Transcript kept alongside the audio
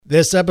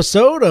This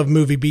episode of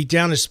Movie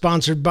Beatdown is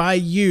sponsored by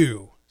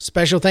you.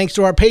 Special thanks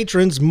to our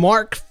patrons,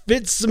 Mark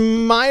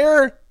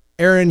Fitzmeyer,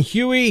 Aaron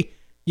Huey,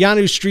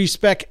 Janu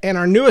Striesbeck, and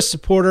our newest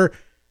supporter,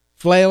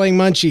 Flailing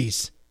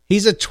Munchies.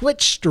 He's a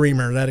Twitch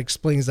streamer. That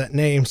explains that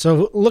name.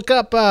 So look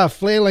up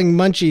Flailing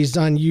Munchies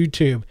on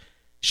YouTube.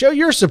 Show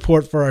your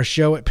support for our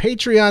show at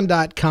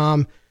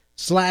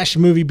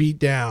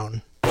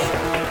patreon.com/moviebeatdown.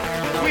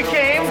 We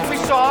came, we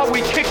saw,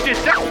 we kicked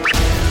it down.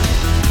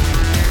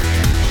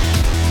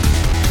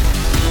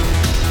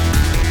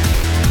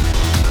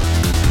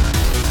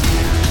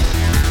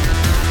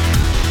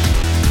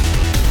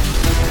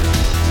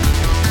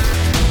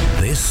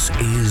 This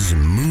is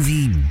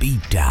Movie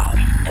Beatdown.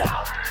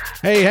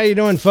 Hey, how you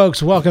doing,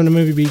 folks? Welcome to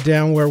Movie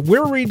Beatdown, where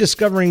we're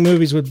rediscovering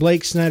movies with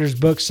Blake Snyder's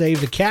book,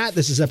 Save the Cat.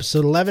 This is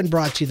episode 11,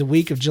 brought to you the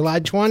week of July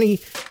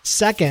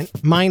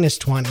 22nd, minus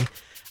 20.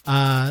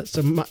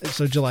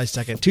 So July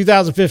 2nd,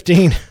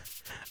 2015.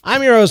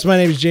 I'm your host. My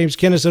name is James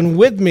Kennison.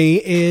 With me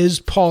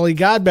is Paulie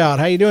Godbout.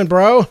 How you doing,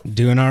 bro?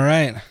 Doing all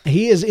right.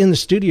 He is in the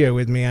studio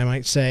with me, I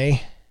might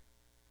say.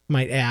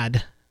 Might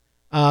add.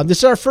 This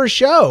is our first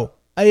show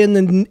in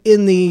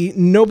the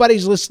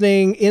Nobody's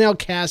Listening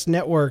NLCast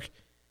network,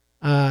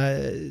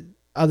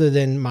 other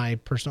than my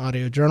personal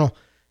audio journal,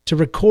 to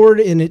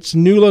record in its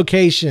new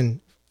location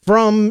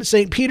from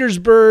St.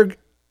 Petersburg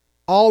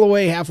all the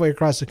way halfway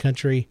across the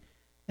country,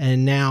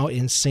 and now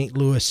in St.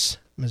 Louis,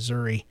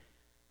 Missouri.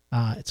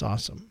 It's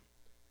awesome.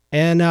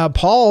 And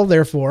Paul,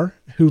 therefore,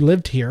 who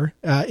lived here,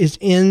 is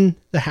in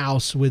the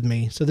house with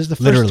me. So this is the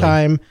first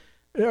time.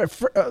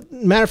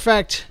 Matter of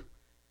fact,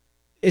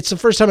 it's the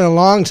first time in a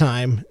long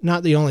time,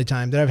 not the only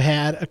time, that I've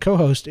had a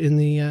co-host in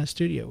the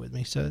studio with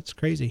me. So it's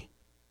crazy.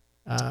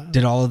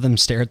 Did all of them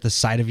stare at the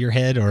side of your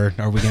head, or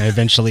are we going to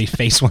eventually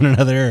face one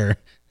another?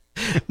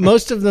 Or?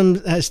 Most of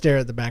them stare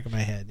at the back of my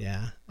head,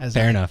 yeah.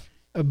 Fair enough.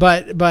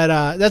 But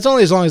that's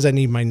only as long as I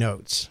need my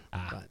notes.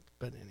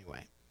 But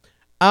anyway.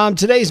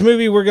 Today's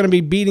movie, we're going to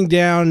be beating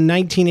down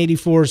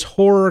 1984's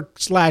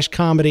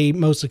horror/comedy,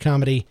 mostly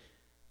comedy,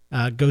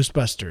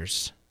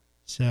 Ghostbusters.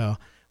 So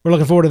we're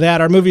looking forward to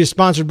that. Our movie is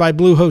sponsored by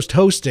Bluehost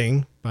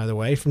Hosting, by the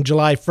way. From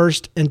July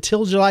 1st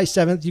until July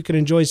 7th, you can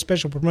enjoy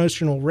special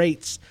promotional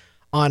rates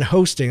on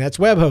hosting. That's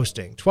web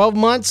hosting. 12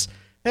 months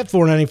at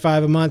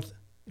 $4.95 a month.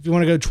 If you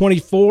want to go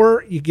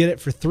 24, you get it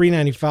for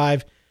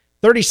 $3.95.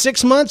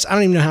 36 months, I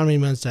don't even know how many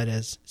months that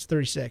is. It's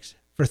 36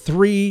 for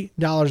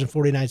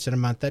 $3.49 a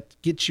month. That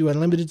gets you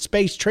unlimited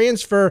space,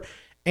 transfer,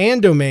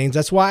 and domains.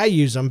 That's why I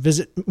use them.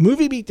 Visit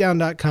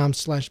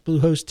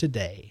moviebeatdown.com/Bluehost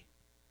today.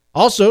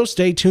 Also,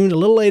 stay tuned a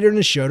little later in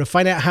the show to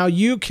find out how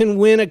you can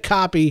win a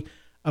copy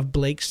of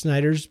Blake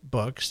Snyder's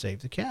book,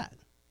 Save the Cat.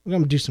 We're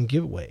going to do some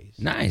giveaways.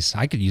 Nice.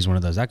 I could use one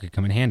of those. That could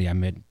come in handy. I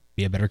might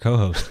be a better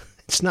co-host.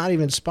 It's not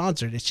even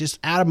sponsored. It's just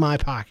out of my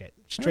pocket,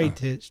 straight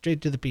to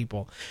the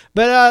people.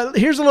 But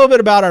here's a little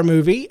bit about our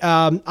movie.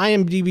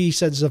 IMDb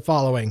says the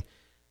following.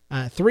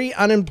 3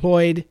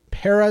 unemployed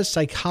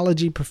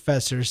parapsychology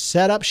professors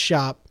set up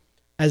shop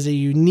as a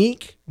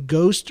unique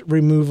ghost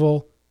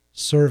removal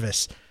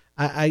service.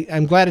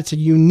 I'm glad it's a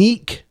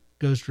unique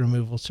ghost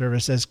removal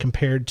service as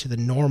compared to the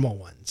normal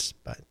ones.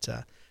 But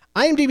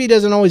IMDb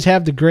doesn't always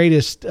have the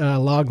greatest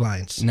log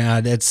lines. No,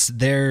 that's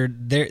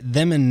them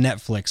and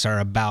Netflix are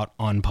about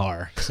on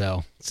par.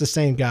 So it's the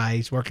same guy.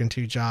 He's working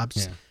 2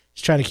 jobs. Yeah.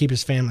 He's trying to keep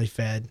his family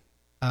fed.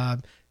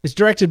 It's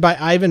directed by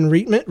Ivan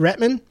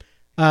Reitman,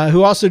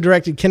 who also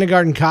directed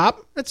Kindergarten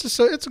Cop. It's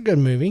a good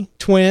movie.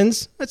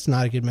 Twins. That's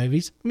not a good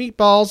movie.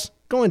 Meatballs.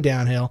 Going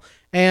downhill.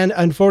 And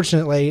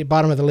unfortunately,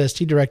 bottom of the list,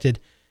 he directed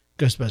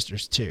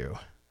Ghostbusters 2.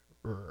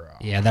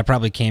 Yeah, that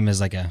probably came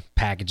as like a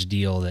package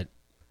deal that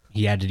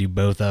he had to do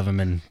both of them,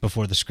 and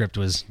before the script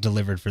was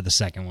delivered for the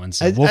second one.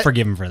 So we'll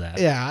forgive him for that.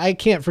 Yeah, I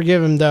can't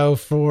forgive him, though,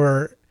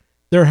 for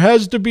there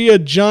has to be a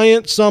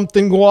giant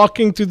something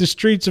walking through the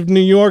streets of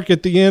New York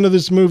at the end of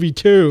this movie,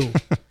 too.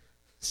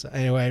 So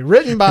anyway,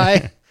 written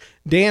by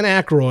Dan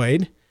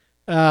Aykroyd,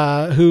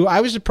 who I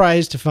was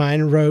surprised to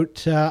find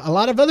wrote a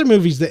lot of other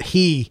movies that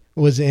he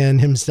was in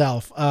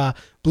himself.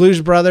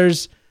 Blues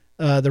Brothers,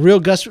 the real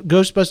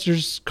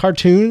Ghostbusters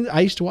cartoon.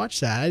 I used to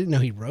watch that. I didn't know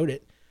he wrote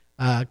it.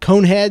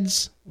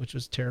 Coneheads, which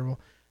was terrible.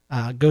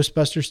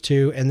 Ghostbusters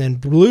 2, and then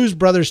Blues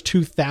Brothers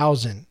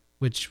 2000,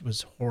 which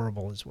was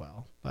horrible as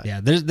well. But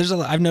yeah, there's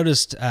I've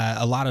noticed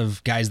a lot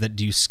of guys that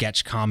do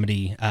sketch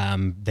comedy.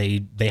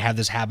 They have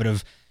this habit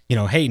of,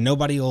 hey,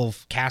 nobody will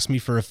cast me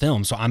for a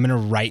film, so I'm going to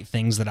write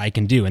things that I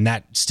can do, and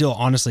that still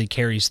honestly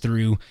carries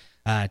through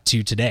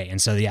to today. And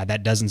so, yeah,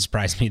 that doesn't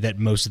surprise me that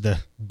most of the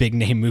big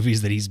name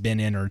movies that he's been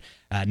in, or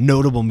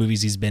notable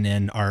movies he's been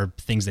in, are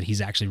things that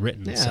he's actually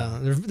written. Yeah, so.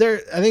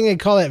 they're I think they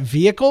call that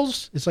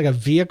vehicles. It's like a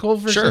vehicle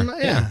for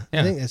somebody. Yeah.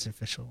 I think that's the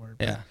official word.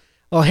 Yeah.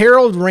 Well,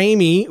 Harold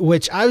Ramey,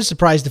 which I was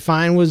surprised to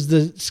find, was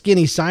the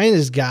skinny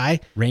scientist guy.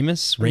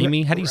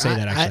 Ramey? How do you say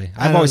that, actually?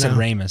 I've always said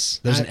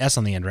Ramus. There's an S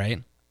on the end,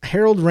 right?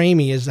 Harold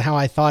Ramey is how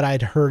I thought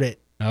I'd heard it.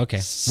 Okay.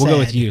 said. We'll go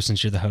with you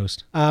since you're the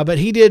host. But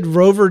he did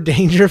Rover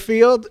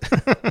Dangerfield,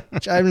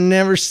 which I've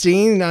never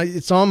seen.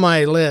 It's on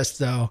my list,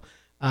 though.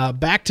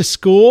 Back to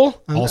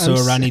School. Also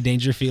a Rodney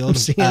Dangerfield,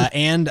 seeing-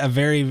 and a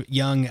very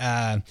young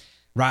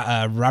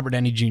Robert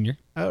Downey Jr.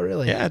 Oh,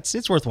 really? Yeah,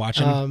 it's worth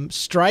watching.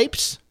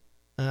 Stripes.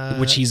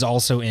 Which he's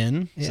also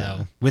in. Yeah.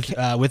 So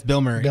with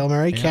Bill Murray. Bill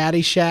Murray, Yeah.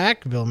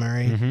 Caddyshack, Bill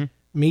Murray. Mm-hmm.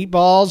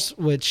 Meatballs,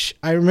 which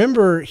I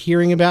remember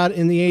hearing about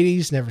in the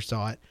 80s, never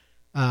saw it.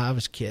 I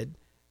was a kid.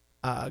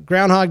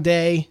 Groundhog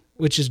Day,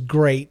 which is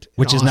great.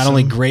 Which and is not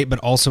only awesome. great, but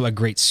also a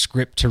great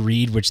script to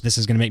read, which this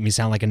is going to make me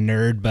sound like a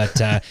nerd.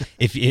 But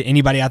if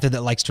anybody out there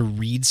that likes to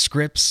read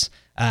scripts,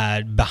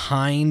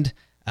 behind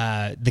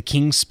The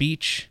King's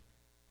Speech,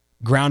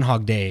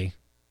 Groundhog Day,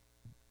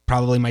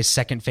 probably my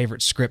second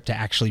favorite script to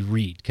actually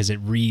read, because it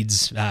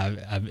reads,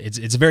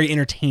 it's a very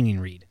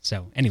entertaining read.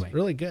 So anyway.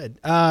 Really good.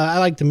 I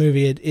like the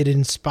movie. It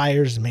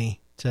inspires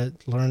me to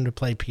learn to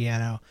play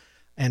piano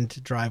and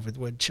to drive with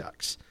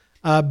woodchucks.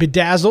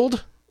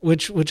 Bedazzled,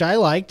 which I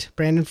liked,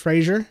 Brandon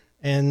Fraser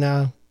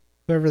and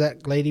whoever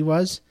that lady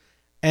was.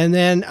 And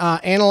then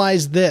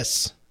Analyze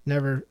This.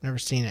 Never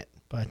seen it,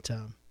 but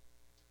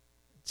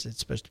it's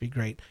supposed to be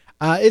great.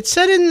 It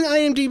said in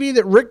IMDb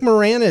that Rick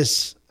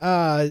Moranis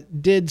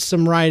did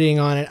some writing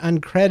on it,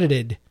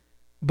 uncredited.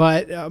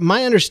 But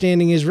my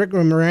understanding is Rick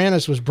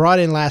Moranis was brought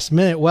in last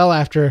minute, well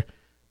after,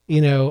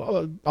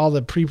 all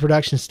the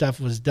pre-production stuff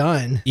was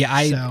done.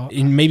 Yeah,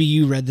 and maybe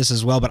you read this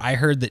as well, but I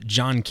heard that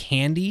John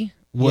Candy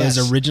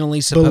was originally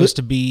supposed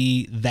to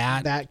be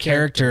that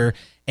character,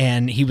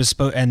 and he was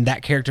and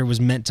that character was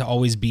meant to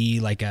always be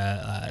like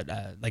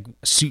a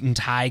suit and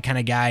tie kind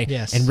of guy.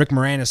 Yes. And Rick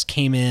Moranis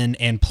came in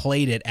and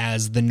played it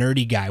as the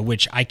nerdy guy,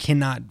 which I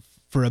cannot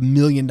for $1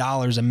 million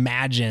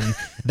imagine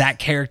that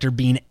character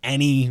being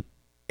any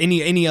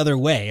other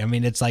way. I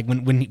mean, it's like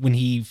when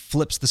he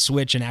flips the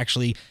switch and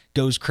actually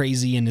goes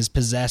crazy and is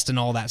possessed and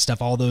all that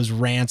stuff, all those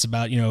rants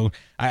about,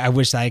 I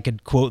wish I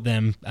could quote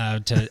them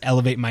to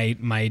elevate my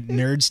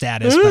nerd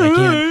status, but I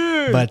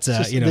can't. But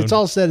it's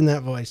all said in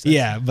that voice.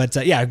 But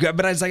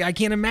I was like, I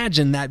can't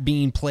imagine that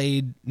being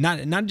played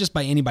not just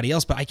by anybody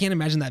else, but I can't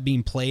imagine that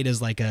being played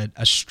as like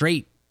a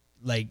straight,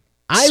 like,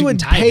 I would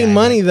pay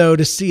money though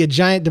to see a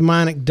giant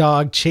demonic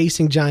dog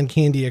chasing John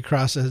Candy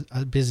across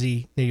a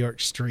busy New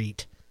York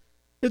street.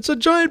 It's a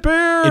giant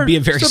bear. It'd be a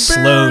very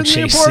slow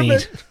chase scene.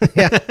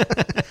 Yeah.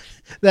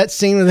 That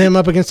scene with him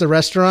up against the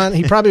restaurant,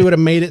 he probably would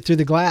have made it through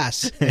the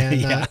glass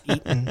and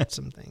eaten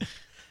something.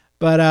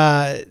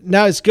 But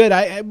no, it's good.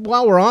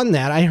 While we're on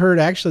that, I heard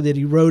actually that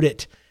he wrote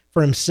it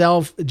for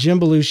himself, Jim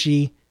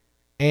Belushi,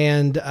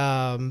 and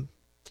Dan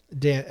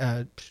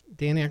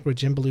Aykroyd,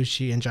 Jim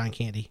Belushi, and John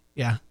Candy.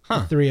 Yeah,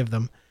 the three of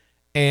them.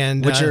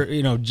 And which are,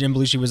 Jim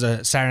Belushi was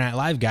a Saturday Night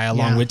Live guy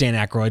along with Dan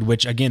Aykroyd,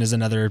 which again is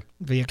another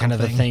kind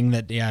of a thing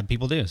that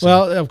people do. So.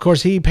 Well, of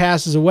course, he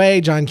passes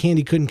away. John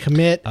Candy couldn't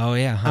commit. Oh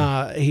yeah,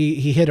 huh.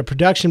 He hit a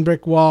production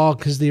brick wall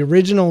because the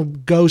original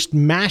Ghost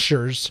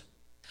Mashers.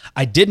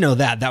 I did know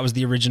that was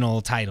the original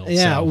title.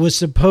 Yeah, so. It was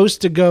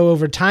supposed to go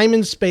over time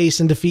and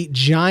space and defeat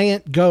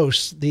giant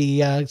ghosts.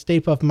 The Stay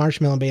Puft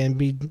Marshmallow Band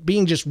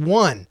being just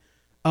one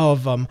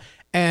of them,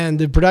 and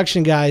the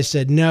production guys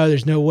said, "No,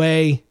 there's no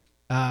way."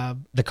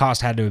 The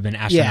cost had to have been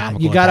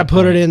astronomical. Yeah, you got to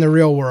put it in the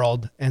real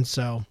world, and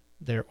so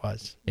there it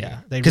was.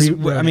 Yeah, because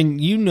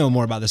you know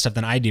more about this stuff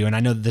than I do, and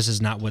I know that this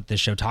is not what this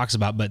show talks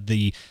about, but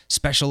the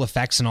special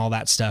effects and all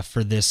that stuff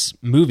for this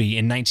movie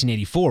in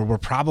 1984 were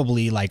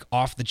probably like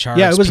off the charts.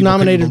 Yeah, it was People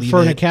nominated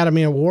for an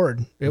Academy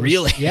Award.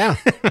 Really? Yeah.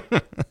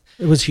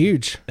 It was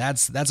huge.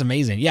 That's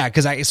amazing. Yeah,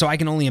 because I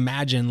can only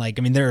imagine, like,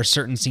 I mean, there are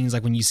certain scenes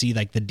like when you see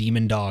like the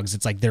demon dogs,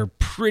 it's like they're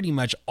pretty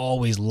much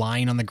always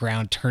lying on the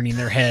ground, turning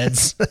their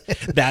heads.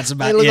 That's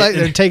about it. They look like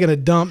they're taking a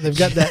dump. They've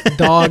got that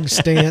dog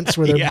stance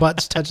where their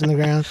butt's touching the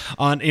ground.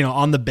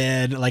 On the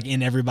bed, like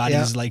in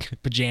everybody's like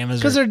pajamas.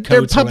 Because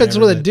they're puppets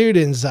with a dude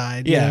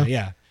inside.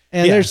 Yeah.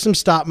 And there's some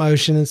stop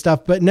motion and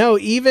stuff. But no,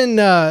 even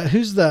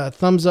who's the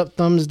thumbs up,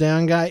 thumbs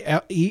down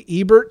guy?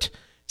 Ebert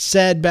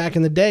said back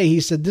in the day, he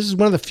said, this is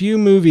one of the few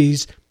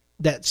movies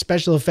that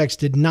special effects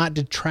did not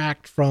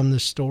detract from the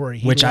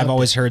story. Which I've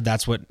always heard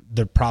that's what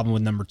the problem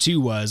with number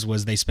 2 was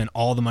they spent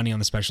all the money on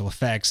the special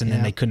effects and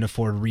then they couldn't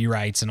afford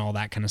rewrites and all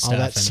that kind of stuff. All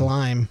that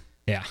slime.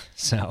 Yeah,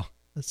 so.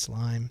 The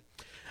slime.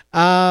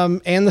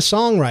 And the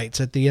song rights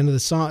at the end of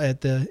the song,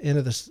 at the end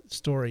of the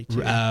story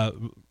too.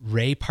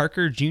 Ray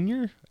Parker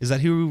Jr.? Is that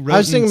who wrote I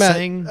was thinking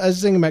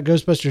about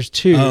Ghostbusters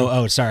 2.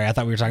 Oh, sorry. I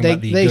thought we were talking about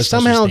the They Ghostbusters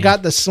somehow theme.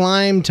 got the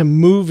slime to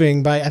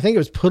moving by, I think it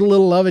was Put a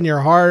Little Love in Your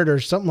Heart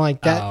or something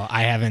like that. Oh,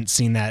 I haven't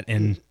seen that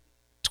in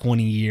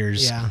 20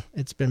 years. Yeah,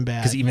 it's been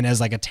bad. Because even as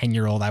like a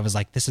 10-year-old, I was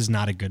like, this is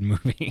not a good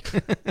movie.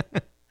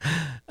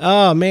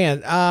 Oh,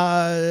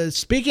 man.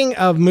 Speaking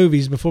of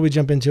movies, before we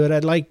jump into it,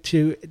 I'd like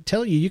to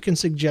tell you can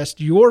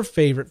suggest your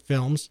favorite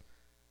films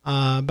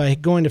by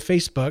going to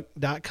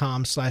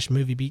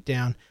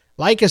facebook.com/moviebeatdown.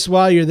 Like us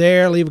while you're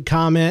there, leave a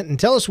comment, and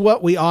tell us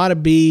what we ought to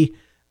be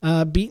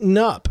beaten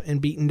up and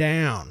beaten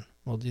down.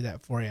 We'll do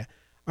that for you.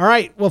 All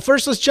right. Well,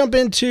 first let's jump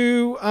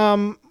into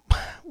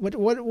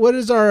what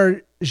is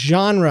our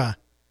genre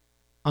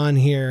on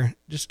here.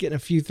 Just getting a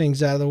few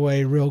things out of the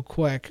way real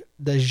quick.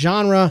 The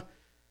genre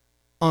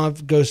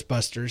of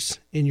Ghostbusters,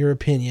 in your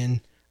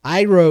opinion.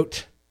 I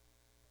wrote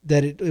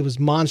that it was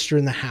Monster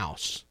in the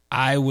House.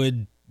 I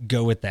would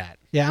go with that.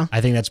 Yeah.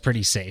 I think that's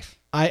pretty safe.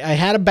 I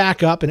had a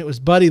backup, and it was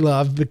Buddy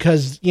Love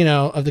because,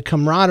 of the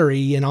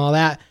camaraderie and all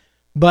that.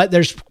 But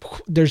there's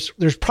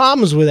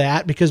problems with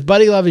that because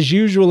Buddy Love is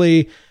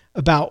usually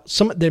about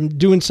some of them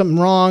doing something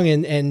wrong,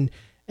 and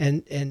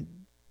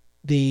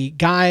the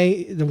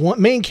guy,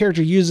 main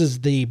character,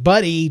 uses the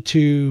buddy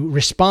to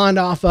respond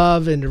off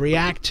of and to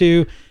react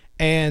to.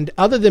 And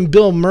other than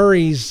Bill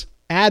Murray's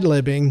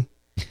ad-libbing,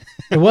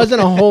 there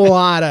wasn't a whole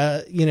lot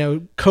of,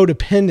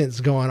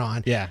 codependence going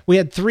on. Yeah. We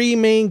had 3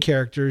 main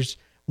characters.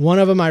 One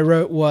of them I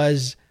wrote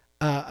was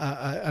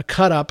a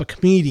cut-up, a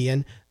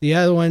comedian. The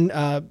other one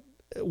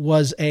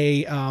was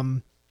a,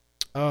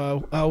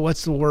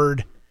 what's the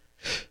word?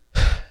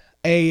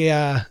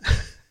 An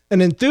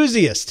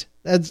enthusiast.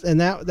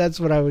 That's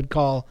what I would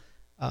call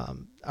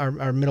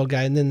our middle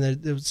guy. And then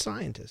there was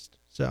scientist.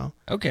 So,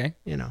 okay.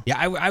 Yeah,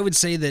 I would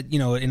say that,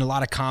 in a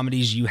lot of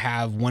comedies, you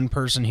have one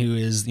person who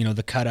is,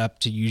 the cut up,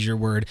 to use your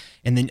word.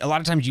 And then a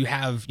lot of times you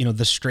have,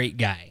 the straight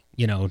guy,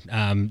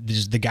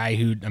 just the guy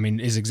who,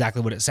 is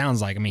exactly what it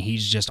sounds like.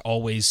 He's just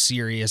always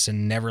serious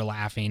and never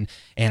laughing.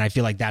 And I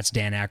feel like that's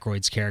Dan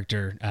Aykroyd's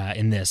character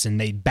in this.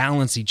 And they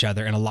balance each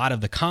other. And a lot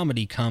of the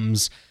comedy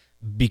comes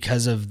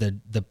because of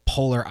the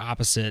polar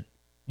opposite,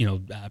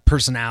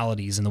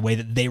 personalities and the way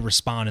that they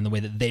respond and the way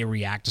that they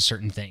react to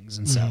certain things.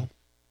 And so,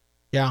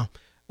 yeah.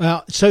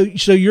 Well, so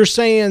you're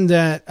saying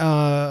that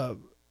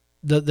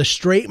the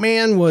straight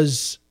man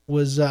was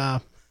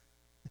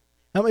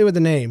help me with the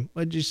name.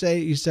 What did you say?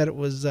 You said it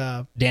was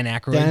Dan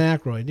Aykroyd. Dan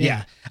Aykroyd.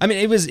 Yeah.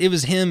 It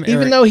was him.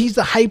 Even though he's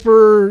the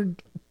hyper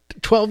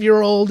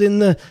 12-year-old in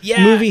the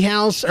movie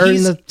house or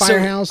in the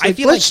firehouse. I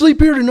feel let's sleep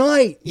here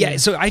tonight. Yeah.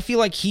 So I feel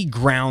like he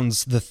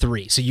grounds the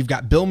 3. So you've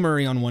got Bill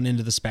Murray on one end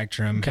of the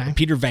spectrum, okay.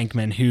 Peter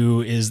Venkman,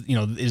 who is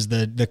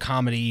the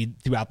comedy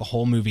throughout the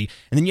whole movie.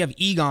 And then you have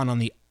Egon on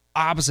the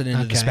opposite end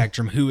of the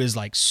spectrum, who is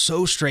like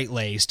so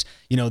straight-laced,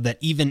 that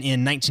even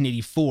in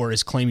 1984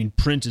 is claiming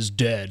print is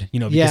dead,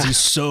 because he's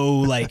so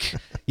like,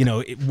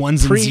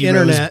 ones and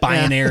zeros,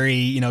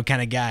 binary,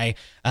 kind of guy.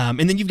 And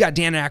then you've got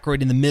Dan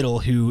Aykroyd in the middle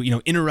who,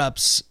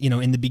 interrupts,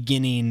 in the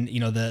beginning,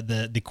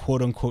 the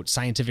quote unquote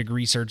scientific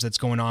research that's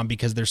going on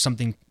because there's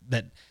something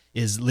that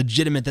is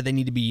legitimate that they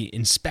need to be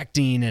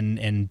inspecting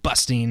and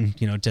busting,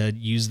 to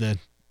use the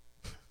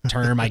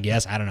term, I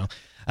guess. I don't know.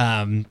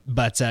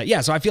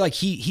 So I feel like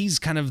he's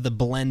kind of the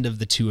blend of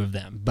the two of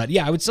them. But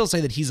yeah, I would still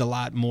say that he's a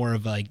lot more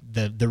of like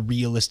the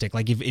realistic.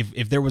 Like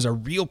if there was a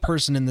real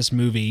person in this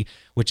movie,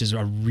 which is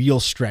a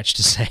real stretch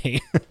to say,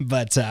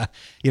 but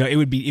it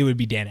would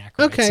be Dan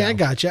Aykroyd. Okay, so. I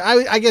gotcha.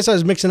 I guess I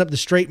was mixing up the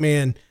straight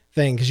man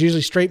thing because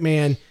usually straight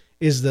man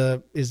is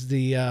the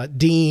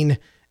dean,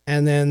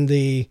 and then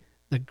the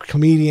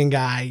comedian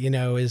guy,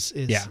 is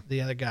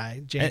the other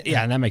guy.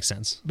 And that makes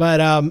sense.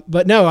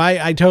 But no,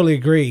 I totally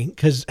agree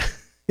because.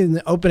 In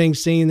the opening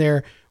scene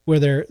there where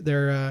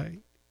they're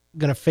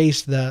going to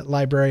face the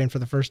librarian for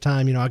the first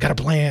time, I got a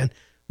plan.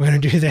 We're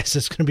going to do this.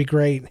 It's going to be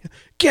great.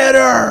 Get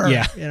her.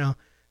 Yeah.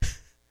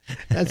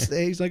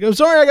 He's like, I'm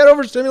sorry, I got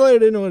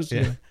overstimulated. I didn't know what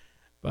to do.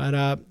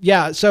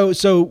 But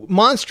so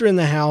Monster in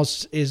the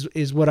House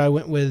is what I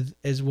went with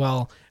as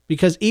well,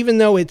 because even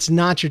though it's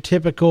not your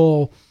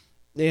typical,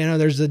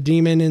 there's a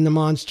demon in the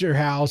monster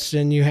house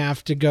and you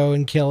have to go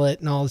and kill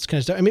it and all this kind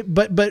of stuff.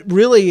 But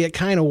really it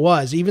kind of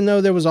was, even though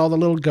there was all the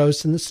little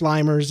ghosts and the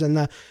Slimers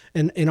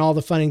and all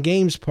the fun and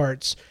games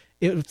parts,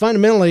 it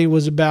fundamentally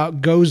was about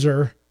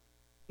Gozer,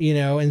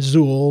 and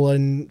Zool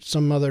and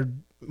some other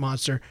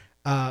monster,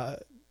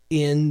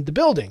 in the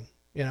building.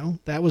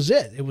 That was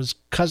it. It was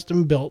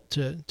custom built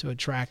to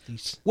attract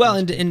these. Well,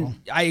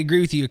 and I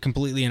agree with you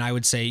completely. And I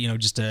would say,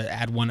 just to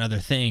add one other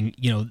thing,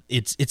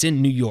 it's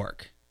in New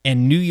York.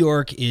 And New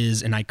York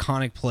is an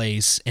iconic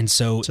place, and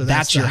so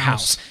that's your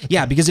house. Okay.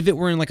 Yeah, because if it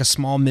were in like a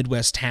small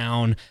Midwest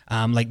town,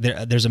 like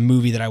there's a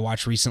movie that I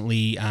watched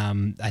recently.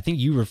 I think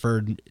you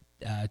referred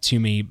to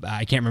me.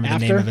 I can't remember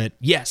the name of it.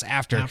 Yes,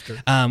 After. It's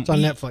on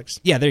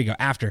Netflix. Yeah, there you go.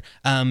 After.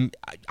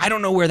 I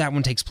don't know where that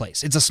one takes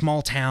place. It's a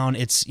small town.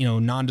 It's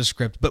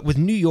nondescript. But with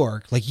New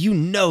York, like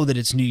that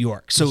it's New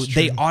York, so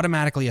they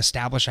automatically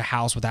establish a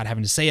house without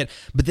having to say it.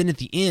 But then at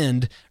the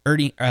end,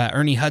 Ernie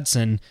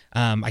Hudson.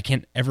 I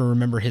can't ever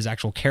remember his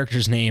actual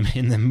character's name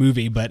in the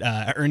movie, but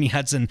Ernie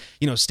Hudson,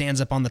 stands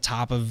up on the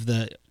top of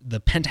the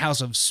penthouse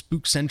of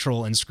Spook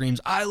Central and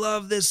screams, "I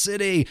love this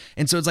city!"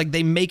 And so it's like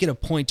they make it a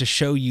point to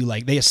show you,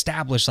 like they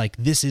establish like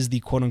this is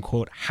the quote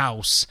unquote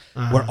house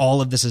where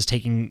all of this is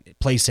taking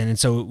place in. And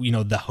so,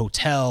 the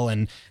hotel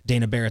and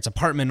Dana Barrett's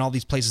apartment and all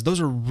these places, those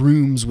are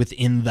rooms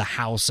within the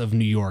house of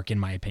New York, in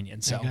my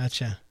opinion. So I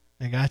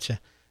gotcha.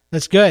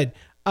 That's good.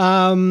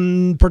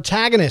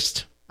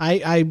 Protagonist.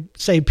 I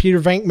say Peter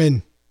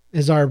Venkman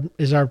is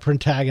our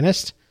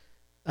protagonist.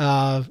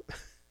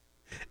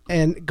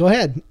 And go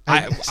ahead.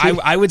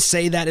 I would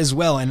say that as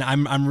well. And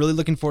I'm really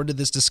looking forward to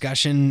this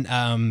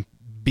discussion,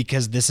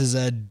 because this is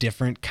a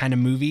different kind of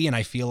movie. And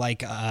I feel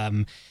like,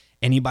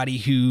 anybody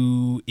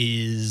who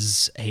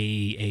is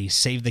a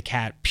Save the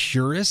Cat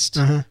purist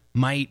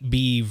might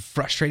be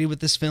frustrated with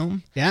this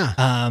film.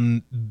 Yeah.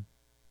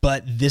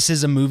 But this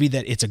is a movie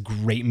that it's a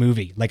great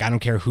movie. Like, I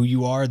don't care who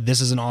you are. This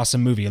is an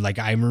awesome movie. Like,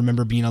 I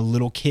remember being a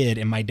little kid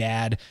and my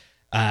dad,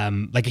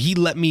 like he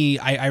let me,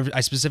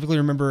 I specifically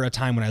remember a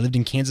time when I lived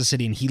in Kansas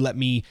City and he let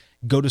me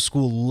go to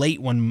school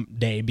late one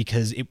day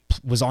because it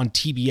was on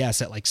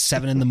TBS at like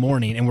 7 a.m.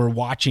 and we're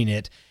watching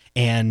it.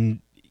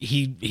 And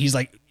he's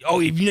like, oh,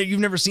 you've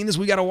never seen this?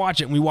 We got to watch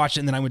it. And we watched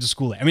it and then I went to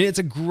school. I mean, it's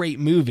a great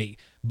movie.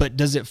 But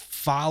does it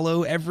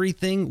follow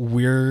everything?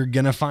 We're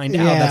going to find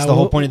out. That's the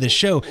whole point of this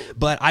show.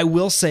 But I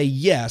will say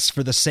yes,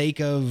 for the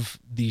sake of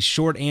the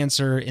short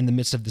answer in the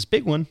midst of this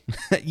big one.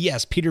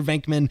 Yes, Peter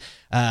Venkman,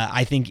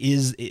 I think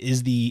is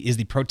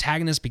the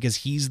protagonist because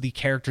he's the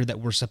character that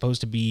we're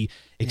supposed to be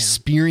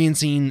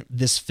experiencing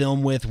this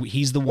film with.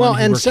 He's the one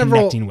who we're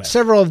connecting with.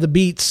 Several of the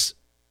beats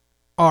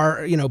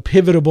are,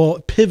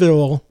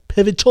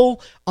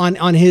 pivotal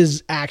on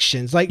his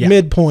actions. Like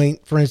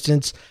Midpoint, for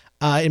instance,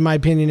 in my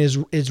opinion,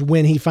 is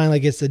when he finally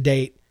gets the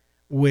date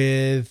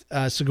with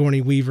Sigourney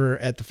Weaver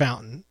at the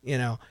fountain,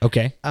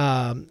 Okay.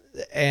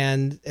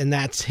 And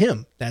that's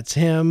him. That's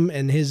him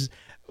and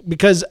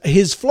because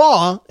his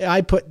flaw I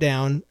put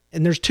down,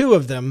 and there's two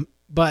of them,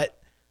 but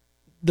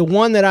the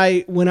one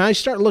that when I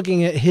start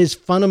looking at his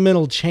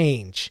fundamental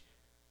change,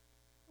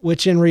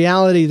 which in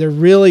reality there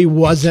really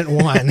wasn't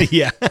one.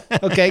 Yeah.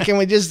 Okay, can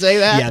we just say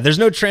that? Yeah, there's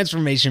no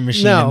transformation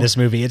machine in this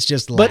movie. It's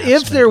just laughs. But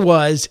if there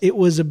was, it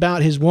was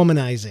about his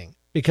womanizing.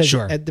 Because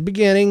at the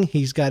beginning,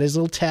 he's got his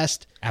little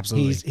test.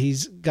 Absolutely.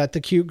 He's got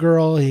the cute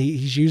girl.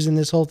 He's using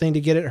this whole thing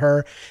to get at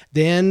her.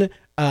 Then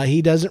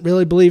he doesn't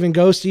really believe in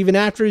ghosts. Even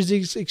after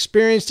he's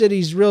experienced it,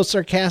 he's real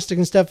sarcastic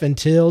and stuff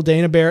until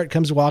Dana Barrett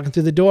comes walking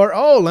through the door.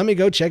 Oh, let me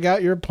go check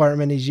out your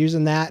apartment. He's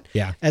using that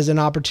as an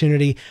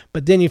opportunity.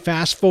 But then you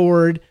fast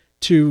forward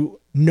to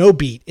no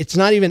beat. It's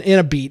not even in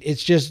a beat.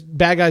 It's just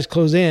bad guys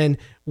close in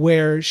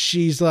where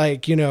she's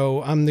like,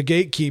 I'm the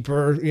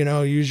gatekeeper,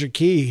 use your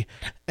key.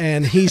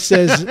 And he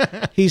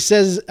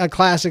says a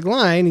classic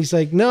line. He's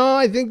like, no,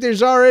 I think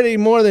there's already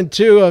more than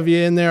two of you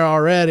in there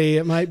already.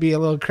 It might be a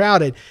little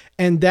crowded.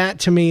 And that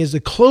to me is the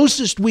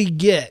closest we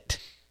get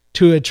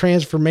to a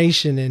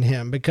transformation in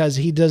him because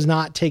he does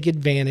not take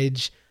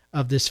advantage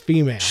of this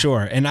female.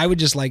 Sure. And I would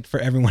just like for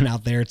everyone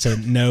out there to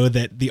know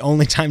that the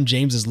only time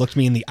James has looked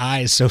me in the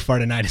eyes so far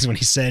tonight is when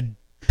he said,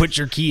 put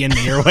your key in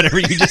me or whatever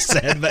you just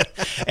said. But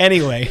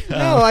anyway.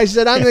 No, I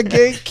said, I'm the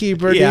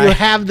gatekeeper. Yeah, Do you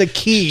have the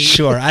key?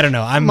 Sure. I don't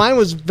know. Mine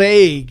was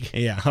vague.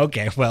 Yeah.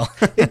 Okay. Well,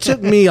 it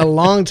took me a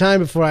long time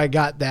before I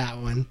got that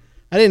one.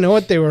 I didn't know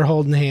what they were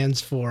holding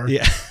hands for.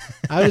 Yeah.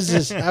 I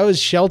was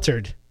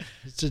sheltered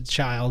as a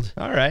child.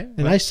 All right.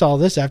 And I saw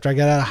this after I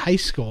got out of high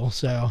school.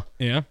 So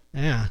yeah.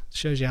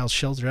 Shows you how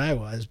sheltered I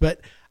was. But,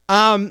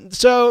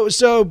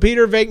 so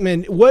Peter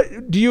Venkman,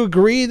 what do you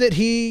agree that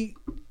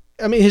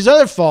his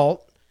other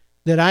fault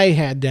that I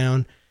had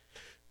down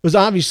was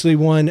obviously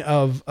one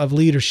of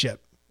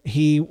leadership.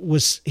 He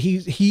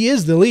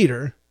is the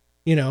leader,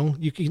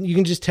 you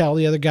can just tell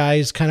the other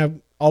guys kind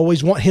of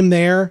always want him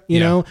there,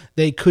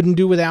 they couldn't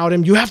do without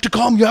him. You have to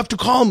come, it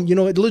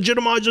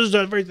legitimizes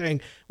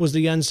everything was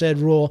the unsaid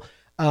rule.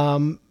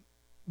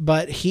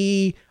 But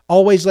he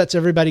always lets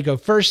everybody go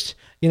first.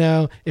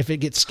 If it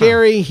gets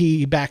scary,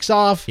 he backs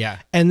off. Yeah.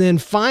 And then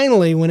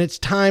finally, when it's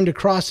time to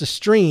cross the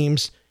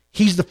streams,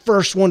 he's the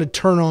first one to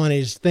turn on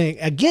his thing.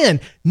 Again,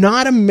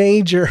 not a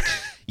major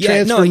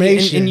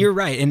transformation. And you're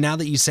right. And now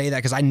that you say that,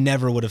 because I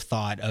never would have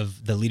thought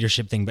of the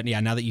leadership thing, but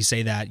now that you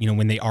say that,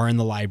 when they are in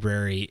the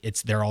library,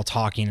 they're all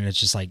talking and it's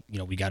just like,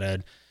 we got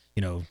to,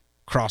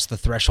 cross the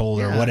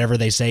threshold or whatever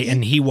they say.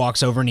 And he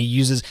walks over and he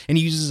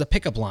uses a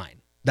pickup line.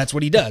 That's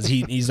what he does.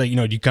 He's like,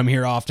 do you come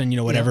here often?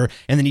 Whatever. Yeah.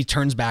 And then he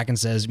turns back and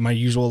says, my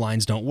usual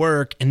lines don't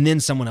work. And then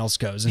someone else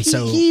goes. And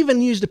he even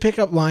used a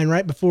pickup line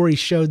right before he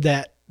showed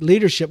that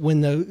leadership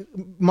when the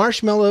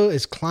marshmallow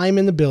is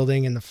climbing the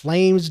building and the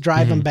flames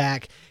drive him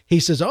back. He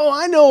says, oh,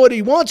 I know what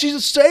he wants. He's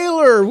a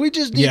sailor. We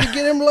just need to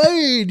get him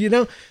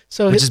laid,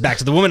 So which is back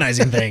to the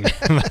womanizing thing.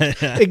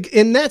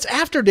 And that's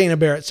after Dana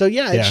Barrett. So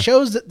it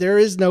shows that there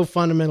is no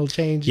fundamental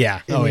change.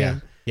 Yeah.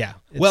 Yeah.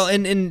 Well,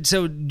 and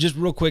so just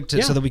real quick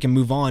so that we can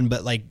move on,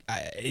 but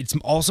it's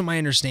also my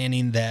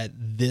understanding that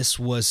this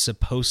was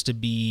supposed to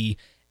be,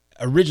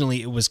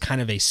 originally it was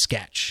kind of a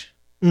sketch.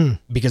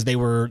 Because they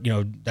were,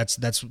 that's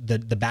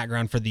the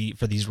background for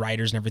these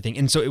writers and everything.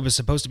 And so it was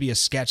supposed to be a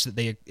sketch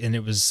and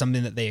it was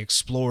something that they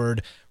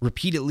explored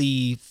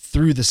repeatedly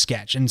through the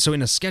sketch. And so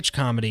in a sketch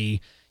comedy,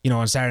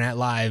 on Saturday Night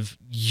Live,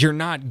 you're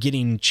not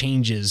getting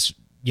changes,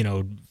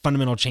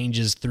 fundamental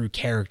changes through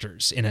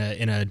characters in a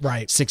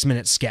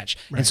 6-minute sketch.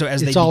 Right. And so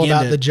it's all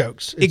about the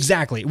jokes.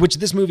 Exactly. Which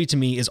this movie to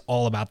me is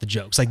all about the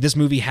jokes. Like this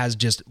movie has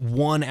just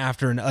one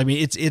after another. I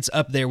mean, it's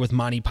up there with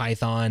Monty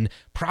Python.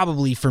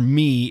 Probably for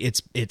me,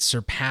 it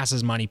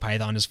surpasses Monty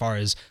Python as far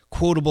as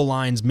quotable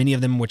lines, many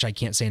of them which I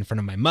can't say in front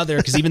of my mother,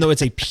 because even though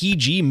it's a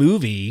PG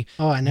movie,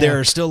 there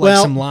are still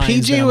some lines.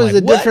 PG was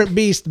a different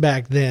beast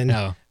back then.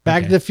 Oh,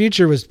 Back to the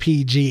Future was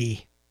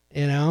PG,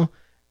 There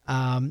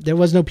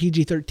was no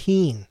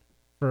PG-13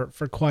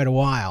 for quite a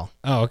while.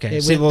 Oh, okay.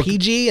 It went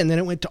PG and then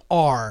it went to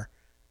R,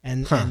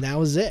 and that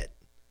was it.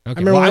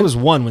 Okay. I was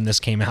 1 when this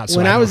came out. So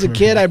when I was a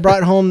kid, I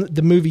brought home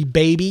the movie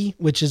Baby,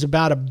 which is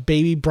about a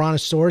baby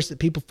brontosaurus that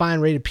people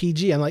find rated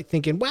PG. I'm like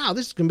thinking, wow,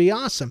 this is gonna be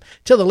awesome.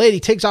 Till the lady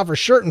takes off her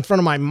shirt in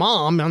front of my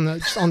mom on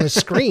the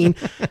screen,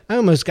 I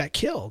almost got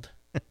killed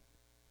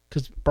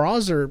because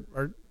bras are.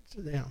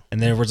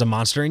 And there was a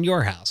monster in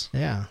your house.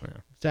 Yeah.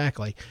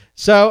 Exactly.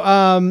 So,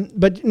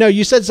 but no,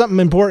 you said something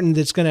important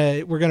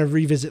we're gonna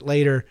revisit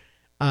later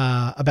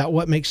about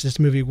what makes this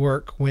movie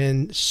work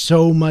when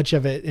so much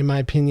of it, in my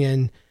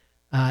opinion,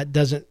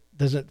 doesn't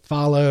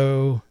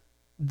follow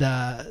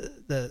the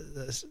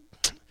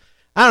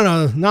I don't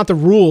know, not the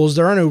rules.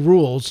 There are no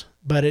rules,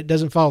 but it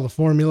doesn't follow the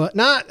formula.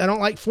 I don't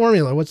like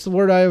formula. What's the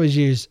word I always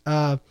use?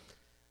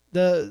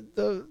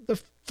 The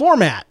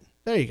format.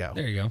 There you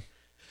go.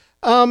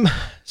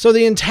 So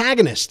the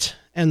antagonist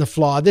and the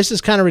flaw. This is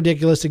kind of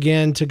ridiculous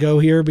again to go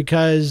here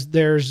because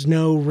there's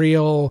no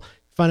real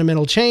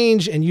fundamental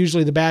change, and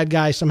usually the bad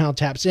guy somehow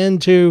taps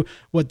into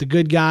what the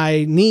good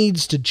guy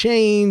needs to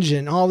change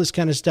and all this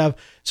kind of stuff.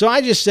 So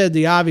I just said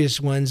the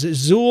obvious ones.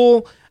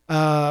 Zool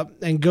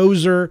and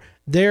Gozer,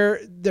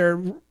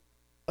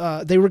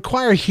 they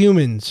require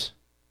humans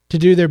to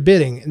do their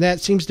bidding, and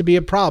that seems to be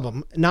a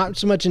problem. Not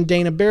so much in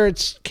Dana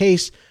Barrett's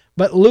case,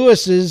 but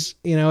Lewis's,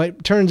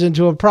 it turns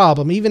into a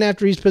problem. Even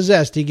after he's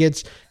possessed, he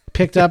gets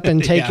picked up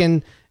and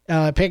taken,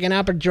 picking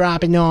up or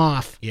dropping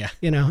off. Yeah.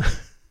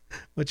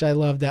 Which I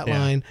love that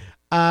line.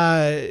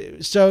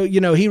 So,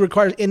 he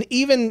requires, and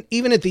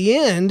even at the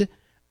end,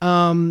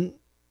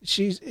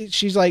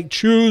 she's like,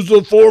 choose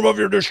the form of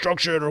your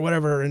destruction or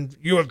whatever. And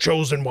you have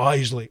chosen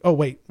wisely. Oh,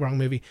 wait, wrong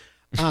movie.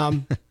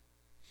 And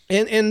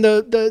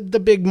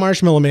the big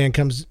marshmallow man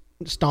comes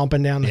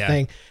stomping down the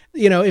thing.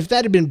 If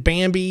that had been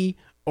Bambi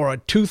or a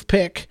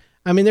toothpick,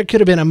 I mean, there could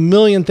have been a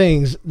million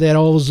things that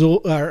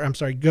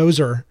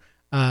Gozer,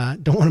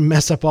 don't want to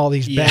mess up all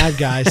these bad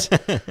guys.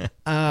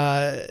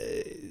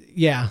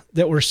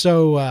 That were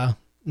so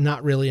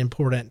not really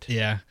important.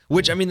 Yeah.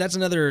 Which, I mean, that's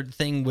another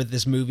thing with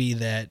this movie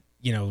that,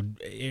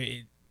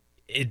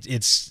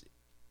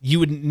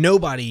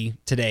 nobody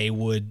today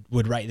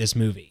would write this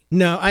movie.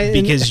 No,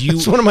 because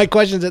that's one of my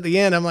questions at the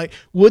end. I'm like,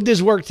 would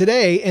this work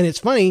today? And it's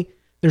funny.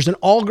 There's an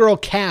all-girl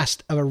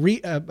cast of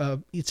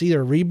it's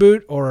either a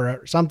reboot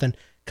or something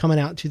coming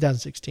out in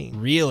 2016.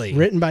 Really?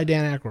 Written by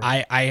Dan Aykroyd.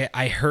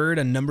 I heard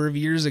a number of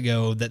years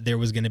ago that there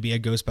was going to be a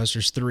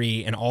Ghostbusters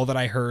 3, and all that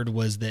I heard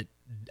was that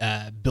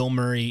Bill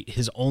Murray,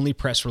 his only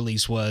press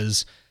release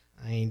was,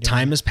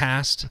 time has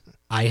passed,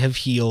 I have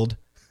healed,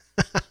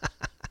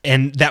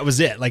 and that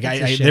was it. Like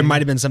there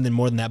might have been something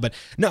more than that, but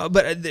no.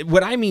 But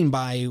what I mean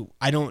by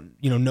I don't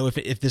know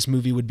if this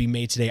movie would be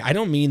made today. I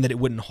don't mean that it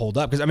wouldn't hold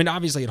up, because I mean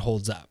obviously it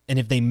holds up, and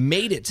if they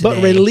made it today,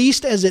 but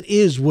released as it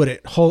is, would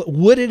it hold?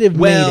 Would it have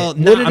made it?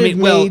 Would it have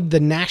made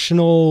the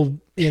national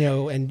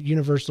and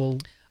universal?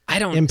 I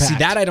don't impact? See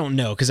that. I don't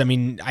know, because I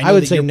mean, I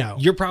would say no.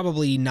 You're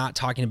probably not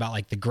talking about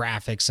like the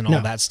graphics and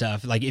all that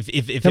stuff. Like if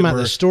it were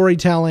the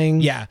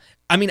storytelling, yeah.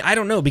 I mean, I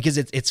don't know, because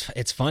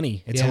it's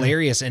funny, it's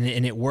hilarious, and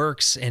it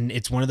works, and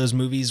it's one of those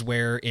movies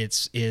where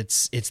it's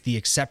the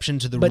exception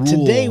to the rule. But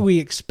today we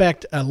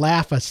expect a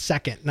laugh a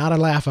second, not a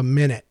laugh a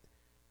minute.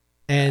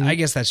 And I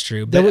guess that's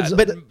true. But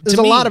there's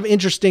a lot of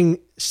interesting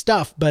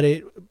stuff. But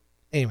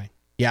anyway.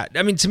 Yeah,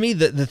 I mean, to me,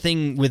 the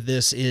thing with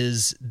this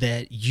is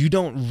that you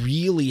don't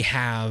really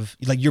have,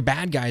 like, your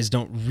bad guys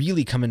don't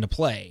really come into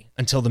play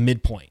until the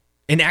midpoint.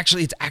 And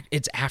actually,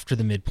 it's after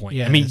the midpoint.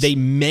 Yeah, I mean, they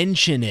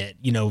mention it,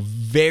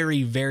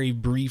 very, very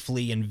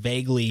briefly and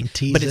vaguely,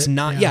 but it's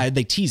not. Yeah,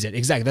 they tease it.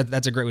 Exactly.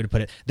 That's a great way to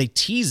put it. They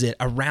tease it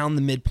around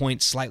the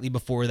midpoint, slightly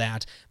before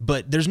that,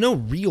 but there's no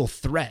real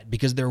threat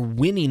because they're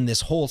winning this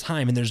whole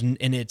time, and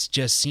it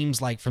just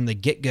seems like from the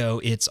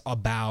get-go, it's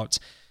about,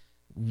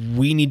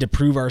 we need to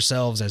prove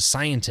ourselves as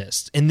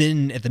scientists. And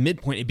then at the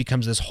midpoint, it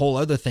becomes this whole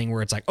other thing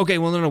where it's like, okay,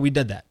 well, no, we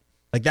did that.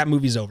 Like, that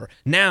movie's over.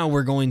 Now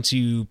we're going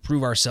to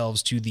prove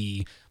ourselves to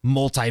the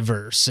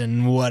multiverse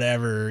and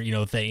whatever,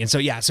 thing. And so,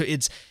 yeah, so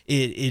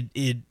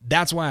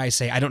that's why I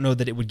say I don't know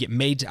that it would get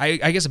made.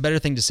 I guess a better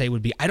thing to say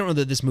would be, I don't know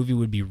that this movie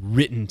would be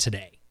written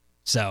today.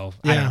 So,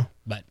 yeah. I don't know,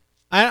 but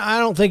I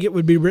don't think it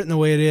would be written the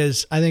way it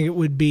is. I think it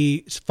would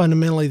be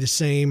fundamentally the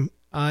same.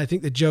 I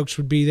think the jokes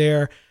would be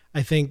there.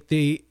 I think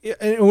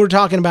and we're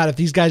talking about if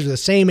these guys were the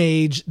same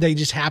age, they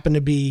just happen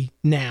to be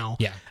now.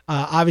 Yeah.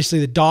 Obviously,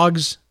 the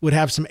dogs would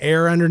have some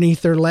air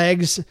underneath their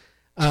legs,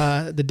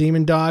 the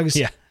demon dogs.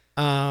 Yeah.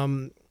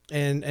 And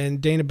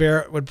Dana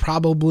Barrett would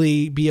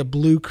probably be a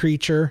blue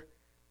creature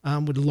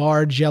with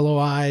large yellow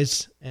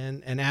eyes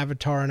and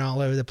avatar and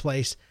all over the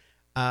place.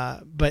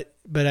 But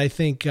I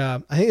think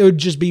it would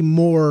just be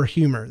more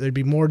humor. There'd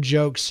be more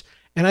jokes,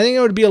 and I think it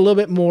would be a little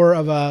bit more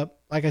of a,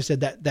 like I said,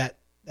 that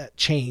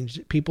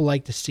change. People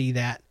like to see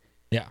that.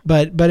 Yeah.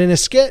 But in a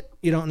skit,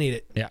 you don't need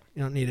it. Yeah.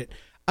 You don't need it.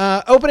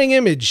 Opening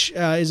image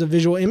is a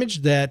visual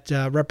image that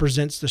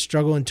represents the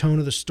struggle and tone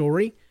of the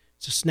story.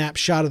 It's a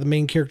snapshot of the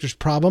main character's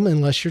problem,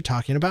 unless you're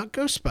talking about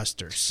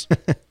Ghostbusters.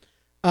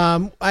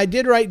 I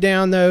did write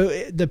down though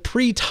the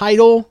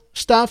pre-title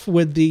stuff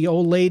with the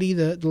old lady,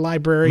 the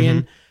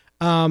librarian.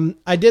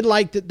 I did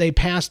like that they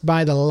passed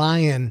by the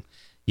lion.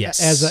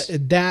 Yes,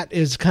 that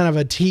is kind of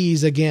a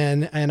tease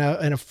again, and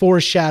a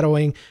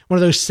foreshadowing, one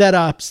of those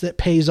setups that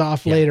pays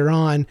off later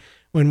on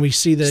when we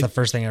see that's the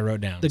first thing I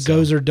wrote down. The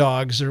Gozer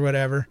dogs or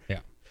whatever. Yeah.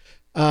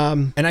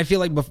 And I feel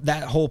like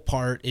that whole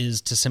part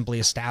is to simply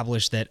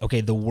establish that,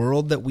 okay, the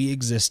world that we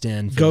exist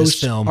in for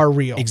ghosts this film are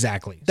real.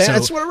 Exactly.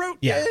 That's what I wrote.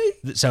 Yeah.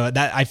 Yay. So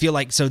that I feel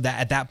like that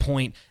at that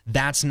point,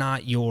 that's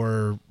not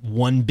your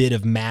one bit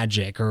of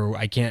magic, or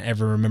I can't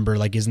ever remember.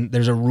 Like,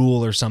 there's a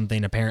rule or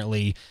something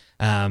apparently,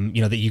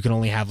 that you can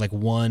only have like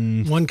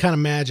one kind of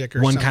magic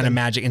or one something. kind of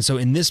magic. And so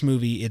in this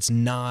movie, it's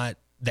not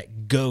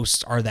that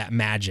ghosts are that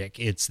magic.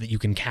 It's that you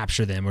can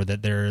capture them, or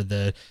that they're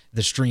the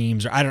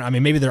streams, or I don't know. I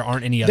mean, maybe there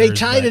aren't any others. They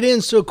tied it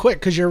in so quick,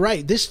 because you're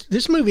right.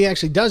 This movie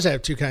actually does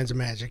have two kinds of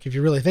magic, if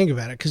you really think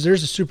about it, because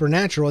there's a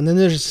supernatural and then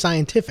there's a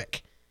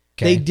scientific.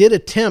 Okay. They did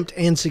attempt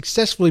and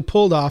successfully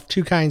pulled off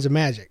two kinds of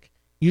magic.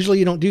 Usually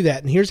you don't do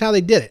that. And here's how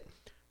they did it.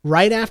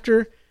 Right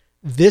after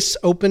this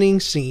opening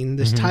scene,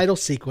 this title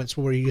sequence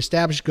where you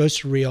establish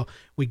ghosts are real,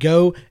 we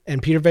go and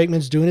Peter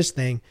Venkman's doing his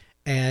thing.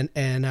 And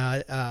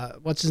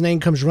what's his name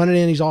comes running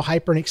in. He's all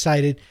hyper and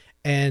excited.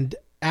 And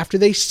after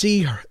they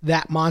see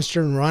that monster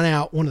and run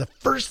out, one of the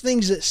first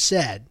things that's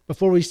said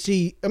before we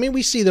see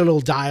their little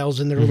dials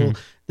and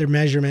their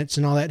measurements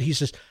and all that. He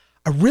says,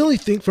 I really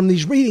think from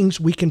these readings,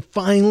 we can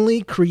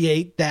finally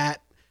create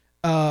that,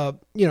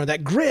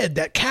 that grid,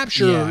 that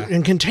capture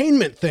and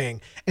containment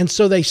thing. And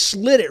so they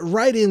slid it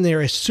right in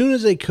there as soon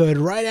as they could,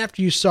 right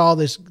after you saw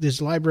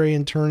this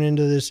librarian turn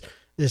into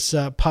this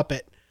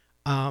puppet,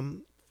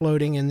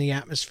 floating in the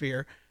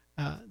atmosphere.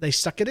 They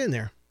stuck it in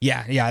there.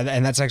 Yeah,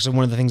 and that's actually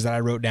one of the things that I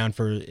wrote down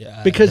for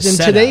because in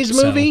setup, today's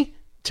movie,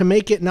 to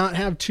make it not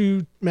have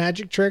two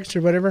magic tricks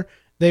or whatever,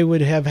 they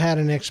would have had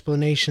an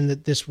explanation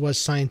that this was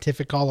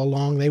scientific all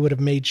along. They would have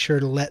made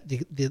sure to let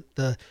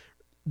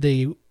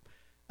the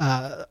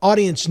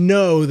audience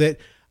know that,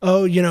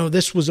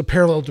 this was a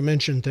parallel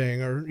dimension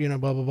thing, or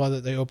blah blah blah,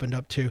 that they opened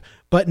up to.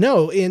 But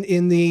no,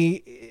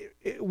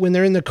 when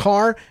they're in the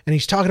car and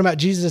he's talking about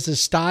Jesus'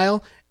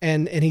 style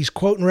and he's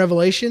quoting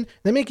Revelation,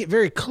 they make it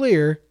very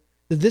clear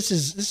that this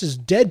is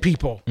dead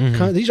people.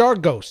 These are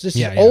ghosts. This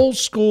is old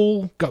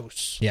school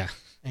ghosts. Yeah.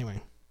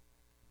 Anyway,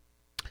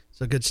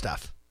 so good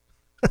stuff.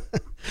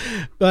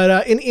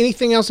 But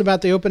anything else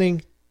about the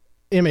opening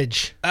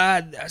image?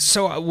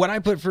 So what I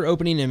put for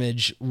opening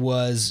image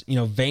was,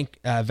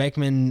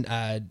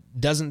 Venkman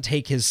doesn't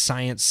take his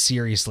science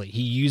seriously.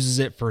 He uses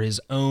it for his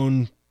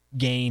own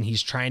gain.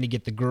 He's trying to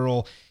get the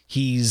girl.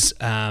 He's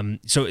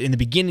so in the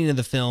beginning of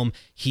the film,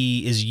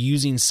 he is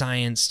using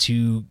science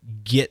to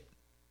get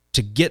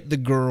the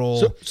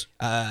girl.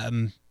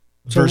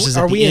 Versus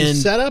are at the we end, in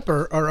setup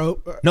or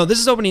no? This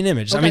is opening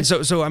image. Okay.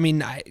 I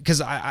mean, because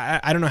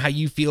I don't know how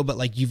you feel, but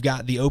like you've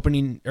got the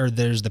opening, or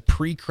there's the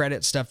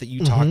pre-credit stuff that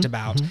you talked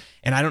about,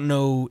 and I don't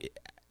know.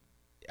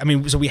 I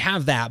mean, so we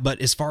have that, but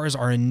as far as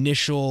our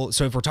initial,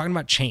 so if we're talking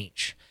about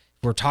change,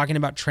 we're talking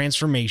about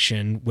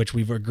transformation, which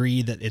we've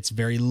agreed that it's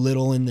very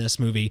little in this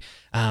movie.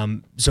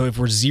 So if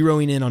we're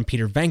zeroing in on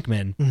Peter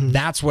Venkman,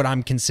 that's what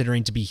I'm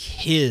considering to be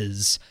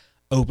his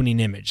opening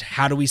image.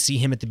 How do we see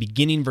him at the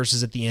beginning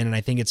versus at the end? And I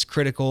think it's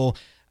critical,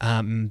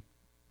 at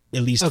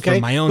least for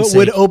my own sake. But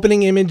would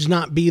opening image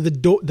not be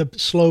the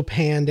slow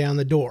pan down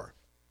the door?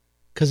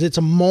 Because it's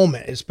a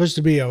moment. It's supposed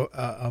to be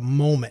a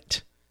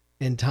moment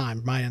in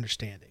time, my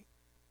understanding.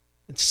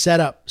 Its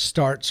setup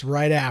starts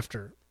right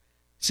after.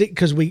 See,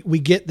 because we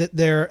get that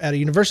they're at a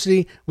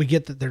university, we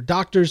get that they're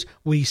doctors,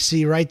 we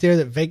see right there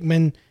that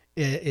Venkman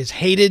is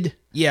hated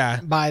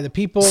by the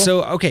people.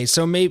 So if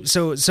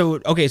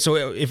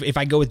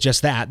I go with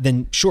just that,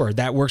 then sure,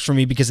 that works for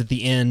me, because at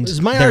the end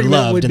they're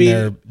loved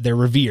and they're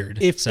revered.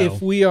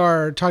 If we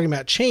are talking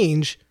about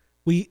change,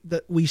 we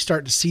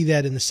start to see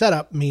that in the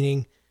setup,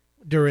 meaning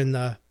during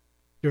the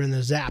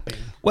zapping.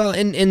 Well,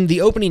 and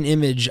the opening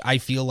image, I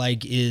feel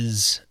like it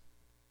is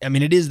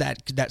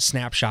that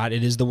snapshot.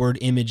 It is the word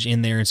image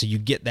in there, and so you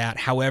get that.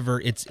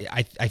 However,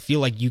 I feel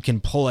like you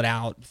can pull it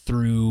out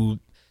through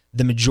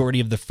the majority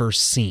of the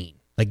first scene.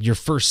 Like your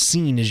first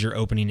scene is your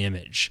opening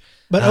image.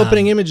 But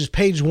opening image is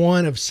page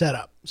 1 of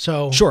setup.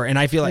 So sure, and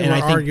I feel like, and I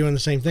think arguing the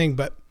same thing,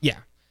 but yeah.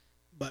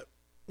 But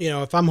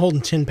if I'm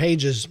holding 10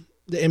 pages,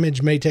 the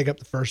image may take up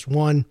the first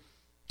one.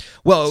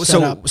 Well,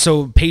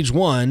 so page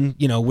 1,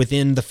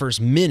 within the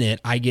first minute,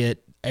 I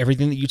get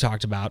everything that you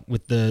talked about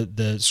with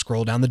the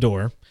scroll down the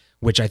door,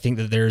 which I think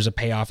that there's a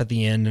payoff at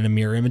the end and a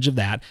mirror image of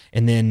that.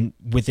 And then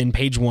within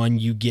page 1,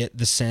 you get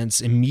the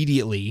sense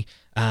immediately,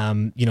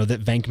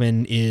 that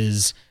Venkman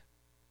is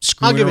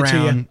screwing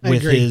around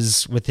with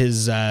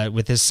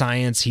his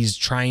science. He's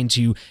trying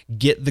to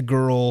get the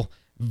girl,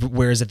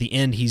 whereas at the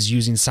end he's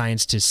using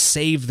science to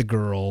save the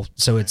girl.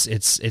 So it's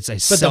a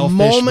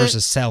selfish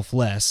versus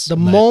selfless.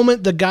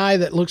 Moment the guy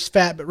that looks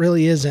fat but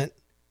really isn't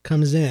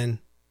comes in,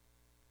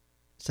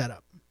 set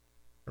up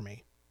for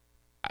me.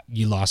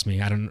 you lost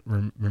me. I don't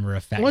remember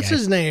a fat What's guy.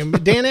 his name?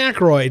 Dan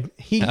Aykroyd.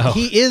 He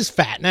is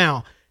fat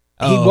now.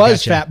 He Oh, was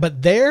gotcha. fat,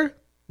 but there,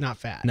 not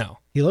fat. No.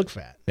 He looked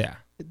fat. Yeah.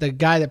 The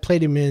guy that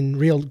played him in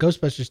real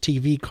Ghostbusters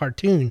TV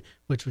cartoon,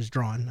 which was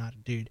drawn, not a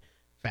dude,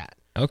 fat.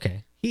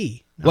 Okay.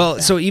 Not Well,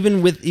 fat. so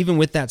even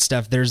with that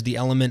stuff, there's the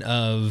element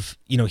of,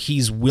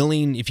 he's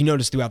willing, if you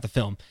notice throughout the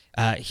film,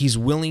 he's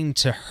willing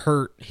to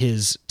hurt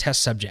his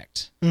test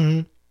subject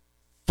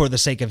for the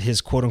sake of his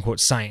quote unquote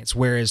science.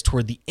 Whereas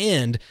toward the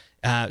end,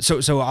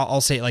 so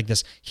I'll say it like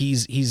this: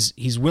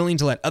 he's willing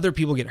to let other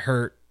people get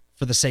hurt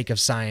for the sake of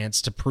science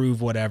to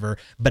prove whatever.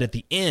 But at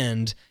the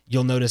end,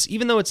 you'll notice,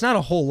 even though it's not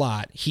a whole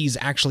lot, he's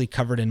actually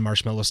covered in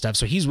marshmallow stuff.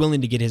 So he's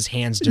willing to get his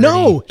hands dirty.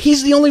 No,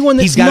 he's the only one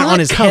that's he's got not it on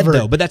his covered.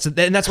 head though. But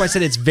that's why I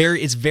said it's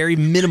very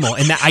minimal.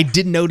 And that I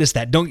did notice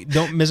that. Don't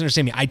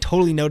misunderstand me. I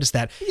totally noticed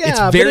that. Yeah,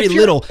 it's very but if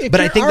little.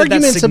 But I think that that's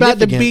argument's about to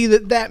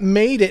significant. be that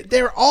made it.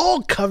 They're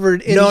all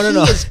covered, and No.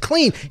 he is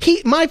clean.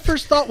 My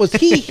first thought was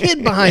he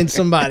hid behind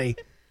somebody.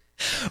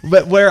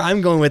 But where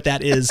I'm going with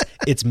that is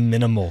it's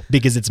minimal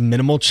because it's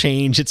minimal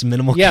change. It's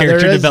minimal Yeah,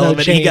 character there is no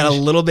development. He got a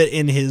change. little bit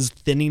in his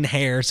thinning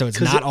hair, so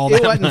it's not all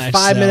it that wasn't much.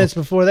 5 so. minutes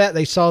before that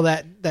they saw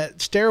that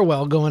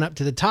stairwell going up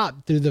to the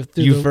top through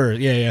the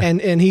first, yeah.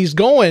 and he's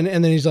going,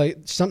 and then he's like,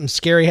 something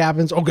scary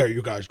happens. Okay,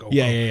 you guys go.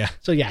 Yeah, go. yeah.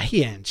 So yeah,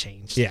 he ain't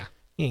changed. Yeah.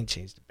 He ain't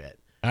changed a bit.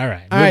 All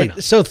right. All moving right.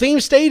 on. So theme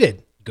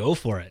stated. Go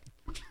for it.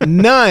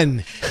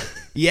 None.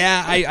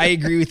 Yeah, I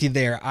agree with you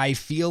there. I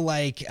feel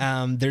like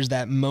there's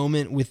that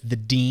moment with the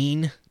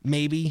dean,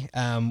 maybe,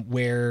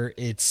 where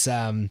it's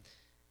the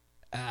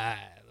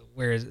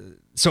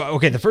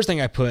first thing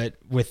I put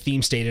with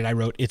theme stated, I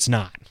wrote it's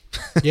not.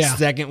 Yeah.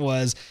 Second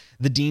was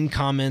the dean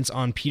comments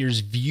on Peter's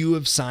view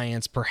of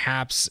science.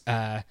 Perhaps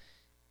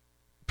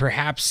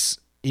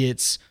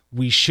it's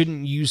we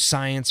shouldn't use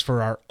science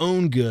for our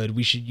own good.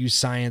 We should use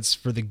science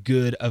for the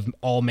good of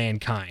all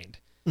mankind.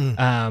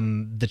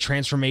 The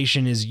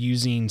transformation is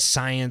using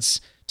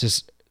science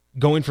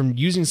going from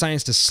using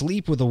science to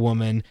sleep with a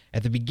woman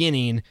at the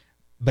beginning,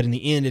 but in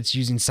the end, it's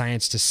using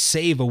science to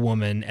save a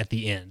woman at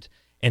the end.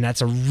 And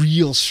that's a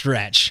real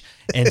stretch.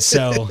 And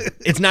so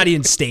it's not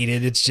even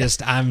stated. It's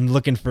just, I'm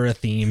looking for a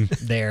theme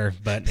there.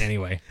 But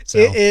anyway, so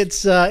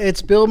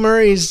It's Bill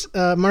Murray's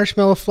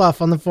marshmallow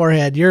fluff on the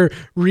forehead. You're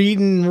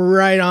reading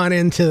right on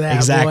into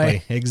that.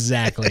 Boy.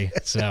 Exactly.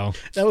 So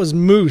That was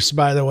mousse,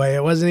 by the way.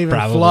 It wasn't even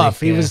Probably, fluff.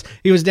 He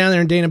yeah. was down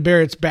there in Dana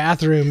Barrett's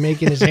bathroom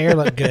making his hair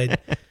look good.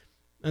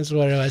 That's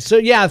what it was. So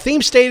yeah,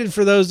 theme stated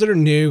for those that are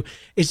new.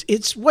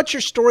 It's what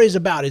your story is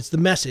about. It's the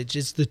message.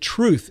 It's the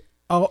truth.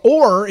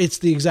 Or it's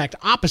the exact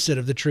opposite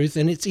of the truth,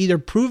 and it's either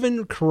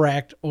proven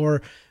correct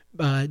or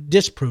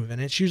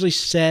disproven. It's usually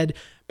said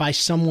by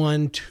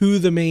someone to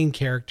the main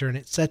character, and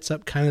it sets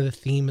up kind of the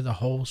theme of the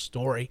whole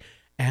story.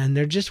 And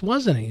there just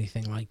wasn't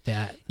anything like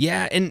that.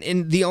 yeah.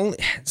 And the only,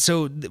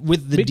 so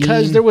with the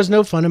Because dean, there was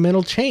no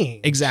fundamental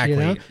change. exactly.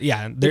 You know?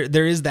 Yeah.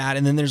 There is that.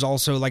 And then there's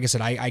also, like I said,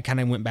 I kind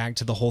of went back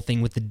to the whole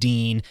thing with the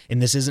dean, and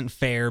this isn't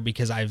fair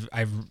because I've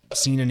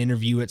seen an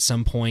interview at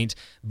some point,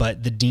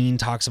 but the dean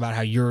talks about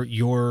how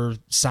your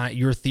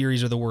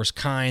theories are the worst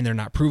kind. They're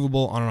not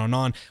provable, on and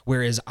on.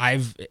 Whereas I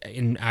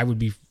would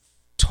be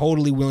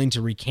totally willing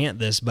to recant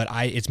this, but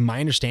it's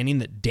my understanding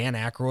that Dan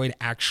Aykroyd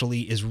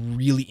actually is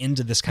really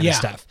into this kind of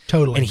stuff.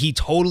 Totally. And he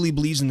totally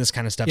believes in this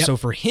kind of stuff. Yep. So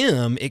for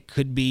him, it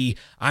could be,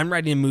 I'm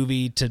writing a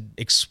movie to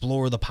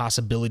explore the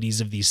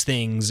possibilities of these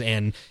things.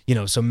 And,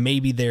 so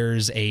maybe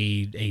there's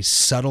a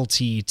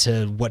subtlety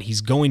to what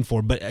he's going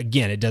for, but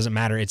again, it doesn't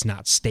matter. It's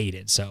not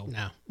stated. So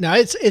No,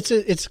 it's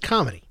a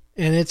comedy,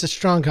 and it's a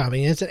strong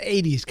comedy, and it's an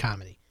 80s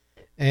comedy.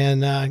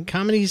 And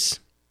comedies,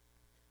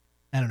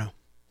 I don't know.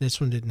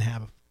 This one didn't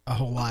have a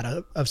whole lot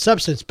of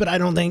substance, but I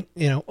don't think,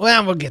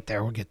 we'll get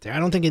there. I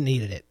don't think it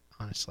needed it,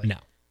 honestly. No.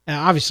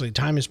 Obviously,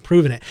 time has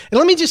proven it. And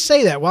let me just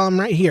say that while I'm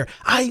right here,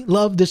 I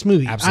love this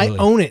movie. Absolutely.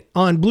 I own it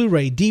on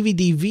Blu-ray,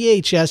 DVD,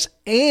 VHS,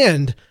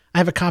 and I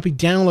have a copy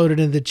downloaded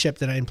into the chip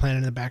that I implanted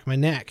in the back of my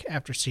neck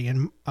after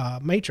seeing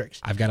Matrix.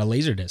 I've got a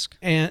laser disc.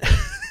 And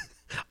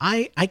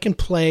I can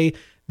play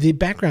the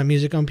background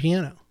music on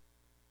piano.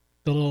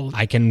 The little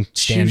I can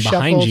stand shoe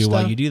behind shuffle you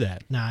while stuff. you do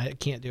that. No, I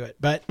can't do it.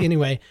 But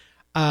anyway,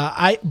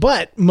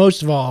 but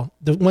most of all,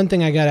 the one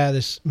thing I got out of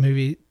this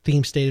movie,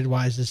 theme stated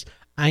wise, is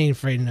I ain't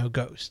afraid of no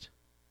ghost.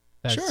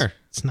 Sure.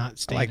 It's not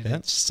stated, like that.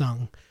 it's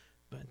sung.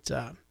 But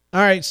all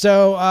right,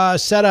 so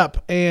set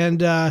up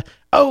and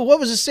what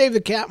was the save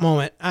the cat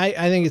moment? I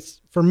think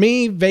it's, for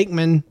me,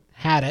 Vakeman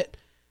had it,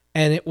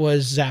 and it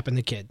was zapping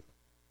the kid.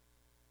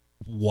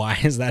 Why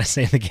is that a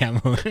save the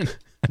cat moment?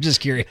 I'm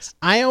just curious.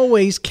 I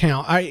always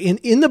count.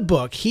 In the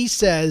book, he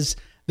says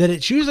that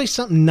it's usually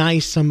something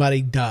nice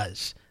somebody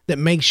does that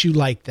makes you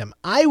like them.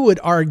 I would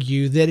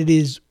argue that it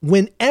is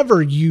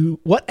whatever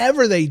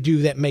they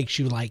do that makes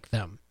you like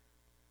them.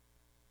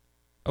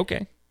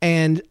 Okay.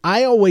 And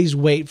I always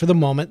wait for the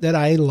moment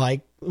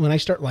that when I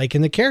start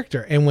liking the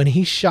character. And when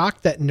he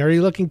shocked that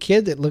nerdy looking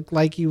kid that looked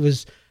like he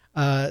was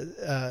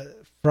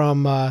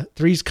from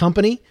Three's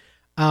Company,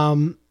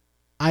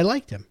 I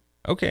liked him.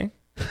 Okay.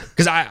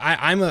 Because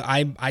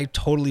I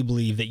totally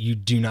believe that you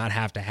do not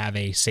have to have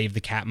a save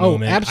the cat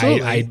moment.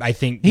 Absolutely. I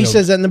think he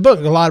says that in the book.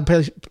 A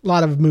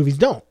lot of movies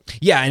don't.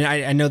 Yeah, and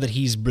I know that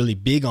he's really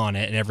big on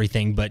it and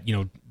everything, but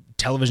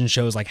television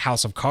shows like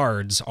House of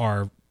Cards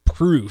are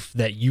proof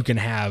that you can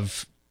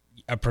have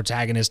a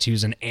protagonist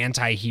who's an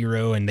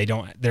anti-hero and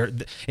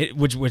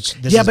which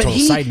this is a total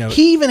side note.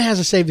 He even has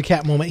a save the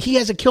cat moment. He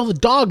has a kill the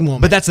dog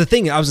moment. But that's the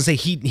thing. I was going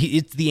to say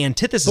it's the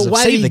antithesis of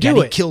save the cat.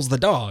 He kills the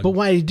dog. But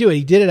why did he do it?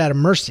 He did it out of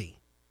mercy.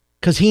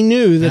 Because he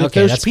knew that if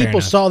those people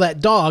saw that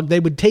dog, they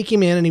would take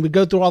him in and he would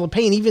go through all the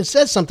pain. He even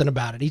says something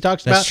about it. He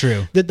talks about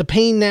that the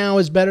pain now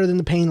is better than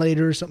the pain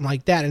later or something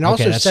like that. And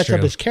also sets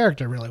up his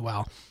character really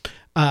well.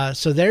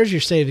 So there's your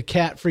save the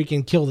cat,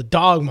 freaking kill the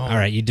dog moment. All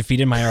right, you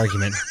defeated my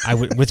argument. I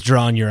would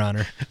withdraw, Your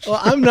Honor.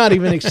 Well, I'm not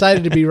even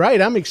excited to be right.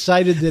 I'm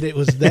excited that it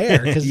was there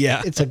because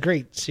it's a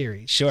great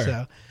series. Sure.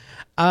 So,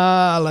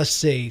 let's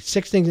see.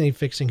 6 things need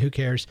fixing. Who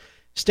cares?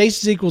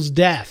 Stasis equals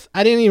death.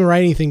 I didn't even write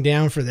anything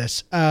down for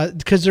this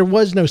because there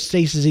was no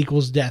stasis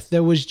equals death.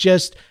 There was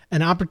just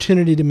an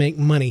opportunity to make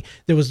money.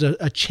 There was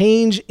a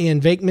change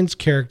in Venkman's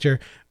character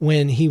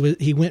when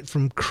he went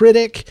from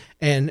critic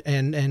and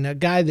a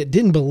guy that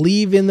didn't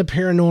believe in the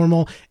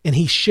paranormal, and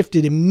he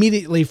shifted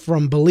immediately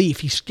from belief.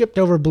 He skipped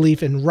over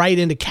belief and right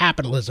into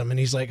capitalism. And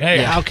he's like,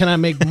 hey, how can I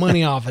make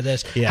money off of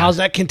this? How's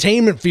that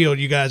containment field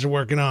you guys are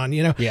working on?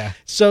 Yeah.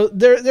 So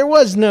there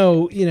was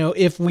no,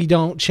 if we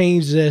don't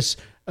change this,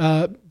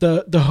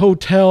 the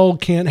hotel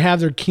can't have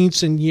their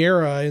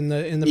quinceañera in the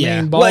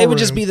main ballroom. Well, it would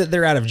just be that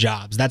they're out of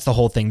jobs. That's the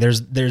whole thing.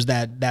 There's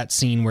that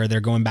scene where they're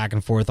going back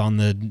and forth on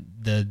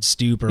the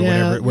stoop or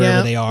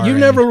wherever they are. You've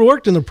never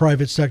worked in the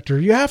private sector.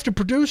 You have to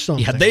produce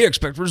something. Yeah, they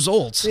expect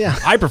results. Yeah.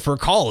 I prefer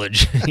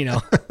college.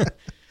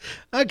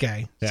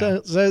 Okay, so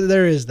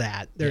there is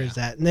that. There is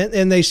that,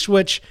 and they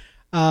switch.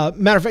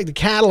 Matter of fact, the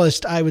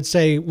catalyst I would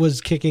say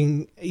was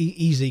kicking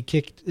easy.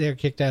 They're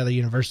kicked out of the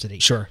university.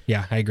 Sure.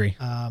 Yeah, I agree.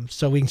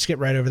 So we can skip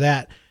right over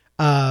that.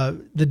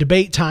 The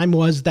debate time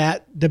was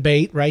that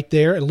debate right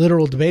there, a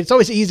literal debate. It's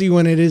always easy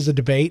when it is a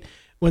debate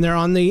when they're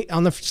on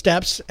the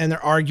steps and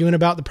they're arguing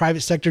about the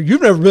private sector.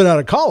 You've never been out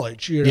of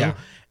college, Yeah.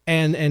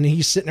 And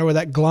he's sitting there with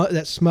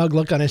that smug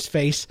look on his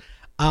face.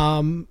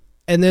 And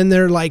then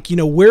they're like,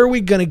 where are we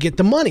going to get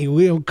the money?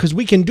 Because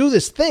we can do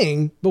this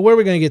thing, but where are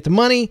we going to get the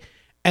money?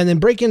 And then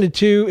break into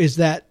 2 is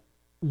that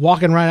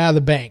walking right out of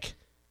the bank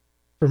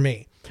for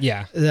me.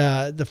 Yeah.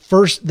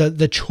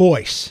 The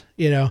choice,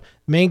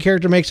 main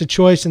character makes a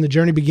choice and the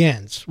journey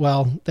begins.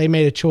 Well, they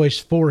made a choice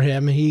for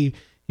him. He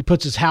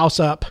puts his house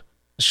up.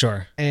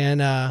 Sure.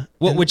 And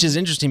which is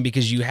interesting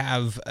because you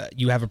have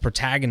a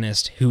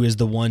protagonist who is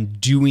the one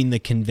doing the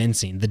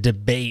convincing, the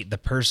debate. The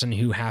person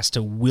who has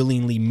to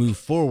willingly move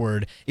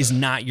forward is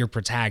not your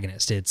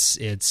protagonist. It's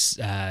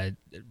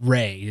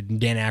Ray,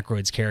 Dan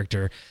Aykroyd's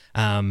character.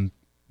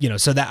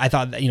 So that I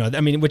thought,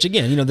 which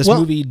again, this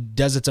movie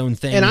does its own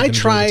thing. And I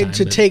tried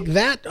to take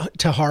that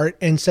to heart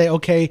and say,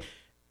 okay,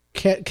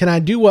 can I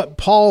do what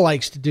Paul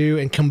likes to do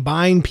and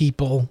combine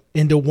people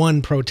into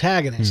one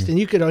protagonist? And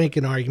you could make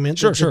an argument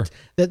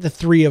that the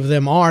 3 of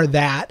them are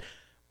that,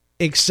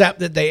 except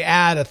that they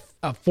add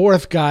a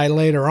 4th guy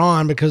later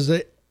on because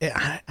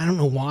I don't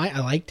know why I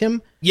liked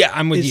him. Yeah,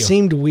 I'm with you. It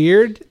seemed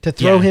weird to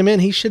throw him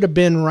in. He should have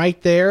been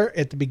right there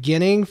at the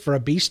beginning for a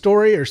B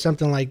story or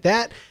something like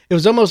that. It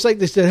was almost like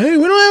they said, "Hey,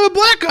 we don't have a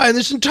black guy in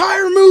this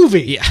entire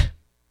movie." Yeah,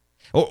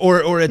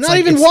 or it's not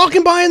even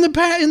walking by in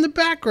the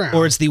background.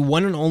 Or it's the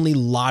one and only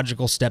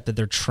logical step that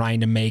they're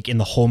trying to make in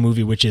the whole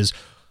movie, which is,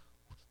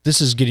 this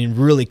is getting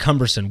really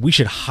cumbersome. We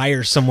should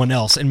hire someone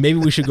else, and maybe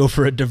we should go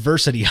for a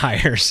diversity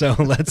hire. So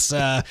let's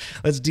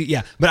do.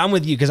 Yeah, but I'm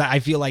with you because I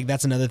feel like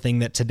that's another thing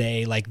that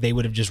today, like, they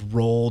would have just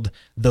rolled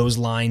those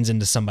lines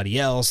into somebody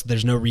else.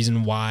 There's no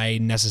reason why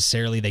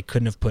necessarily they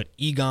couldn't have put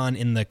Egon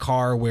in the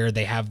car where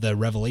they have the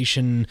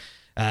revelation.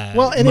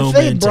 If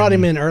they had brought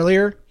him in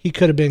earlier, he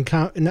could have been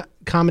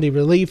comedy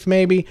relief,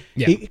 maybe.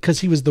 Yeah, because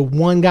he was the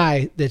one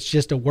guy that's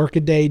just a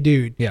workaday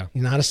dude. Yeah,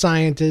 he's not a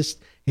scientist.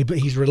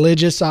 He's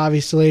religious,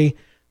 obviously.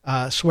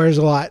 Swears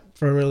a lot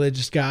for a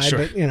religious guy,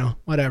 but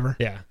whatever.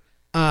 Yeah.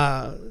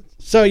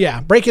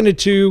 Break into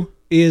 2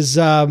 is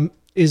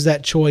that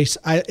choice.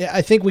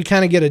 I think we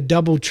kind of get a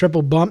double,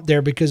 triple bump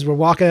there because we're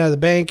walking out of the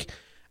bank.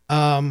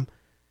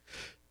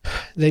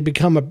 They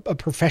become a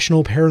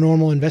professional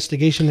paranormal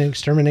investigation and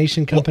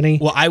extermination company.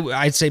 Well,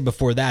 I'd say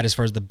before that, as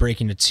far as the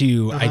break into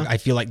 2, I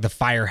feel like the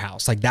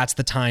firehouse, like that's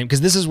the time,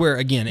 because this is where,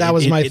 again, that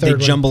was my third they one,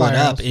 jumble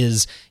firehouse. it up,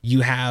 is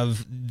you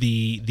have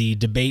the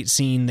debate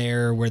scene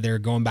there where they're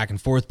going back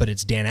and forth, but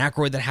it's Dan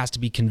Aykroyd that has to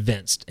be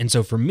convinced. And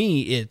so for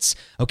me, it's,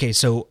 okay,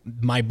 so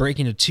my break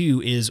into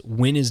 2 is,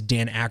 when is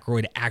Dan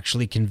Aykroyd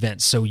actually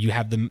convinced? So you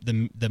have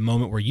the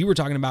moment where you were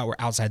talking about, where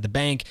outside the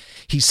bank,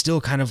 he's still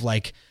kind of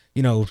like,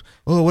 oh,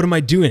 what am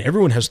I doing?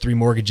 Everyone has 3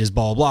 mortgages,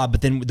 blah, blah, blah.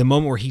 But then the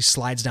moment where he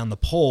slides down the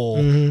pole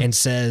and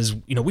says,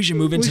 we should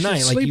move in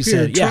tonight, like you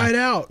said. Try it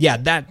out. Yeah,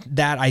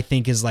 that I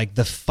think is like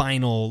the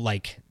final,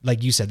 like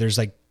you said, there's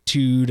like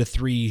 2 to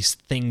 3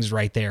 things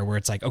right there where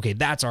it's like, okay,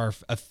 that's our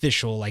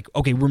official, like,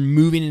 okay, we're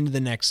moving into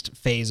the next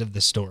phase of the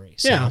story.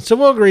 So, yeah, so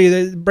we'll agree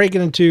that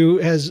Breaking in Two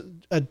has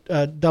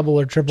a double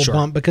or triple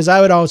bump, because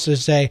I would also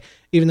say,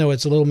 even though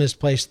it's a little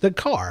misplaced, the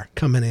car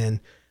coming in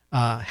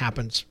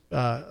happens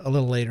a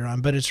little later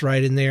on, but it's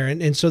right in there.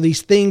 And so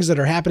these things that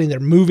are happening, they're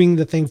moving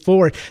the thing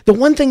forward. The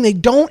one thing they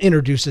don't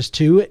introduce us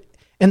to,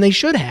 and they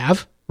should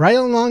have, right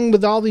along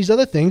with all these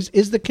other things,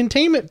 is the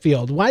containment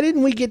field. Why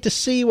didn't we get to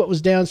see what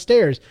was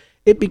downstairs?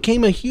 It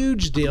became a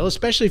huge deal,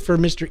 especially for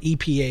Mr.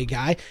 EPA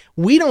guy.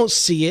 We don't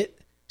see it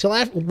till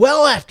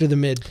well after the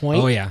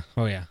midpoint.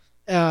 Oh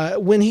yeah.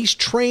 When he's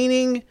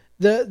training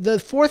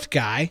the fourth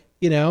guy,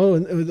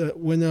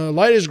 when the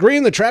light is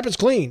green, the trap is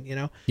clean,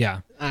 Yeah.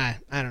 I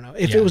don't know.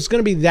 If it was going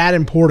to be that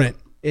important,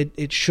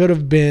 it should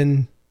have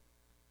been,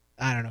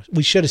 I don't know.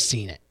 We should have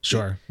seen it.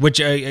 Sure.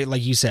 Which,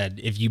 like you said,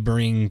 if you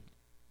bring,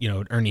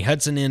 Ernie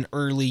Hudson in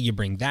early, you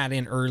bring that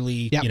in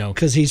early,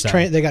 because he's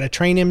trained. They got to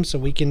train him so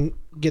we can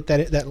get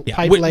that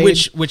pipe laid.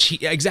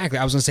 Exactly.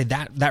 I was going to say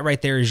that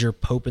right there is your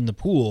Pope in the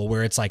pool,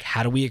 where it's like,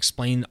 how do we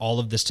explain all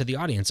of this to the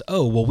audience?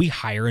 Oh, well, we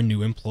hire a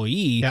new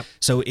employee,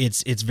 so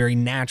it's very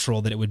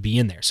natural that it would be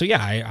in there. So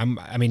yeah,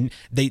 I mean,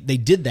 they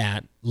did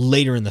that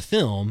later in the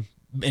film,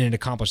 and it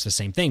accomplished the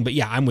same thing. But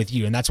yeah, I'm with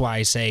you, and that's why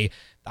I say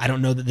I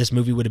don't know that this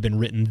movie would have been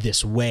written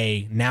this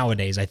way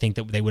nowadays. I think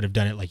that they would have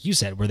done it like you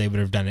said, where they would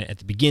have done it at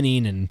the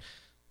beginning and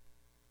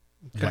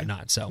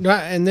whatnot. So,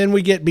 and then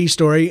we get B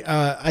story.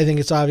 I think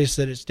it's obvious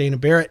that it's Dana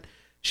Barrett.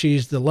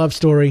 She's the love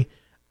story.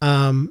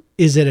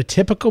 Is it a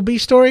typical B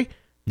story?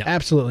 No.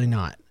 Absolutely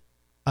not.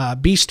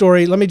 B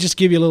story. Let me just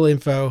give you a little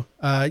info.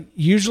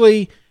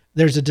 Usually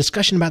there's a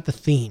discussion about the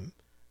theme.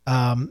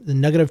 The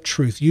nugget of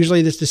truth.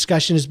 Usually this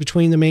discussion is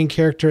between the main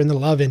character and the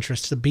love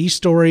interest. The B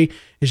story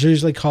is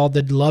usually called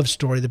the love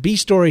story. The B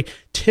story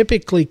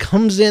typically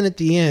comes in at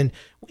the end,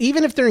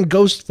 even if they're in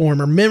ghost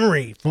form or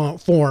memory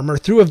form or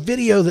through a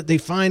video that they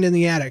find in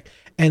the attic.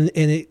 And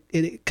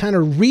it kind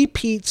of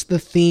repeats the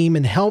theme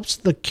and helps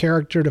the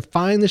character to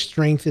find the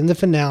strength in the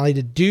finale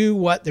to do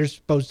what they're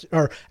supposed to,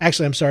 or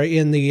actually, I'm sorry,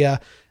 in the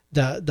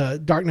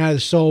Dark Night of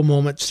the Soul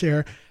moments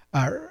here,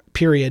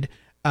 period,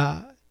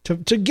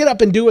 to get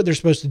up and do what they're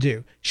supposed to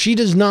do. She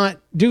does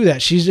not do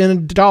that. She's in a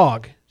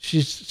dog.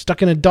 She's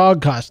stuck in a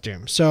dog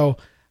costume. So,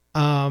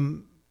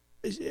 and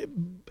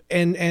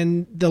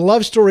the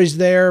love story's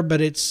there,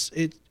 but it's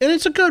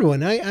a good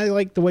one. I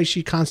like the way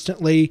she's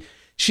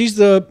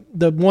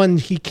the one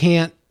he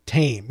can't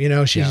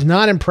tame. She's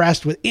not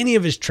impressed with any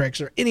of his tricks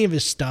or any of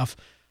his stuff.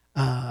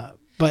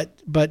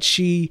 But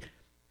she's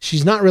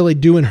not really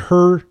doing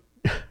her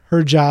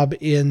job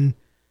in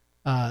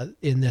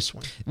this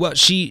one. Well,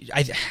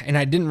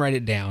 I didn't write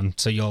it down,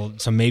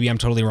 so maybe I'm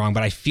totally wrong,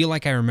 but I feel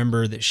like I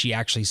remember that she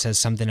actually says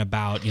something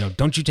about,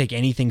 don't you take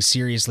anything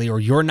seriously, or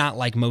you're not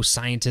like most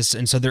scientists.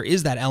 And so there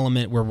is that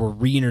element where we're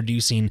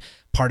reintroducing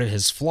part of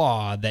his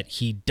flaw, that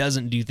he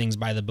doesn't do things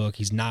by the book.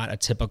 He's not a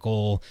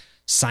typical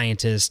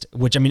scientist,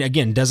 which, I mean,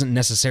 again, doesn't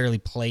necessarily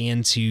play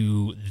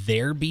into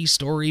their B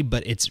story,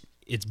 but it's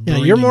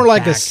you're more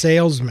like a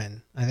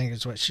salesman, I think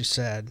is what she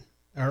said,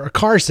 or a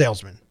car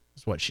salesman.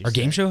 What she said.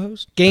 Game show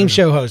host? Game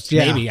show host,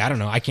 yeah. Maybe, I don't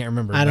know. I can't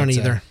remember. I don't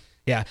either.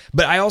 Yeah,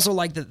 but I also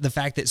like the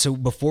fact that, so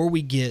before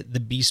we get the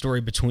B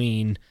story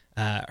between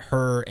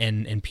her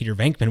and Peter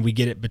Venkman, we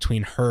get it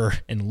between her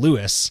and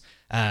Lewis,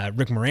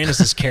 Rick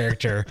Moranis'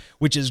 character,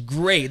 which is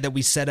great that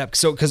we set up.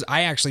 So, because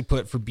I actually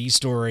put for B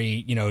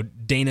story,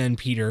 Dana and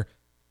Peter,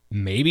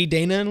 maybe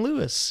Dana and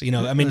Lewis,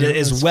 I mean,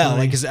 as well.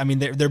 Like, because I mean,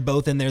 they're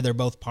both in there. They're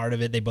both part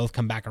of it. They both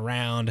come back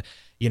around,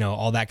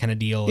 all that kind of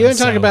deal. You want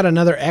to talk about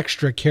another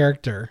extra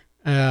character?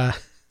 Why?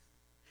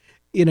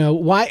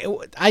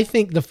 I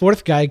think the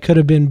fourth guy could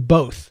have been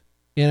both.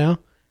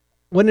 Wouldn't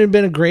it have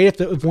been great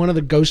if one of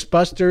the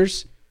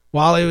Ghostbusters,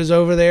 while he was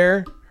over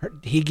there,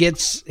 he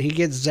gets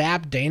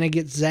zapped, Dana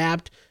gets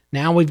zapped.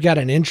 Now we've got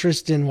an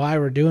interest in why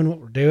we're doing what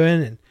we're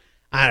doing, and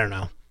I don't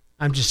know.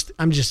 I'm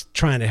just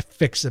trying to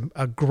fix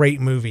a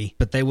great movie.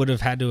 But they would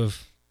have had to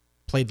have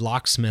played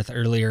locksmith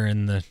earlier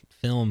in the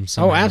film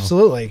somehow. Oh,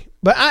 absolutely.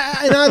 But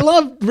I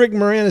love Rick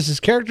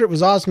Moranis' character. It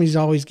was awesome. He's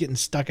always getting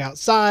stuck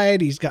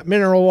outside. He's got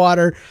mineral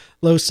water,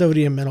 low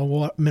sodium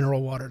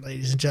mineral water,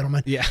 ladies and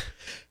gentlemen. Yeah.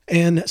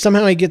 And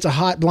somehow he gets a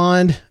hot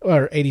blonde,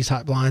 or 80s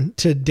hot blonde,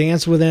 to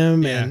dance with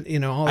him. Yeah.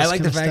 And, all this I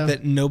like the fact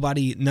that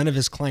none of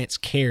his clients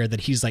care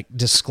that he's like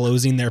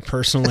disclosing their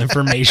personal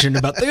information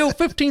about, they owe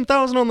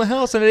 $15,000 on the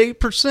house and at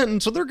 8%.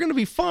 And so they're going to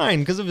be fine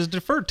because of his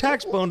deferred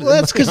tax bonus. Well,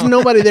 that's because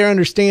nobody there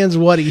understands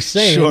what he's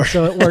saying. Sure.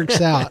 So it works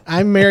out.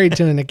 I'm married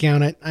to an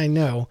accountant. I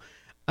know.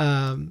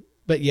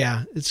 But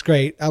yeah, it's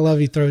great. I love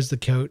he throws the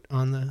coat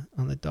on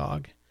the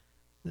dog.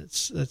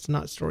 That's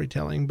not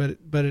storytelling,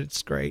 but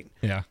it's great.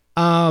 Yeah.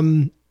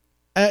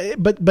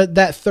 But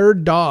that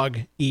third dog,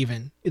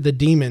 even the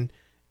demon,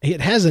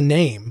 it has a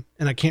name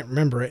and I can't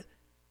remember it,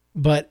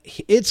 but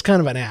it's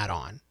kind of an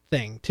add-on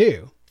thing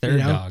too.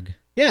 Third dog.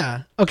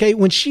 Yeah. Okay.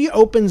 When she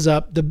opens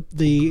up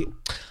the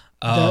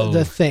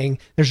the thing.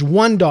 There's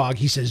one dog.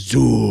 He says,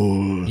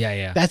 Zool.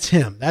 Yeah. That's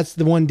him. That's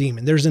the one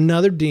demon. There's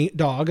another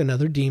dog,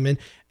 another demon,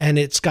 and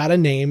it's got a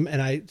name,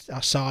 and I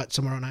saw it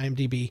somewhere on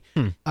IMDb.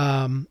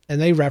 And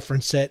they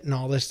reference it and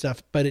all this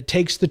stuff. But it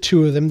takes the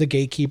two of them, the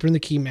gatekeeper and the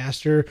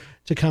keymaster,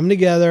 to come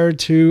together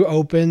to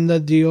open the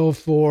deal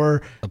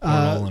for the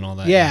portal and all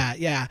that.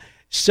 Yeah.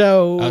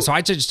 So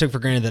I just took for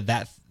granted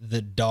that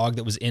the dog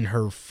that was in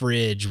her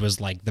fridge was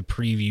like the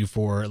preview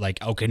for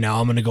like, okay, now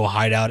I'm going to go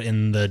hide out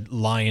in the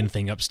lion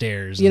thing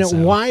upstairs.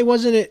 Why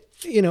wasn't it,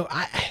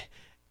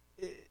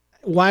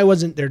 why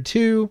wasn't there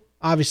two?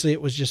 Obviously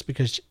it was just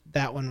because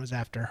that one was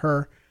after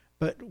her,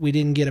 but we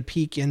didn't get a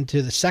peek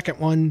into the second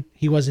one.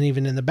 He wasn't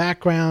even in the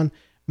background.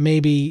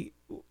 Maybe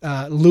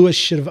Lewis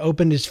should have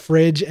opened his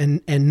fridge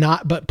and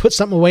not, but put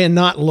something away and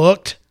not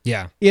looked.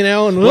 Yeah.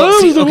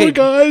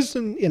 Guys,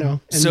 and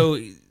so,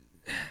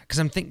 because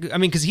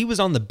because he was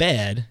on the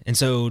bed, and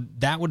so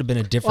that would have been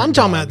a different. Well, I'm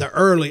talking about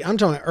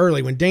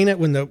early when Dana,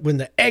 when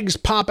the eggs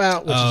pop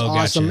out, which is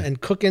awesome, gotcha. and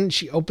cooking.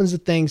 She opens the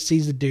thing,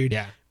 sees the dude.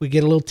 Yeah. We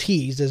get a little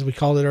tease, as we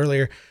called it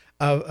earlier,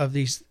 of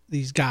these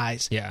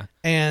guys. Yeah.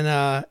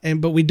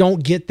 But we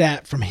don't get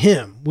that from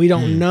him. We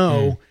don't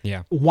know.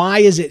 Yeah. Why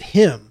is it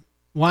him?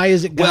 Why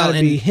is it gotta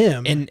be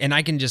him? And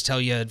I can just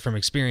tell you from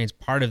experience,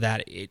 part of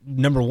that,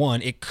 number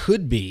one, it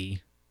could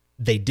be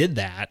they did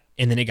that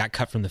and then it got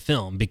cut from the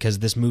film because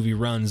this movie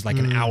runs like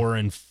an hour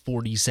and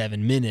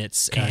 47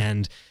 minutes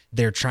and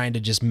they're trying to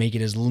just make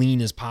it as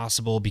lean as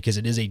possible because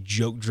it is a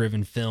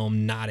joke-driven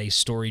film, not a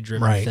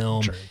story-driven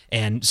film. True.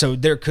 And so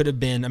there could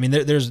have been,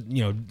 there's.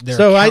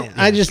 So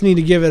I just need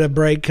to give it a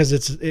break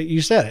because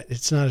you said it.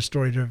 It's not a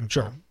story-driven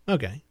film.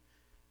 Okay.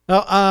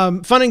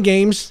 Well, fun and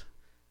games.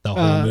 The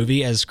whole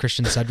movie, as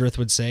Christian Sudruth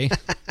would say.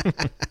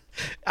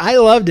 I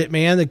loved it,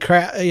 man.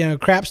 The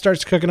crap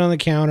starts cooking on the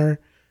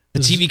counter. The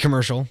TV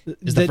commercial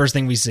is the first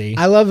thing we see.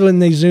 I love when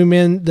they zoom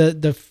in.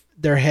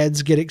 Their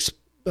heads get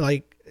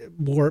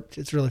warped.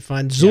 It's really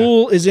fun.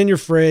 Zool is in your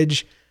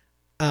fridge.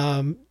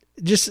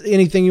 Just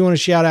anything you want to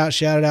shout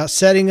it out.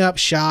 Setting up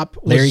shop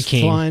was Larry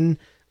King. Fun.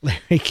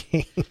 Larry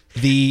King.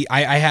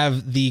 I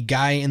have the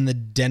guy in the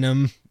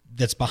denim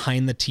that's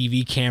behind the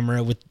TV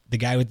camera with the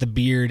guy with the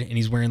beard, and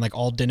he's wearing like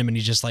all denim, and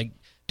he's just like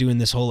doing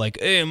this whole like,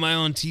 hey, am I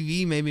on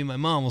TV? Maybe my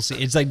mom will see.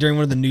 It's like during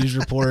one of the news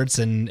reports,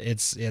 and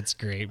it's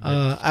great.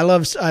 I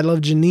love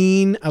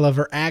Janine. I love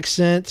her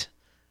accent.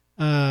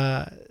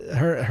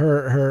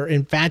 Her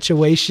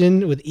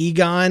infatuation with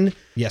Egon.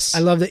 Yes, I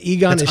love that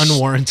Egon That's is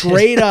unwarranted.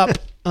 straight up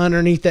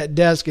underneath that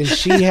desk, and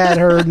she had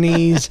her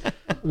knees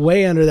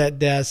way under that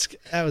desk.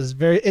 That was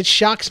it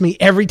shocks me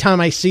every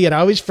time I see it. I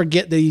always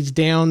forget that he's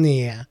down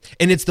there.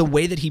 And it's the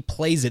way that he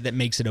plays it that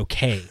makes it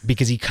okay,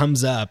 because he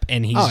comes up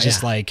and he's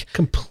just like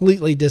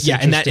completely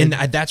disinterested. Yeah,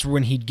 and that's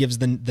when he gives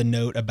the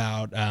note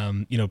about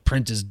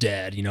Print is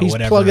dead, he's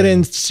whatever. Plugging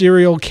in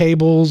serial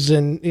cables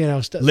and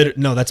stuff.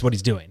 No, that's what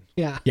he's doing.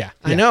 Yeah.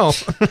 I know.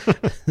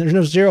 There's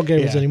no serial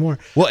cables anymore.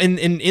 Well,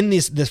 in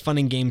this fun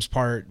and games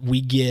part,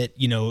 we get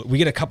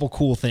a couple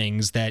cool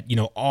things that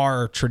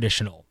are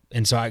traditional.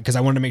 And so because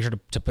I wanted to make sure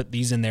to put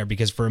these in there,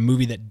 because for a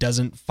movie that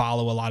doesn't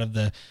follow a lot of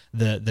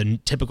the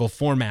typical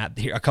format,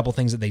 a couple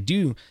things that they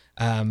do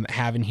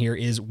have in here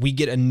is we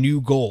get a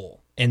new goal.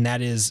 And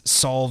that is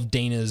solve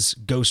Dana's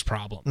ghost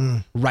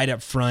problem right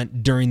up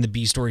front during the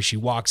B story. She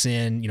walks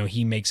in,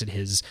 he makes it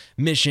his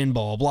mission,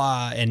 blah,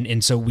 blah, blah.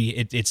 And so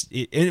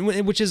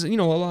which is, a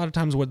lot of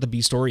times what the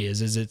B story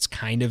is it's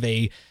kind of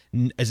a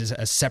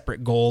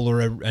separate goal or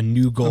a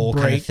new goal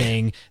kind of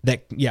thing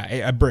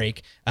a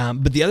break.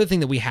 But the other thing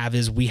that we have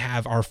is we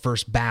have our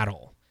first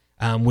battle.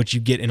 Which you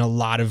get in a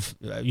lot of,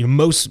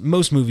 most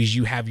movies,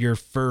 you have your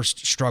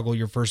first struggle,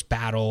 your first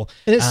battle.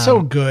 And it's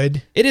so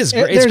good. It is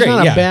great. There's it's great.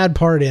 not a bad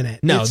part in it.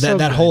 No,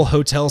 that whole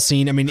hotel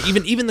scene.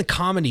 Even the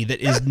comedy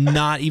that is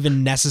not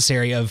even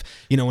necessary of,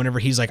 whenever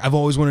he's like, I've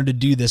always wanted to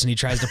do this, and he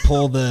tries to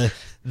pull the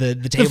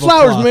table. The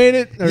flowers made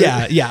it.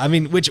 Yeah.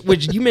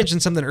 Which you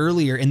mentioned something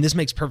earlier, and this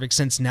makes perfect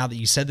sense now that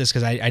you said this,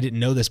 because I didn't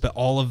know this, but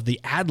all of the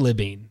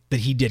ad-libbing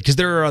that he did, because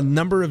there are a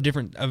number of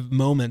different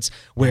moments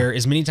where,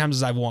 as many times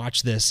as I've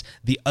watched this,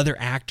 the other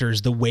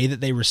actors, the way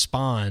that they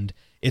respond,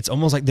 it's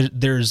almost like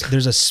there's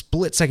a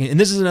split second. And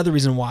this is another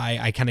reason why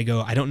I kind of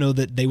go, I don't know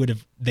that they would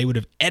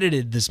have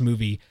edited this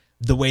movie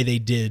the way they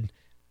did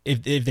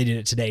if they did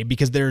it today,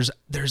 because there's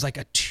like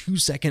a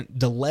 2-second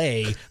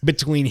delay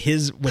between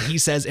what he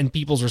says and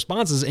people's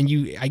responses, and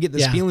I get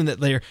this feeling that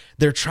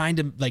they're trying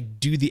to like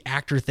do the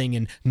actor thing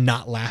and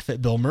not laugh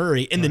at Bill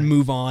Murray and then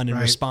move on and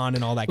respond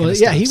and all that kind of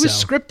stuff. Yeah, he was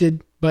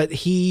scripted, but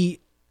he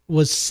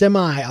was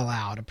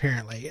semi-allowed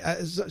apparently.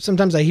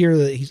 Sometimes I hear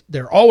that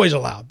they're always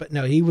allowed, but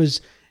no, he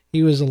was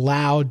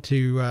allowed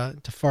to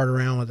fart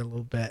around with it a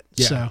little bit.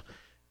 Yeah. So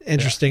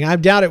interesting. I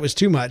doubt it was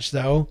too much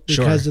though,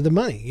 because of the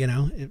money.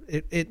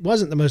 It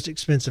wasn't the most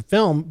expensive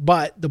film,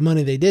 but the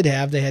money they did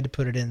have, they had to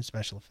put it in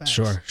special effects.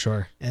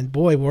 Sure. And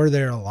boy, were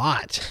there a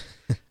lot.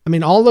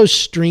 All those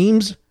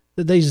streams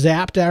that they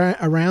zapped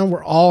around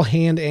were all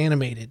hand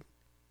animated,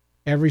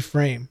 every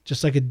frame,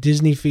 just like a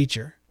Disney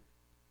feature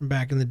from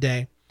back in the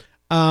day.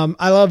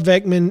 I love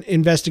Venkman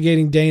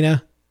investigating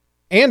Dana.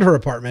 and her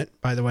apartment,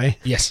 by the way.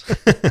 Yes.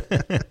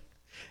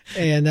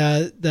 And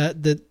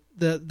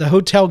the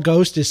hotel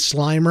ghost is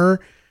Slimer.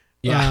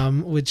 Yeah.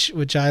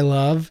 Which I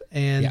love,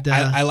 and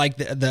I like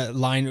the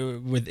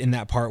line within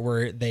that part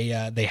where they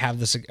have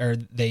this, or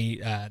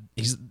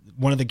he's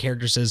one of the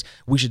characters says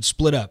we should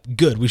split up.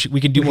 Good, we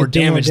can do more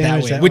damage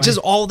that way, which is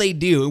all they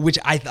do. Which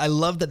I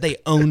love that they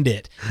owned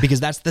it, because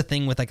that's the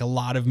thing with like a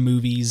lot of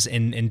movies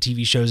and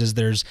TV shows is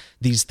there's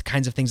these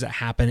kinds of things that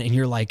happen, and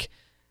you're like,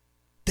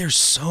 there's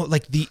so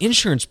like the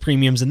insurance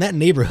premiums in that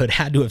neighborhood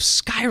had to have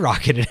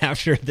skyrocketed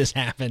after this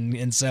happened.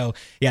 And so,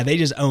 yeah, they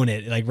just own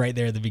it like right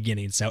there at the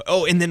beginning. So,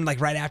 and then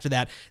like right after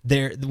that,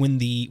 when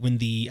the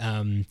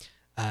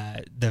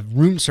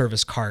room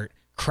service cart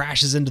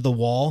crashes into the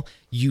wall,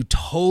 you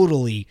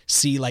totally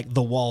see like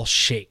the wall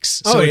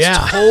shakes. So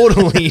it's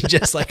totally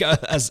just like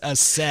a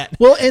set.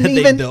 Well, and that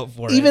they built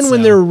for even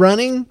when they're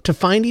running to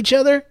find each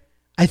other,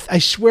 I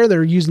swear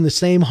they're using the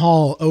same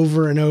hall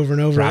over and over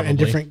and over in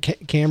different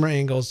camera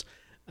angles.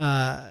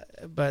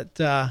 But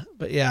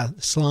yeah,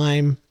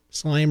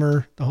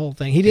 Slimer, the whole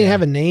thing. He didn't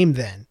have a name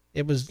then.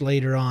 It was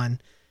later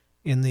on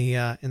in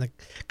the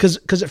cause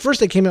at first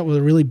they came out with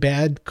a really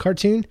bad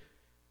cartoon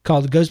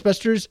called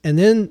Ghostbusters, and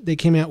then they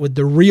came out with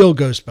the real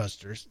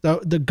Ghostbusters.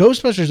 The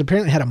Ghostbusters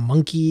apparently had a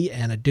monkey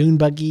and a dune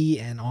buggy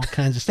and all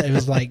kinds of stuff. It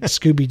was like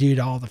Scooby-Doo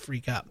to all the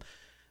freak up.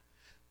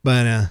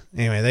 But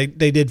anyway,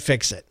 they did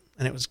fix it,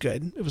 and it was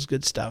good. It was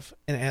good stuff,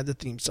 and it had the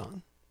theme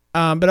song.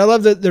 But I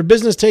love that their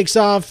business takes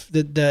off,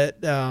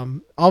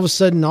 that all of a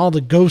sudden all the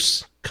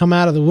ghosts come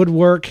out of the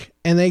woodwork,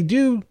 and they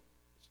do,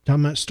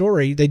 talking about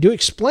story, they do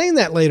explain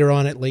that later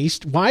on at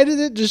least. Why did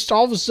it just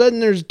all of a sudden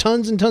there's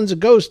tons and tons of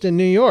ghosts in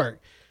New York?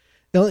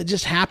 Well, it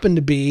just happened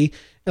to be,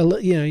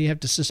 you have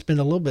to suspend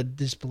a little bit of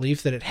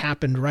disbelief that it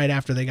happened right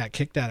after they got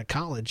kicked out of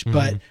college.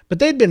 Mm-hmm. But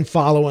they'd been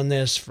following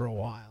this for a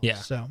while. Yeah.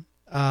 So,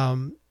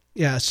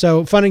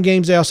 so Fun and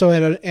Games, they also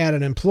add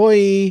an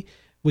employee.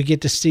 We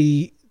get to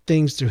see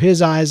things through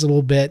his eyes a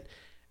little bit.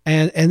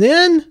 And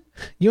then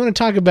you want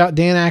to talk about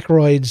Dan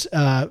Aykroyd's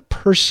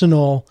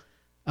personal,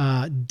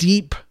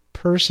 deep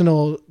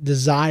personal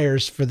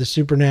desires for the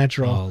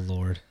supernatural. Oh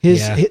Lord.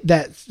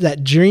 That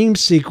dream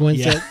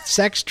sequence, that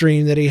sex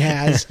dream that he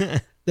has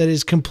that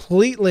is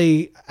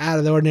completely out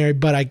of the ordinary.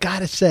 But I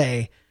gotta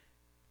say,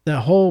 the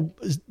whole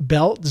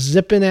belt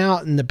zipping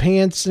out and the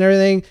pants and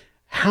everything,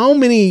 how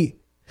many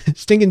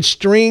stinking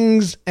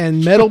strings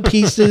and metal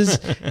pieces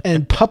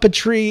and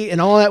puppetry and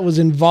all that was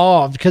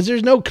involved, because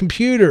there's no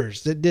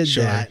computers that did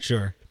that.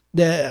 Sure.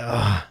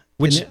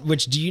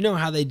 Which do you know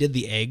how they did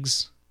the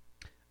eggs?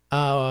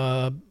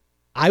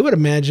 I would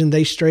imagine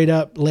they straight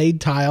up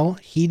laid tile,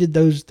 heated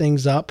those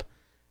things up,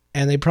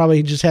 and they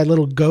probably just had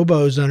little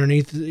gobos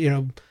underneath,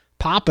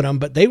 popping them,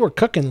 but they were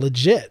cooking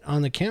legit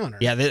on the counter.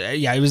 Yeah.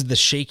 It was the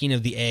shaking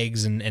of the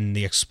eggs and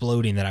the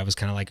exploding that I was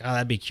kind of like, oh,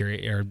 that'd be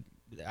curious. Or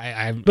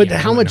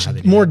how much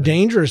more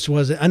dangerous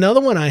was it?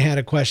 Another one I had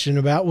a question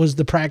about was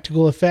the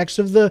practical effects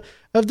of the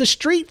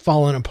street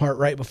falling apart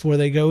right before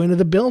they go into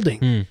the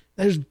building.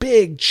 There's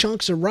big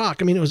chunks of rock.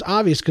 I mean, it was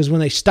obvious because when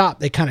they stopped,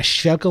 they kind of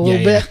shook a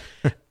little bit.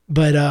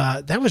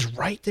 But that was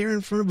right there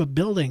in front of a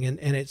building,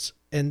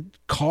 and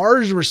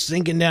cars were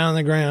sinking down on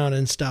the ground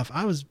and stuff.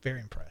 I was very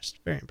impressed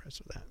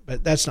with that.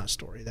 But that's not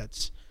story.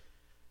 That's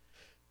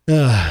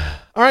all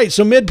right.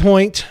 So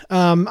midpoint,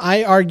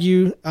 I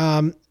argue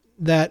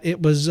that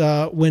it was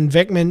when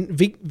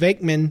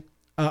Venkman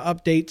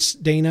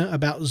updates Dana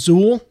about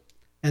Zool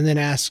and then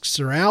asks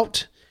her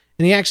out.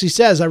 And he actually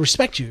says, I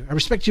respect you. I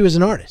respect you as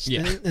an artist.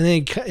 Yeah.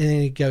 And then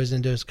he goes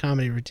into his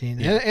comedy routine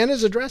and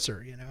as a dresser,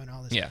 and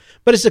all this. Yeah.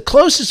 But it's the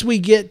closest we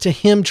get to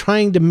him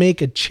trying to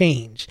make a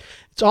change.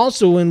 It's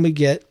also when we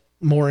get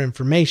more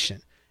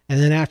information.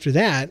 And then after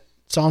that,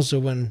 it's also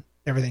when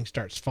everything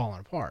starts falling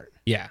apart.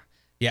 Yeah.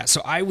 Yeah.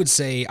 So I would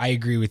say I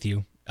agree with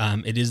you.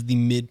 It is the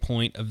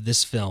midpoint of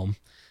this film.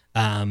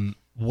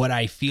 What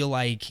I feel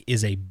like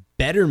is a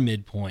better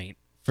midpoint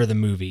for the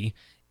movie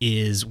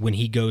is when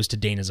he goes to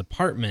Dana's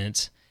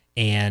apartment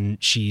and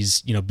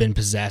she's, been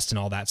possessed and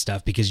all that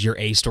stuff, because your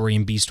A story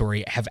and B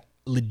story have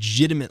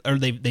legitimate, or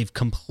they've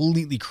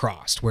completely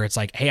crossed, where it's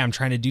like, hey, I'm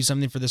trying to do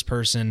something for this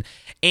person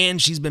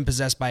and she's been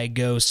possessed by a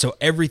ghost, so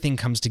everything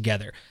comes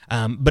together.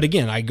 But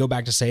again, I go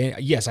back to say,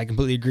 yes, I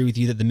completely agree with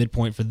you that the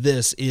midpoint for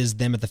this is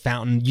them at the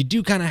fountain. You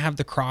do kind of have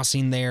the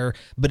crossing there,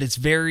 but it's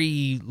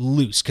very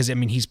loose, because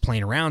he's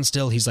playing around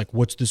still. He's like,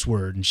 what's this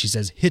word? And she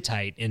says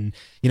Hittite, and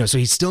so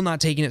he's still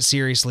not taking it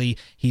seriously.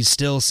 He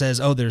still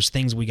says, oh, there's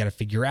things we got to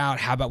figure out.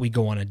 How about we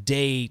go on a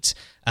date?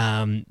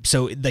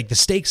 So like the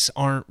stakes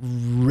aren't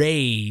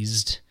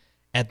raised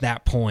at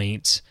that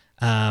point.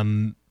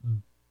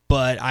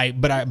 But I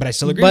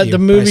still agree with you. But the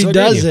movie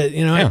does it,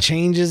 it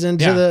changes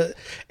into the,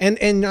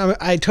 and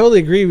I totally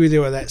agree with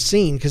you with that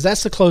scene, because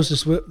that's the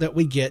closest that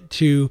we get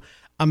to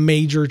a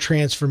major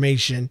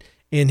transformation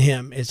in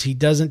him, is he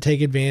doesn't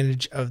take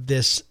advantage of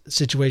this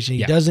situation.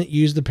 He doesn't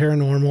use the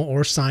paranormal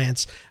or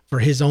science for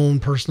his own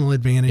personal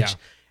advantage. Yeah.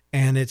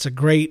 And it's a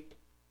great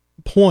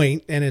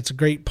point and it's a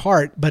great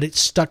part, but it's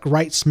stuck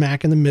right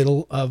smack in the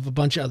middle of a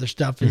bunch of other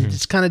stuff, and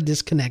it's kind of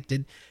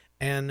disconnected.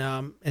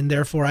 and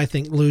therefore I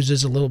think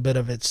loses a little bit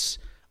of its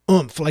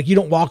oomph. Like you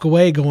don't walk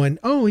away going,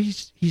 "Oh,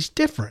 he's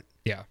different."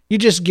 Yeah. You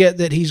just get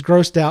that he's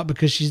grossed out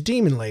because she's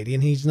Demon Lady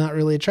and he's not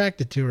really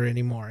attracted to her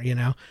anymore.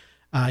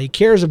 He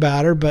cares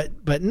about her,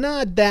 but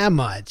not that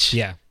much.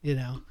 Yeah.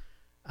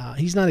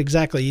 He's not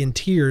exactly in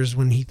tears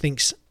when he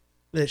thinks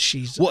that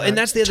she's and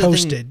that's the other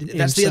toasted. thing.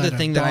 That's the other inside a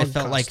thing that I dog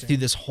felt like costume. through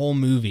this whole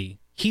movie.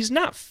 He's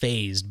not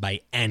fazed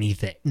by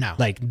anything. No.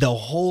 Like the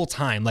whole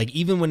time. Like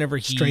even whenever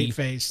he Straight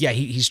faced. Yeah,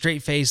 he's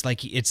straight faced.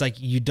 Like it's like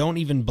you don't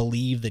even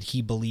believe that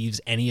he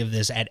believes any of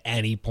this at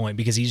any point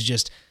because he's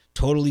just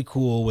totally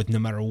cool with no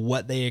matter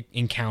what they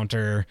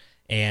encounter.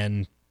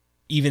 And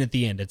even at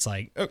the end, it's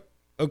like,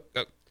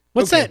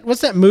 What's okay. that?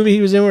 What's that movie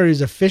he was in where he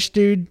was a fish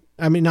dude?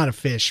 I mean, not a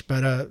fish,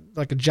 but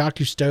like a Jacques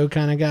Cousteau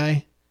kind of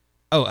guy.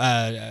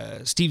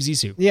 Steve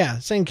Zissou. Yeah,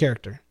 same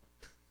character.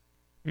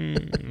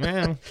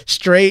 Well,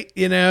 Straight,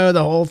 the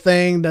whole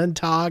thing, doesn't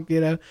talk,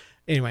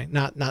 Anyway,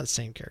 not the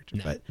same character,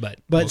 No, but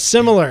most-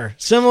 similar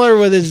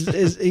with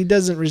his he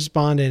doesn't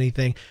respond to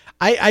anything.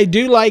 I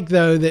do like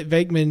though that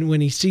Venkman,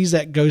 when he sees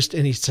that ghost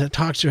and he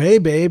talks to her, "Hey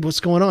babe, what's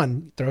going on?"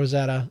 He throws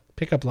out a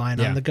pickup line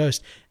on the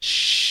ghost.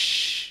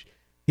 Shh.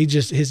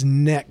 His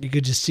neck, you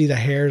could just see the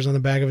hairs on the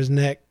back of his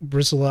neck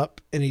bristle up,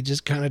 and he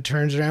just kind of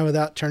turns around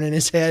without turning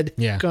his head.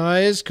 Yeah.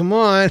 Guys, come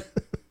on.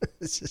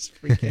 It's just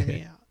freaking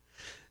me out.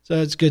 So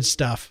it's good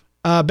stuff.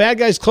 Bad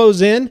guys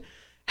close in.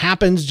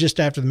 Happens just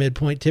after the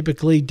midpoint.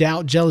 Typically,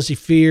 doubt, jealousy,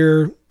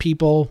 fear,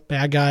 people,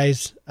 bad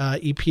guys,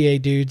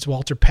 EPA dudes,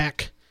 Walter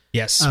Peck.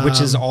 Yes,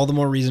 which is all the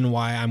more reason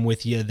why I'm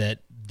with you that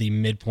the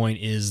midpoint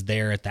is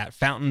there at that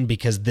fountain,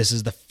 because this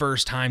is the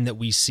first time that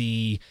we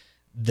see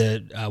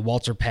the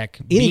Walter Peck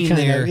being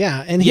there.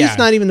 And he's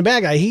not even the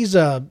bad guy. He's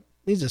a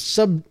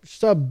sub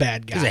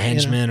bad guy. He's a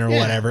henchman or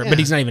whatever, yeah. but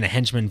he's not even a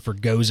henchman for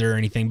Gozer or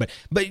anything. But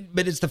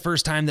it's the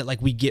first time that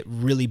like we get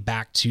really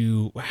back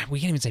to, we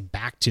can't even say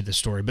back to the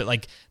story, but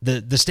like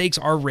the stakes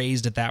are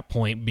raised at that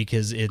point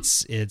because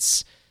it's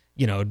the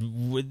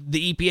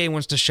EPA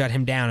wants to shut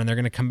him down and they're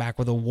going to come back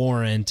with a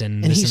warrant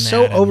and this he's and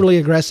so that, overly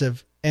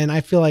aggressive. And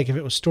I feel like if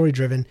it was story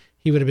driven,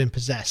 he would have been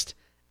possessed,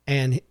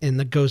 and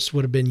the ghosts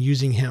would have been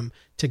using him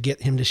to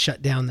get him to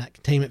shut down that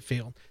containment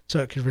field so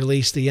it could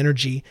release the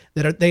energy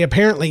that they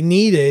apparently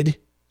needed.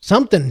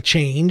 Something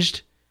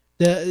changed.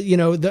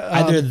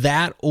 Either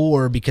that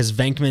or because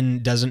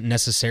Venkman doesn't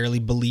necessarily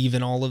believe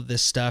in all of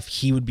this stuff,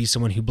 he would be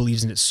someone who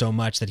believes in it so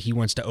much that he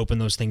wants to open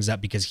those things up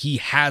because he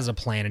has a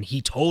plan and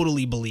he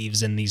totally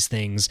believes in these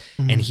things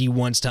and he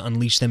wants to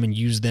unleash them and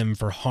use them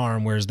for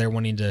harm, whereas they're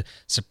wanting to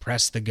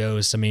suppress the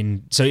ghosts. I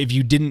mean, so if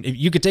you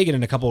could take it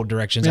in a couple of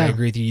directions. I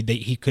agree with you.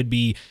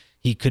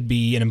 He could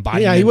be an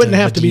embodiment. Yeah, he wouldn't of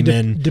have a to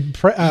demon. be.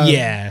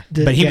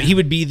 But he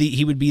would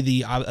be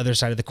the other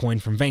side of the coin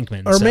from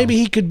Venkman. Or maybe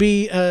he could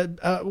be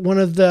one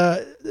of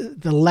the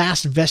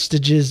last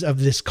vestiges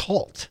of this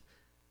cult.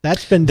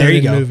 That's been done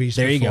in movies.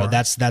 There you before. go.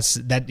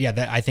 That.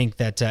 Yeah, I think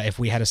that if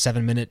we had a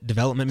 7-minute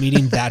development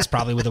meeting, that's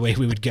probably the way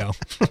we would go.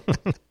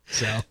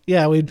 So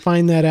yeah, we'd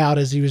find that out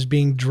as he was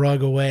being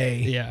drug away.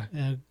 Yeah,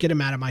 get him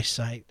out of my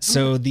sight.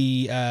 So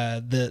the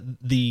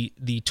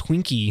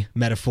Twinkie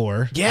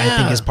metaphor, yeah, I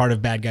think is part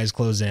of Bad Guys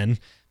Close In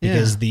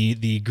because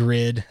the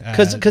grid,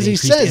 because he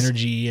says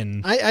energy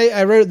and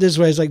I wrote it this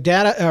way. It's like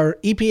data or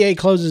EPA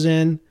closes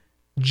in.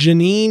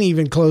 Janine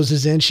even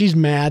closes in. She's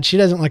mad. She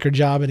doesn't like her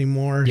job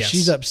anymore. Yes.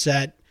 She's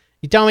upset.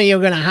 You told me you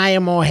were going to hire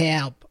more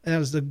help. That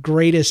was the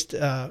greatest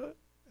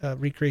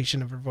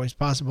recreation of her voice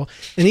possible.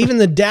 And even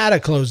the data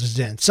closes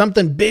in.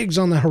 Something big's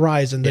on the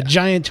horizon. The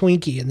giant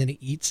Twinkie, and then he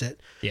eats it.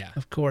 Yeah.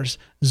 Of course.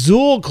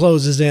 Zool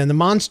closes in. The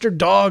monster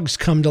dogs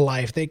come to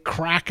life. They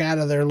crack out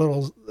of their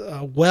little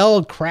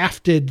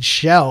well-crafted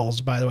shells,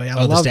 by the way. I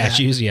love the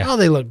statues, that. yeah. Oh,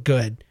 they look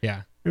good.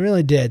 Yeah. They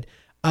really did.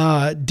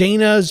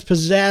 Dana's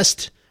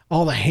possessed.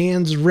 All the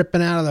hands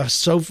ripping out of the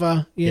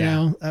sofa, you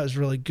know, that was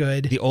really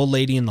good. The old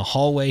lady in the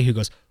hallway who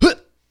goes, "Huh!"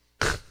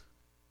 Okay,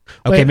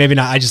 Wait. maybe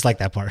not. I just like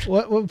that part.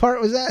 What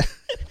part was that?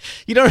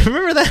 You don't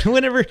remember that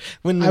when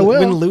I will.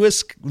 when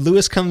Lewis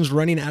comes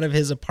running out of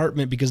his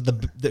apartment because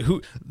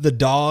the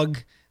dog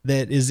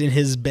that is in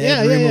his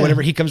bedroom or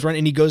whatever, he comes running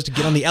and he goes to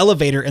get on the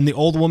elevator and the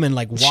old woman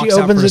like walks out. She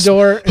opens the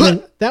door and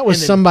then, that was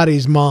and then,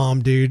 somebody's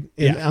mom, dude.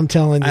 And I'm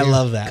telling you, I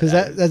love that because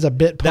that's a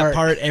bit part. That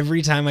part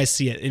every time I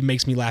see it, it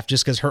makes me laugh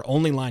just because her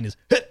only line is.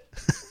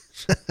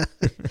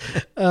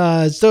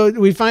 So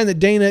we find that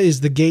Dana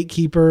is the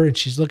gatekeeper and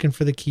she's looking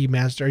for the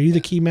keymaster. Are you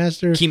the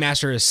keymaster?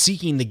 Keymaster is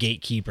seeking the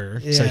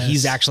gatekeeper, so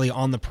he's actually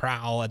on the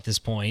prowl at this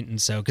point.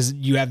 And so, because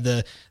you have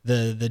the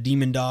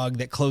demon dog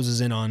that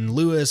closes in on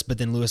Lewis, but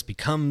then Lewis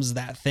becomes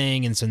that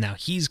thing, and so now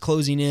he's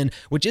closing in,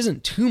 which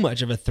isn't too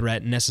much of a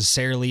threat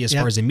necessarily as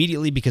far as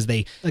immediately because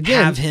they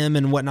have him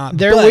and whatnot.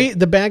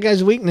 The bad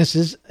guy's weakness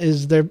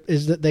is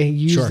that they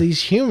use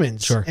these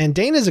humans. Sure. And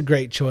Dana's a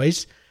great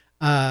choice.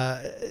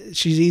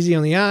 She's easy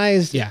on the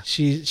eyes. Yeah.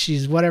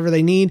 She's whatever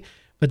they need,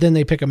 but then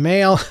they pick a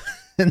male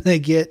and they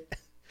get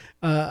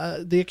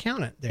the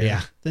accountant there.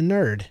 Yeah. The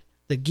nerd,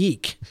 the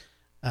geek.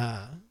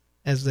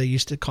 as they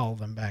used to call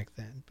them back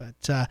then.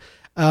 But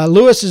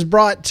Lewis is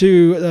brought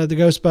to the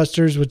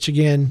Ghostbusters, which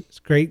again is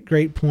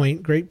great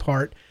point, great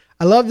part.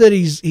 I love that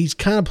he's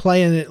kind of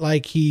playing it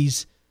like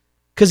because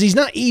he's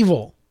not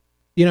evil.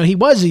 You know, he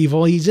was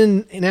evil.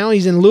 Now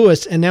he's in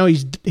Lewis, and now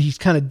he's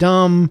kind of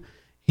dumb.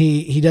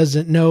 He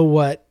doesn't know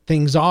what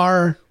things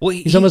are. Well,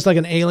 he's almost like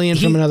an alien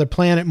from another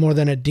planet more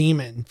than a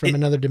demon from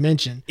another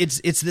dimension.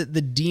 It's that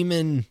the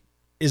demon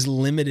is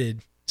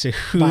limited to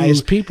who by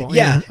his people.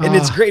 Yeah. And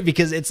it's great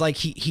because it's like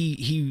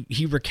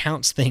he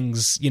recounts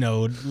things, you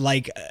know,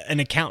 like an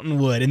accountant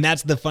would. And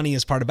that's the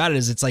funniest part about it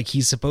is it's like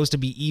he's supposed to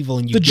be evil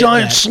and you the get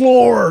giant that.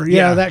 slore.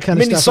 Yeah, that kind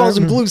of stuff. Many souls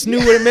and blues knew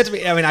what it meant to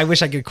be. I mean, I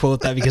wish I could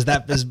quote that because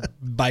that is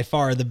by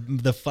far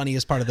the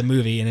funniest part of the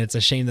movie, and it's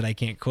a shame that I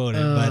can't quote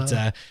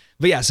it.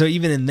 But yeah, so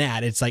even in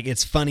that, it's like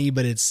it's funny,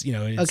 but it's, you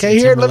know, it's, okay.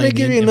 it's Here, let me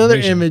give you another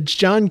image.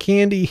 John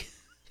Candy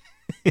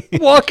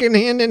walking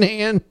hand in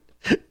hand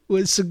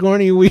with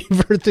Sigourney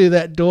Weaver through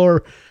that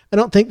door. I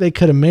don't think they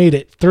could have made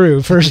it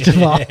through. First of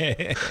all,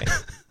 I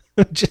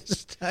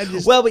just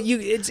well, but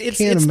it's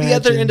the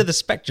other end of the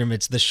spectrum.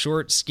 It's the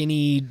short,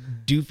 skinny,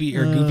 doofy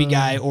or goofy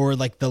guy, or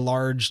like the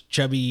large,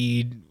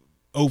 chubby,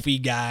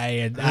 oafy guy.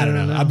 And I don't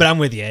know, but I'm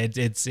with you.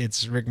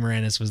 It's Rick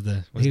Moranis was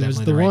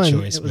definitely the right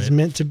choice. It was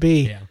meant to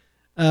be. Yeah.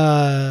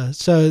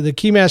 So the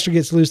Keymaster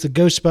gets loose. The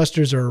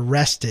Ghostbusters are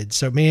arrested.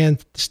 So man,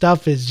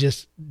 stuff is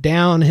just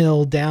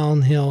downhill.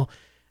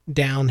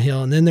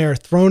 And then they're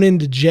thrown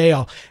into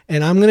jail.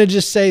 And I'm going to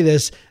just say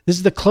this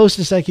is the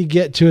closest I could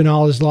get to an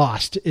All Is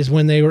Lost is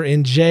when they were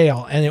in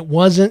jail. And it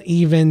was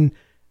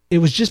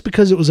just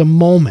because it was a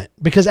moment,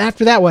 because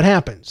after that, what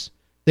happens?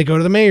 They go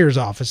to the mayor's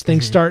office,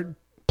 things start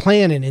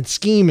planning and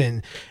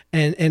scheming.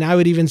 And I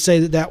would even say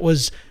that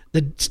was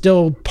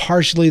still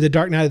partially the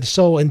Dark Night of the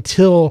Soul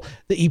until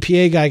the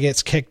EPA guy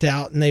gets kicked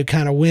out and they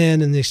kind of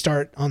win and they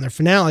start on their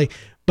finale.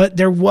 But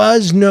there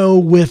was no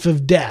whiff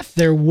of death.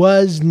 There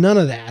was none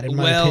of that, in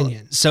my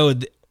opinion. So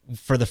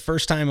for the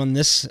first time in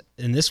this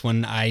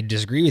one, I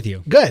disagree with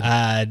you. Good.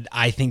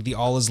 I think the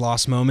All Is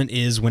Lost moment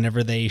is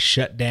whenever they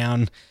shut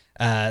down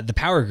the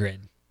power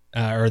grid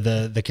or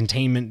the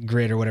containment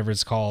grid or whatever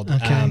it's called.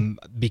 Okay.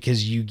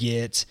 Because you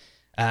get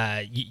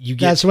you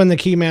get. That's when the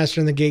Keymaster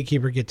and the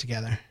Gatekeeper get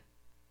together.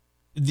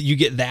 You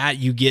get that.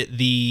 You get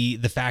the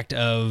fact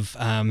of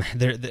I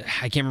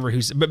can't remember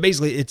who's, but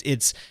basically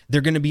it's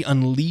they're going to be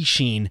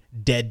unleashing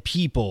dead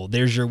people.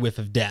 There's your whiff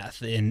of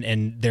death,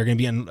 and they're going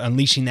to be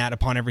unleashing that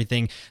upon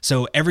everything.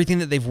 So everything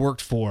that they've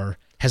worked for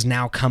has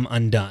now come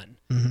undone.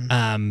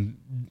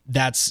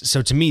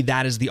 So to me,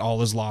 that is the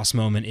All Is Lost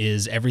moment.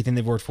 Is everything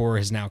they've worked for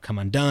has now come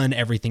undone.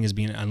 Everything is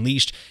being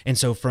unleashed, and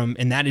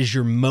that is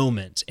your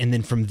moment. And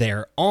then from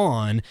there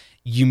on,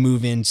 you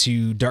move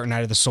into Dark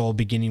Night of the Soul,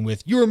 beginning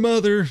with your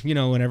mother. You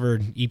know, whenever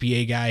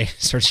EPA guy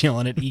starts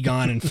yelling at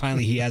Egon, and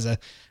finally he has a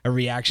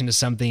reaction to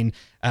something.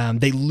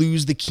 They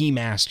lose the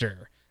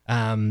Keymaster.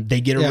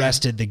 They get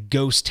arrested. The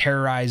ghosts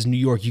terrorize New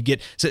York.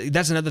 So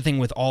that's another thing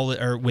with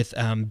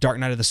Dark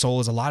Night of the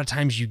Soul is a lot of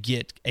times you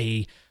get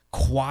a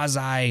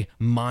quasi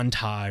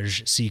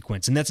montage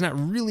sequence, and that's not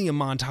really a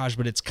montage,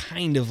 but it's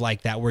kind of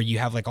like that, where you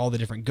have like all the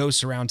different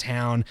ghosts around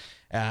town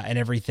and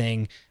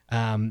everything.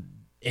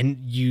 And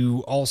you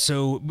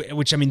also,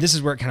 which I mean, this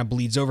is where it kind of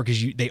bleeds over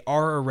because they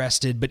are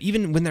arrested, but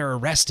even when they're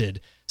arrested,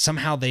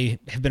 somehow they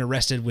have been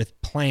arrested with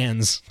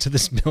plans to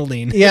this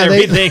building. Yeah, and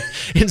everything.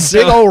 And so,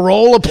 big old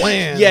roll of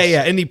plans.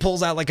 Yeah, and he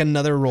pulls out like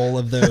another roll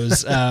of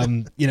those,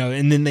 and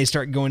then they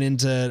start going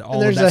into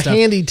all of that stuff. There's a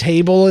handy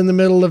table in the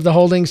middle of the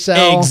holding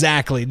cell.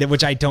 Exactly,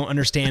 which I don't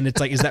understand. It's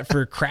like, is that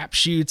for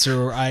crapshoots,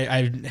 or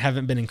I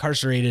haven't been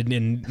incarcerated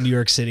in New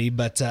York City,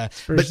 but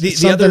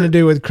the other to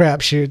do with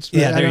crapshoots.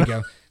 Yeah, there you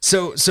go.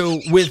 So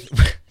with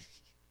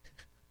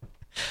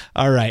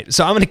all right,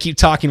 so I'm going to keep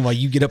talking while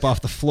you get up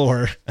off the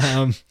floor.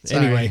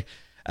 Anyway,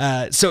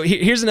 so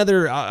here's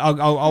another.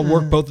 I'll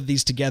work both of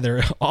these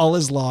together. All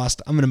Is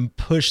Lost. I'm going to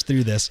push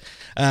through this.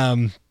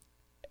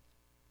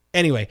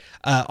 Anyway,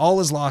 All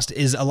Is Lost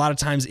is a lot of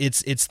times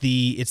it's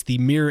the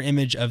mirror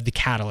image of the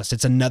catalyst.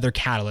 It's another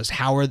catalyst.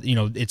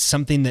 It's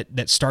something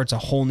that starts a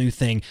whole new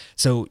thing.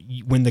 So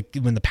when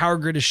the power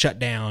grid is shut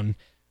down.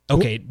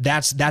 Okay,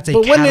 that's a catalyst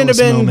moment. But wouldn't it have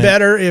been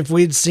better if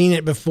we'd seen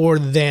it before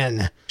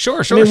then?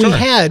 Sure.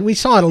 We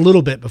saw it a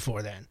little bit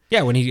before then.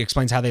 Yeah, when he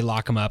explains how they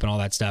lock him up and all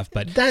that stuff.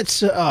 But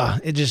that's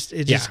it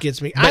just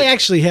gets me. But I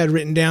actually had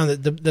written down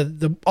that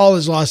the All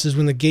Is Lost is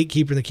when the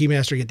Gatekeeper and the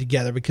Keymaster get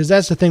together, because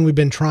that's the thing we've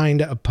been trying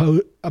to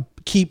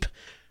keep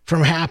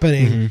from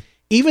happening. Mm-hmm.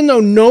 Even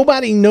though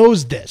nobody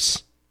knows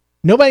this,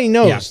 nobody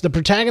knows. Yeah. The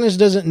protagonist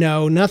doesn't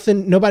know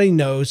nothing. Nobody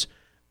knows.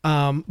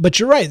 But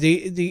you're right.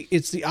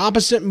 It's the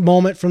opposite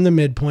moment from the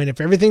midpoint. If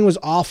everything was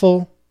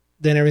awful,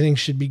 then everything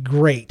should be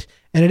great.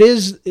 And it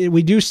is.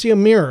 We do see a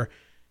mirror.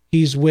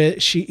 He's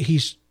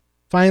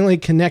finally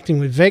connecting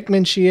with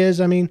Vickman. She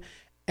is. I mean,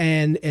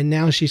 and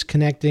now she's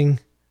connecting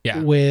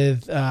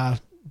with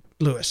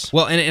Lewis.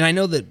 Well, and I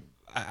know that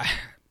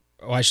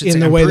well, I should in say,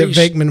 the I'm way that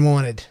pretty Venkman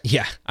wanted.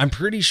 Yeah, I'm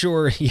pretty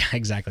sure. Yeah,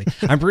 exactly.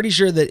 I'm pretty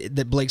sure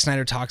that Blake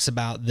Snyder talks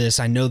about this.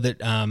 I know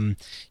that,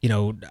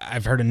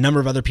 I've heard a number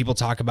of other people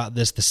talk about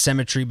this, the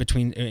symmetry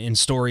between in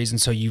stories.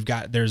 And so you've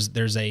got, there's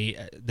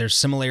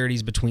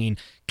similarities between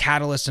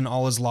Catalyst and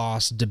All Is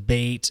Lost,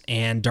 Debate,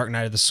 and Dark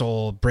Knight of the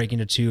Soul, Breaking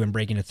to 2 and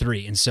Breaking to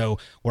 3. And so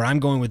where I'm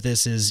going with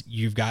this is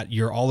you've got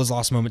your All Is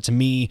Lost moment, to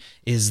me,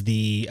 is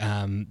the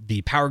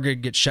power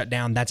grid gets shut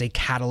down. That's a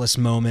catalyst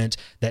moment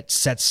that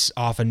sets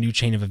off a new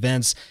chain of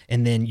events.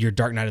 And then your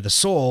Dark Knight of the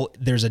Soul,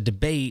 there's a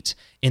debate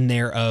in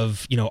there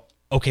of,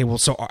 okay, well,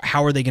 so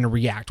how are they going to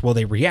react? Well,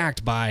 they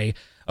react by,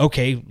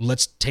 okay,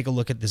 let's take a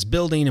look at this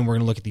building and we're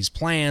going to look at these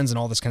plans and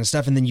all this kind of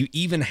stuff. And then you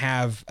even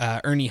have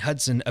Ernie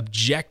Hudson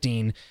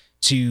objecting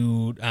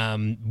to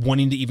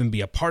wanting to even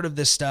be a part of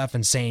this stuff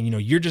and saying,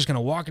 you're just going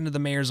to walk into the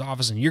mayor's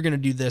office and you're going to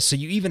do this. So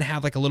you even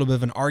have like a little bit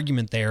of an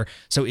argument there.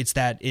 So it's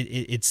that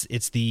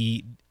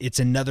it's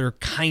another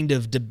kind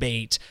of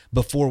debate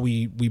before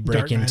we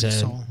break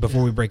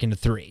into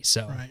 3.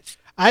 So right.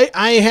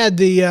 I had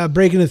the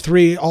break into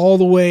 3 all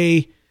the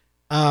way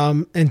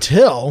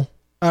until.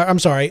 I'm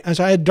sorry.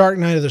 So I had Dark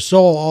Knight of the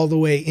Soul all the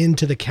way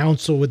into the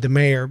council with the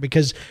mayor,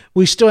 because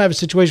we still have a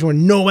situation where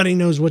nobody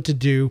knows what to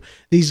do.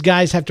 These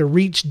guys have to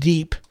reach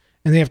deep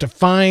and they have to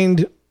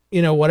find,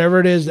 whatever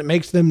it is that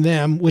makes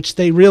them, which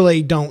they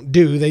really don't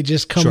do. They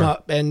just come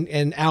up and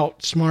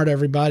outsmart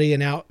everybody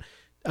and out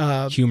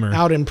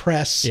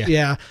impress.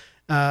 Yeah.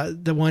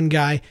 The one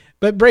guy.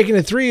 But breaking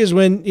into 3 is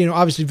when,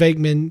 obviously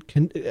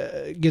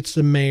Venkman gets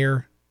the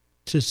mayor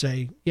to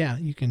say, yeah,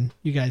 you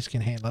guys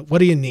can handle it. What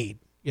do you need?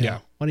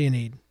 What do you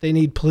need? They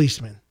need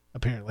policemen,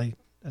 apparently.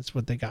 That's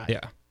what they got.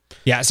 Yeah.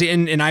 Yeah. See,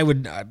 and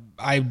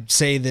I'd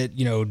say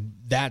that,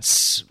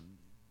 that's,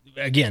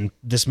 again,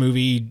 this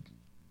movie,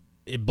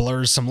 it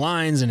blurs some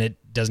lines and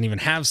it doesn't even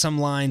have some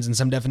lines and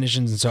some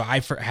definitions. And so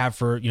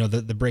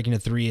the breaking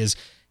of 3 is,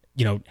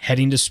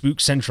 heading to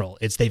Spook Central.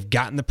 They've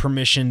gotten the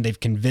permission, they've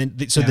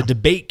convinced. So the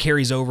debate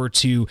carries over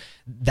to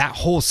that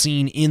whole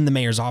scene in the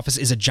mayor's office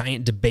is a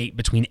giant debate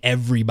between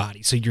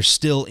everybody. So you're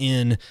still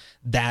in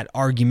that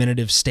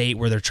argumentative state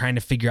where they're trying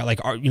to figure out,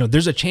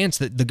 there's a chance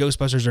that the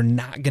Ghostbusters are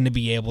not going to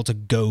be able to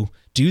go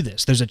do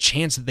this. There's a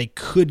chance that they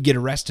could get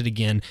arrested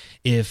again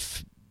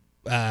if,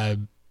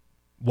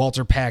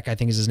 Walter Peck, I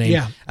think is his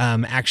name,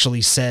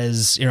 actually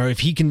says, if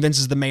he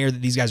convinces the mayor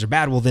that these guys are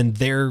bad, well, then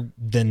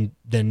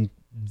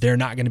they're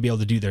not going to be able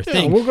to do their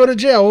thing. We'll go to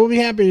jail. We'll be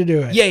happy to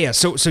do it. Yeah.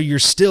 So you're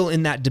still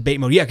in that debate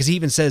mode. Yeah, because he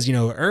even says,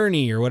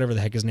 Ernie or whatever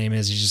the heck his name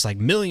is, he's just like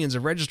millions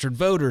of registered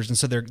voters, and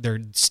so they're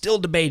still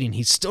debating.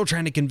 He's still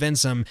trying to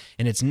convince them,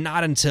 and it's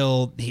not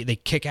until they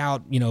kick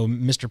out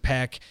Mr.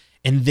 Peck,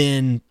 and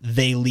then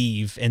they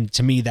leave. And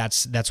to me,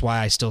 that's why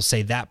I still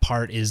say that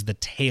part is the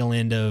tail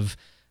end of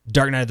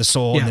Dark Knight of the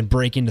Soul, and then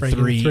Break into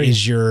 3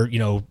 is your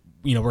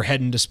we're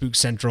heading to Spook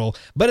Central.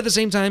 But at the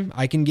same time,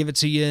 I can give it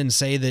to you and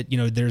say that,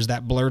 there's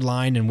that blurred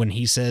line. And when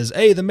he says,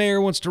 hey, the mayor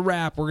wants to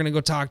rap, we're going to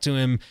go talk to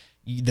him,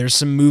 there's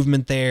some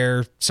movement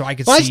there. So I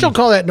could see. I still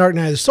call that Dark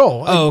Knight of the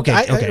Soul. Oh,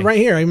 okay. Right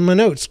here in my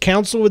notes,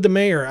 council with the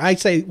mayor. I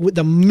say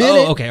the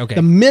minute,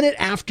 the minute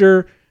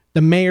after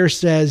the mayor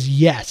says,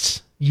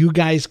 yes, you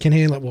guys can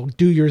handle it, well,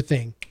 do your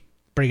thing.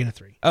 Break into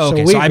 3. Oh,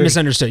 okay. So I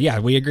misunderstood. Yeah,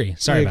 we agree.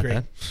 Sorry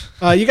about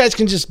that. You guys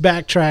can just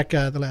backtrack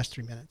the last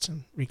 3 minutes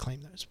and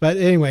reclaim those. But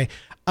anyway,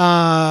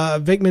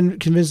 Venkman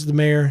convinces the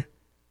mayor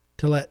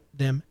to let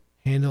them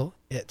handle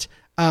it.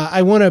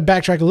 I want to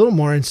backtrack a little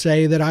more and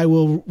say that I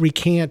will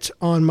recant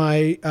on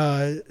my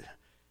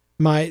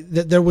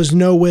that there was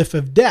no whiff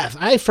of death.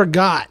 I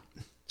forgot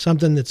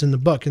something that's in the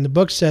book. And the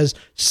book says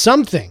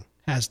something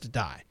has to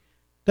die.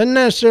 Doesn't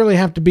necessarily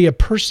have to be a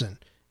person.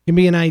 It can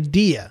be an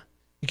idea.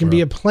 It can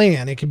be a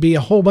plan. It could be a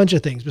whole bunch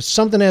of things, but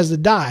something has to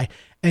die.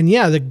 And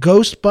yeah, the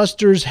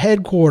Ghostbusters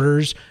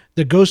headquarters,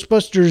 the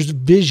Ghostbusters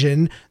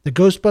vision, the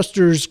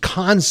Ghostbusters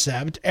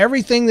concept,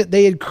 everything that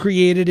they had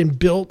created and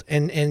built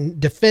and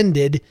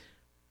defended,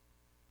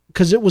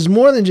 because it was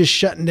more than just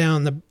shutting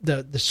down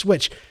the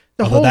switch.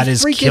 Although that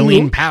is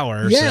killing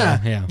power.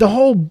 Yeah, so, yeah. The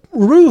whole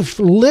roof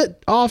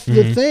lit off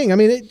the thing. I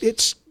mean,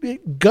 it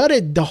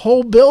gutted the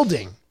whole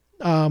building.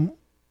 I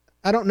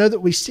don't know that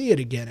we see it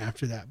again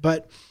after that,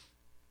 but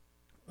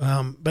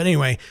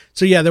anyway,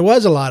 so yeah, there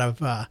was a lot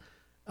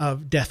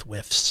of death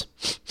whiffs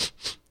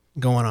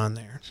going on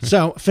there.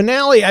 So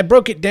finale, I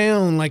broke it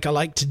down like I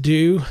like to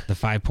do. The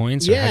 5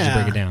 points, or how'd you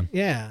break it down?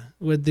 Yeah,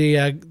 with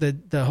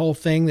the whole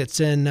thing that's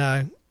in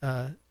the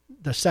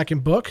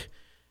second book,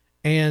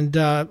 and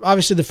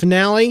obviously the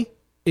finale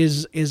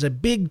is a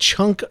big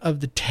chunk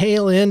of the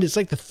tail end. It's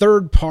like the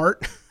third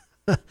part,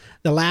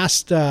 the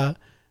last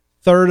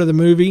third of the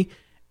movie.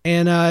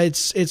 And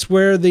it's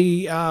where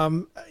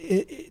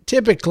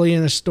typically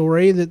in a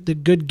story that the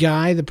good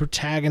guy, the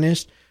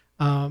protagonist,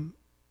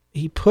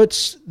 he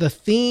puts the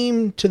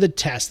theme to the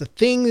test, the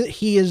thing that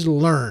he has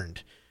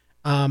learned.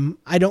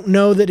 I don't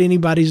know that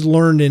anybody's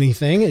learned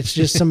anything. It's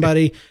just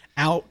somebody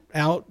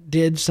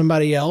outdid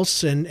somebody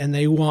else and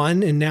they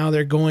won, and now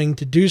they're going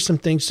to do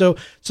something. So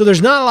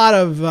there's not a lot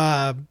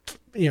of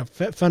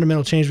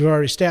fundamental change. We've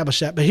already established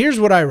that. But here's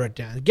what I wrote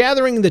down.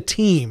 Gathering the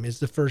team is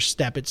the first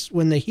step. It's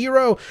when the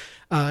hero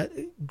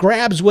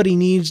grabs what he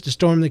needs to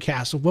storm the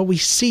castle. Well, we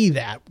see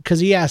that because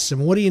he asks him,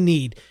 what do you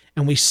need?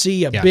 And we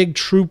see a big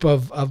troop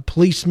of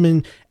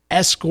policemen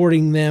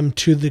escorting them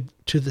to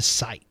the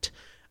site.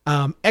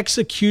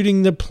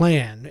 Executing the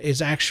plan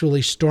is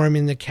actually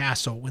storming the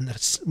castle when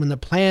the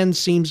plan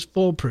seems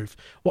foolproof.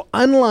 Well,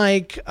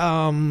 unlike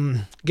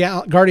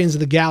Guardians of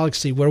the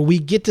Galaxy, where we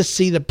get to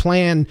see the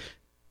plan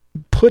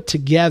put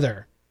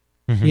together,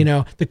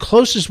 the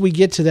closest we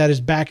get to that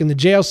is back in the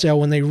jail cell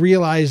when they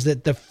realized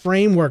that the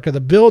framework of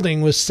the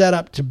building was set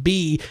up to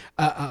be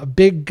a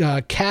big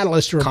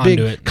catalyst or a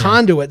big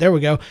conduit. There we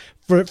go,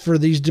 for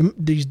these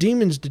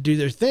demons to do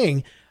their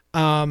thing.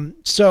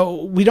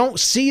 So we don't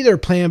see their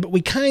plan, but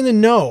we kind of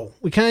know.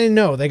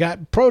 They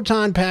got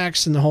proton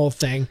packs and the whole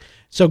thing.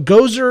 So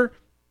Gozer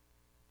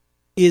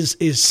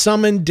is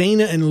summoned.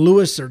 Dana and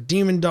Lewis are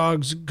demon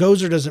dogs.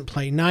 Gozer doesn't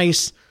play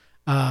nice.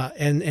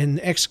 And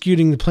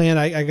executing the plan,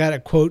 I got a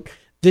quote,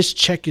 "This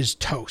check is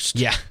toast."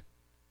 Yeah.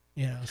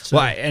 So.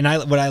 Well, and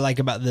what I like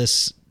about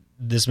this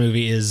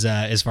movie is,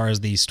 as far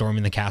as the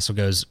storming the castle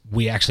goes,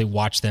 we actually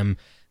watch them.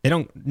 They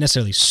don't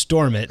necessarily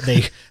storm it.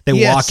 They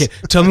walk it.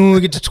 Tell me when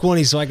we get to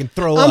 20 so I can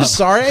throw up. I'm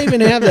sorry. I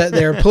even have that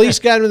there. Police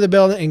got into the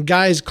building and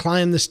guys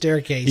climb the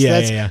staircase.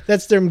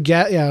 That's them.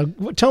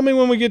 Tell me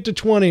when we get to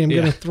 20. I'm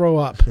going to throw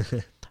up.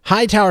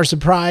 Hightower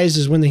surprise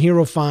is when the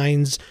hero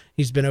finds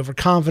he's been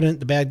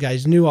overconfident. The bad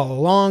guys knew all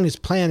along. His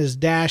plan is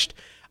dashed.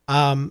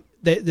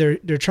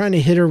 They're trying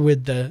to hit her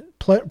with the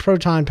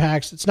proton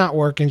packs. It's not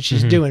working.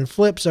 She's doing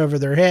flips over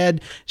their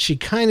head. She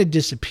kind of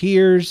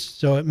disappears.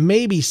 So it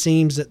maybe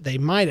seems that they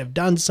might have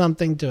done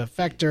something to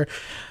affect her,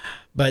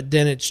 but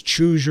then it's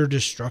choose your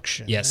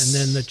destruction. Yes. And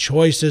then the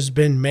choice has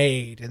been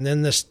made. And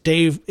then it's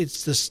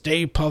the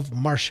Stay Puft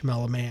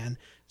Marshmallow Man.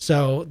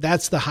 So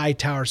that's the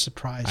Hightower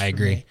surprise. I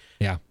agree. Me.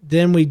 Yeah.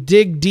 Then we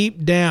dig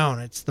deep down.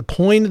 It's the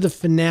point of the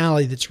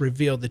finale that's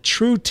revealed. The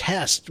true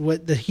test,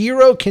 what the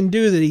hero can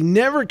do that he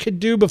never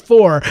could do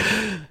before.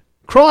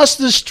 Cross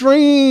the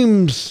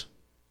streams.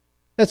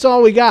 That's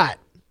all we got.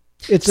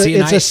 It's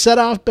a set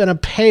off and a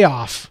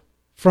payoff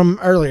from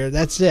earlier.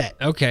 That's it.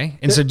 Okay.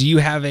 And so do you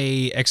have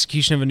a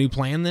execution of a new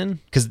plan then?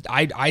 Because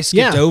I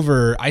skipped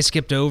over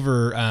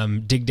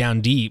dig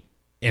down deep.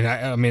 And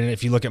I mean,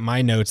 if you look at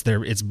my notes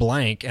there, it's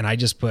blank, and I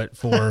just put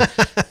for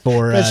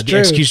the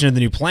execution of the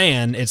new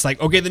plan. It's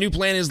like, okay, the new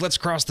plan is let's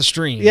cross the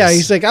streams. Yeah,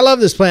 he's like, I love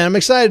this plan. I'm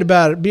excited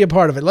about it. Be a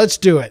part of it. Let's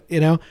do it.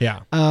 Yeah.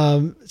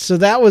 So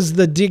that was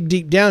the dig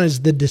deep down,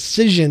 is the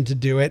decision to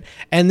do it,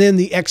 and then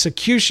the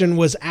execution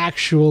was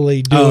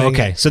actually doing. Oh,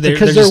 okay. It. So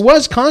because there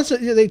was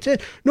constant. They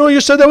said, no, you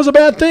said that was a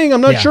bad thing.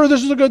 I'm not sure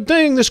this is a good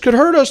thing. This could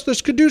hurt us.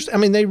 This could do. I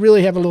mean, they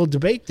really have a little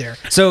debate there.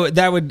 So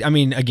that would. I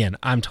mean, again,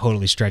 I'm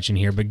totally stretching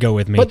here, but go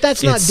with me. But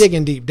that's not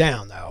digging deep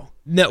down, though.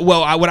 No,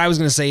 well, what I was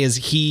going to say is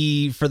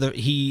he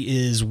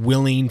is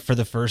willing for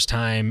the first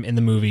time in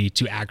the movie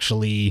to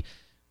actually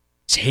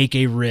take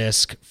a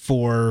risk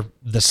for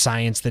the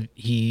science that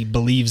he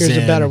believes in.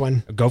 Here's a better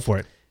one. Go for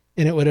it.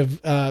 And it would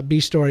have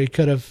B-story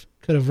could have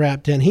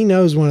wrapped in. He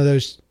knows one of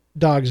those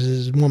dogs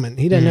is his woman.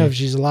 He doesn't know if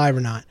she's alive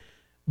or not.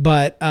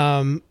 But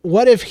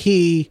what if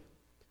he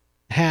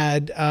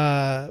had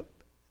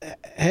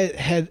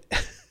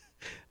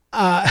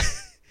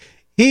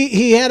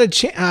He had a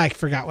chance. I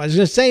forgot what I was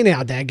going to say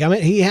now,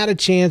 dadgummit. He had a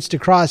chance to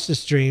cross the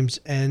streams,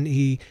 and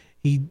he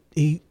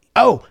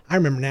I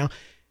remember now.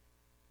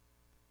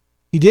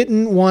 He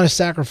didn't want to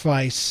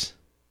sacrifice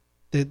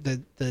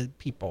the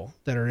people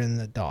that are in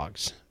the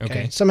dogs.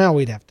 Okay. Somehow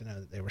we'd have to know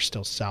that they were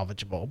still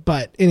salvageable.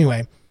 But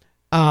anyway,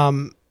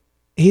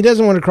 he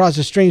doesn't want to cross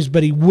the streams,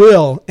 but he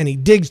will, and he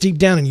digs deep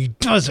down and he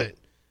does it.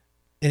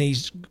 And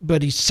he's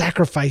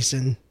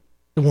sacrificing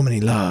the woman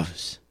he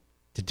loves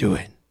to do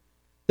it.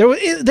 There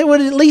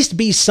would at least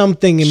be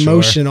something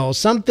emotional,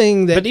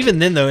 something that. But even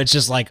then, though, it's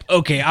just like,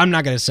 okay, I'm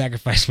not going to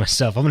sacrifice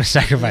myself. I'm going to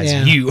sacrifice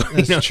you,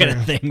 kind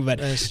of thing.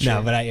 But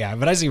no, but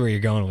I see where you're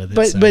going with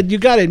it. But you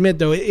got to admit,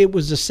 though, it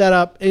was a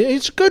setup.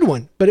 It's a good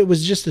one, but it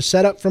was just a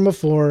setup from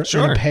before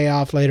and a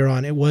payoff later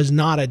on. It was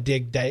not a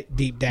dig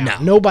deep down. No.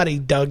 Nobody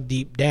dug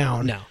deep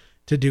down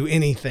to do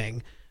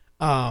anything.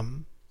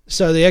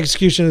 So the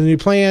execution of the new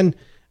plan.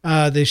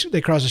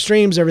 They cross the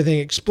streams, everything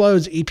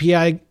explodes.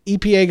 EPA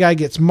guy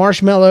gets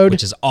marshmallowed,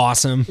 which is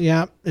awesome.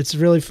 Yeah, it's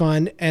really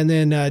fun. And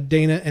then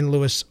Dana and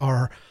Lewis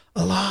are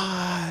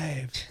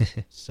alive,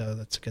 so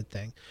that's a good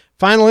thing.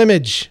 Final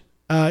image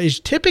is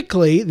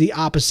typically the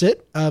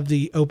opposite of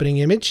the opening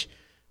image,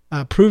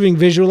 proving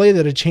visually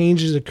that a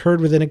change has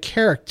occurred within a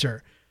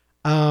character.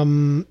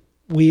 What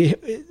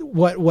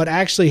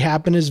actually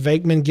happened is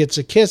Venkman gets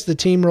a kiss. The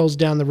team rolls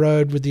down the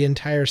road with the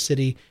entire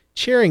city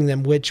cheering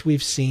them, which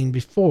we've seen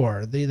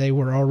before. They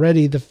were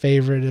already the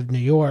favorite of New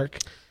York.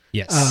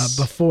 Yes.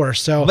 Before.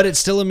 So, but it's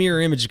still a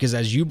mirror image because,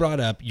 as you brought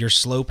up, your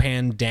slow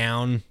pan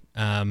down,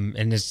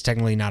 and it's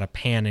technically not a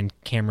pan in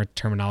camera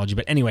terminology,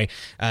 but anyway,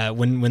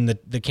 when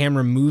the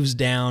camera moves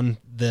down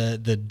the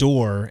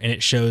door and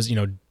it shows,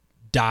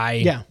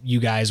 die, you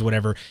guys,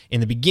 whatever.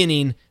 In the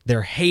beginning,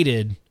 they're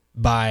hated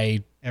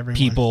by Everyone.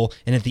 people,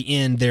 and at the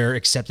end they're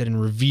accepted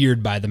and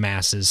revered by the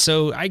masses.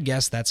 So I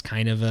guess that's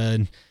kind of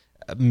a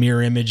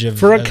mirror image of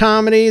For a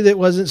comedy that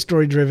wasn't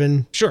story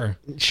driven. Sure.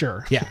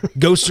 Yeah.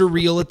 Ghosts are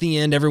real at the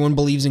end. Everyone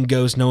believes in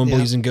ghosts. No one Yeah.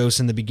 believes in ghosts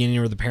in the beginning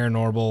or the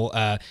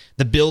paranormal.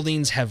 The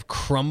buildings have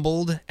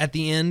crumbled at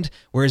the end,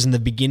 whereas in the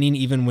beginning,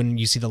 even when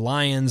you see the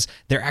lions,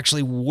 they're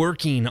actually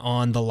working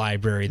on the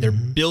library. They're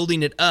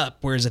building it up,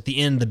 whereas at the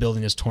end, the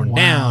building is torn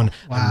down.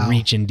 Wow. I'm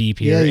reaching deep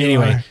here. Yeah, you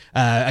Anyway,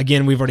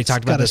 again, we've already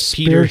talked about Got a this.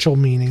 spiritual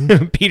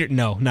meaning. Peter,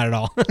 no, not at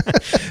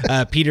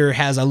all. Peter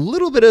has a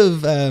little bit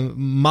of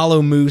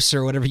mallow moose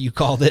or whatever you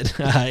called it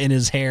in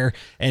his hair,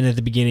 and at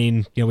the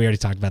beginning, we already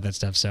talked about that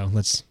stuff, so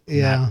let's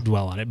not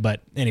dwell on it.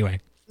 But anyway,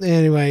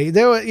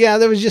 there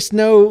was just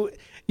no.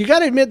 You got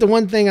to admit, the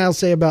one thing I'll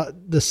say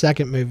about the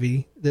second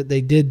movie that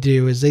they did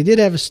do is they did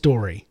have a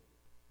story.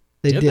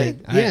 They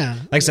did. Yeah.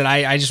 Like I said,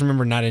 I just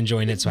remember not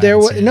enjoying it. So There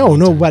was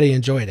nobody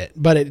enjoyed it,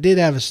 but it did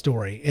have a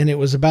story, and it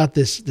was about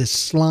this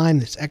slime,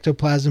 this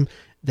ectoplasm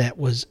that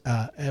was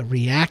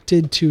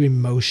reacted to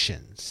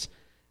emotions.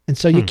 And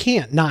so you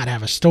can't not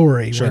have a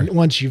story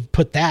once you've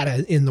put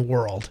that in the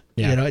world.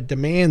 Yeah. It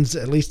demands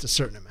at least a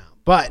certain amount.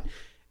 But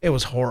it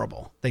was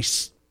horrible. They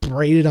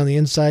sprayed it on the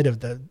inside of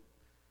the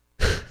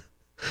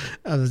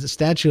of the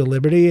Statue of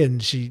Liberty,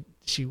 and she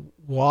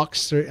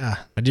walks through.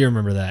 I do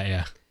remember that.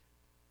 Yeah.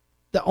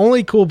 The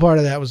only cool part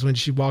of that was when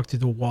she walked through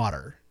the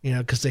water.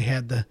 Because they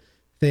had the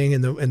thing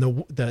and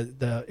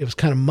the it was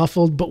kind of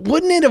muffled. But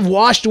wouldn't it have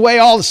washed away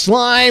all the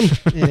slime?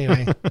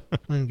 Anyway,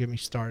 don't get me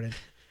started.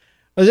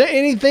 Was there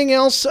anything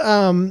else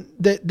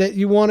that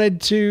you wanted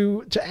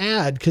to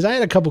add? Because I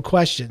had a couple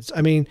questions.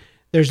 I mean,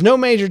 there's no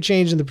major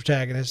change in the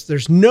protagonist.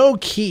 There's no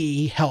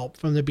key help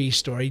from the B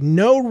story.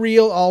 No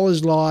real all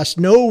is lost.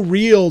 No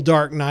real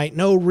Dark Knight.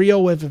 No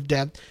real whiff of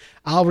death.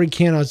 I'll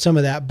recant on some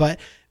of that, but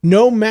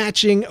no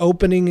matching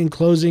opening and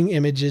closing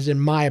images, in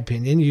my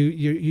opinion.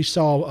 You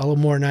saw a little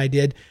more than I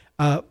did.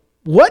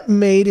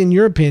 In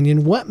your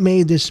opinion, what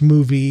made this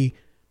movie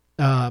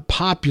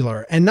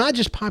popular, and not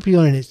just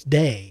popular in its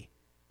day?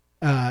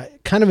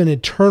 Kind of an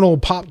eternal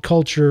pop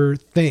culture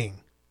thing.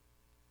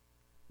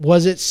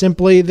 Was it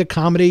simply the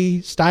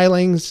comedy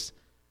stylings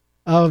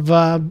of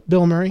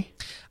Bill Murray?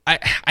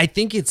 I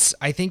think it's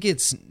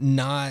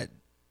not.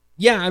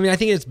 Yeah, I mean, I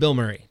think it's Bill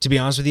Murray, to be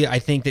honest with you. I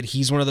think that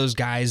he's one of those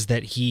guys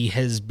that he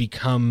has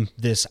become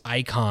this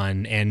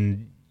icon,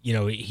 and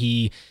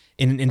he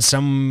in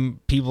some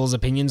people's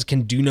opinions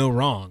can do no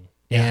wrong.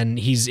 Yeah. And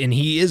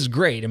he is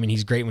great. I mean,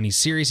 he's great when he's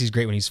serious. He's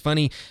great when he's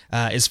funny.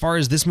 As far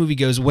as this movie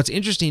goes, what's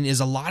interesting is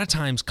a lot of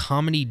times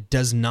comedy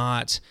does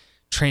not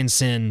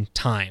transcend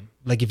time.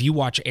 Like if you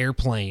watch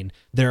Airplane,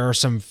 there are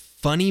some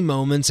funny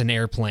moments in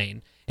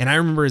Airplane. And I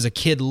remember as a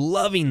kid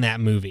loving that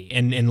movie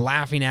and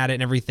laughing at it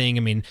and everything. I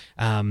mean,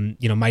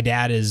 my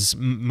dad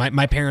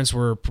my parents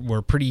were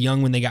pretty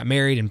young when they got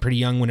married and pretty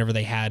young whenever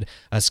they had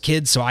us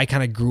kids. So I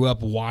kind of grew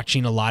up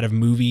watching a lot of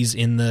movies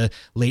in the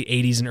late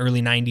 80s and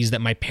early 90s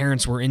that my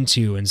parents were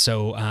into. And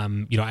so,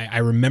 I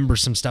remember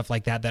some stuff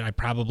like that I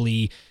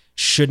probably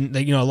shouldn't,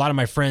 a lot of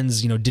my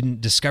friends, didn't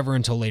discover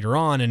until later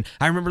on. And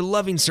I remember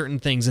loving certain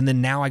things. And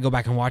then now I go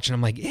back and watch and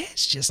I'm like,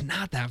 it's just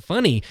not that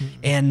funny. Mm-hmm.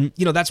 And,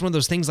 that's one of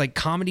those things, like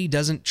comedy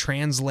doesn't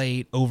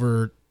translate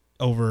over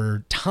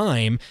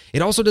time.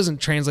 It also doesn't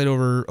translate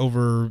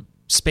over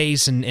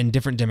space and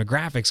different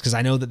demographics, because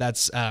I know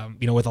that's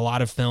with a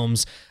lot of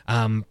films,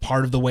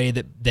 part of the way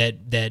that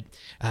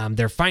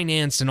they're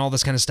financed and all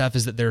this kind of stuff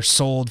is that they're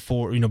sold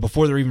for,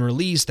 before they're even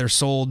released, they're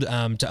sold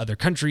to other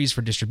countries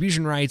for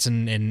distribution rights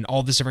and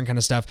all this different kind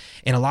of stuff.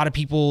 And a lot of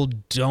people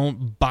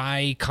don't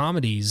buy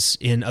comedies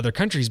in other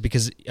countries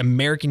because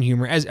American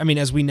humor,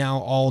 as we now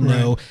all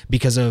know,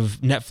 because of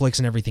Netflix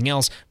and everything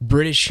else,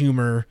 British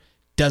humor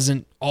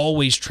doesn't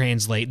always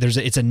translate.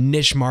 It's a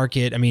niche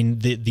market. I mean,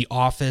 the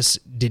Office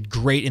did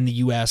great in the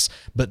US,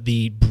 but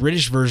the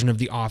British version of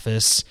The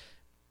Office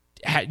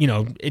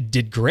it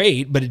did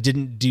great, but it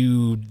didn't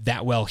do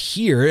that well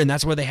here. And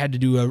that's why they had to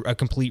do a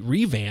complete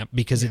revamp,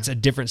 because it's a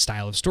different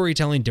style of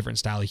storytelling, different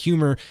style of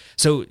humor.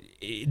 So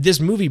this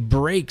movie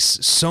breaks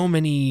so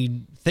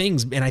many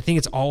things. And I think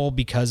it's all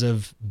because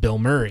of Bill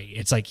Murray.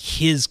 It's like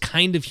his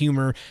kind of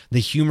humor. The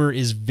humor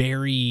is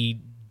very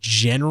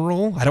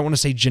general. I don't want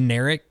to say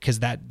generic,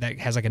 because that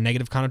has like a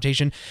negative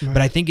connotation, but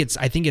I think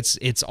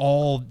it's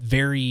all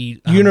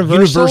very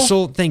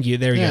universal. Thank you.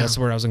 There you go. That's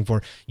the word I was looking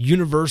for.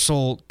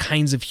 Universal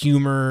kinds of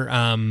humor.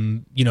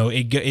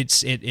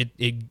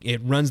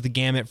 It runs the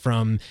gamut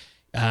from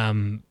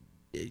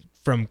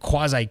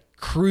quasi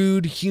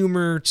crude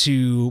humor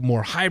to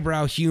more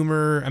highbrow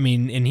humor. I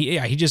mean, and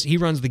he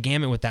runs the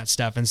gamut with that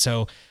stuff. And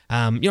so,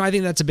 I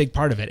think that's a big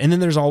part of it. And then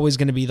there's always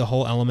going to be the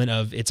whole element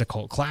of it's a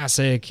cult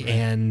classic,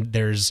 and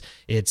the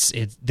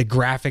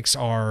graphics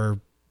are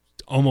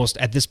almost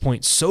at this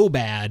point so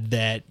bad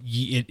that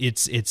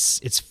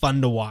it's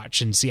fun to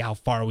watch and see how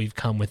far we've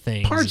come with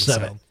things. Parts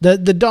of it.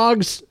 The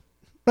dogs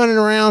running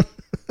around.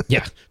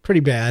 Yeah. Pretty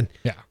bad.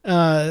 Yeah.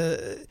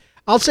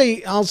 I'll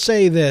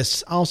say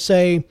this.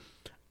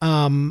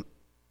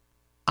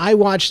 I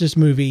watched this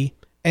movie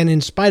And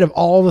in spite of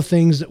all the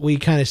things that we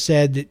kind of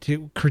said that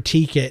to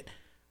critique it,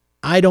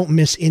 I don't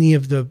miss any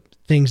of the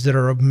things that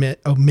are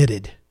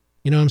omitted.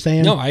 You know what I'm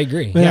saying? No, I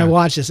agree. When I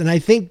watch this, and I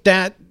think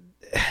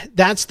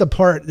that's the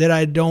part that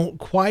I don't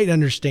quite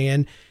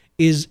understand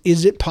is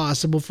it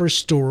possible for a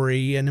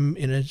story in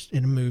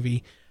a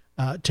movie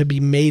to be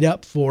made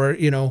up for,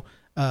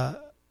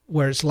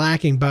 where it's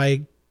lacking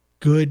by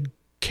good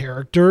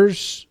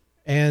characters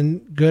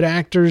and good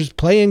actors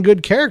playing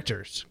good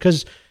characters?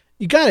 Because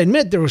you got to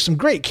admit there were some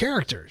great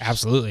characters.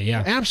 Absolutely,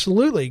 yeah.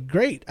 Absolutely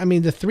great. I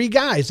mean, the three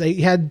guys, they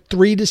had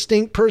three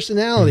distinct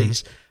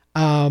personalities.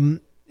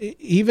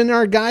 Even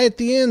our guy at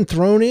the end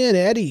thrown in,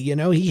 Eddie,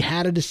 he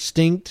had a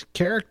distinct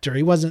character.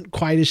 He wasn't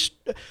quite as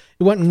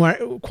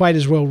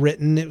well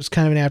written. It was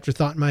kind of an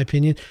afterthought in my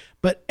opinion,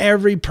 but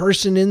every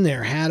person in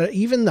there had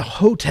even the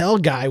hotel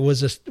guy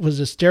was a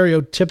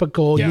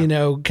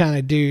stereotypical, kind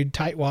of dude,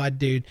 tightwad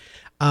dude.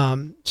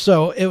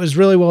 So it was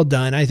really well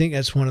done. I think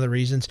that's one of the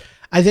reasons.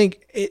 I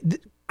think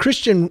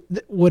Christian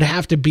would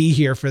have to be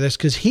here for this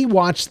because he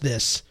watched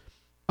this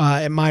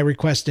at my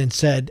request and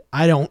said,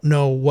 I don't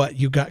know what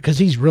you got, because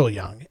he's real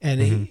young and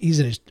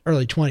he's in his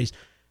early 20s.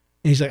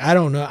 And he's like, I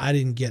don't know. I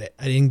didn't get it.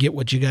 I didn't get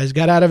what you guys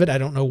got out of it. I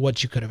don't know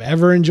what you could have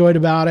ever enjoyed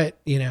about it.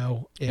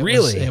 It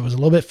was a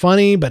little bit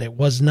funny, but it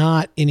was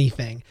not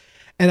anything.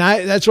 And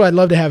that's why I'd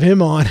love to have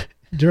him on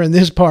during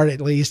this part,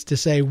 at least, to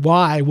say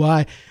why,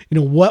 what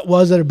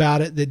was it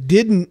about it that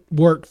didn't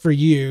work for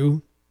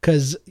you?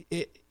 Because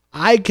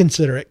I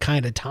consider it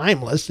kind of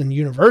timeless and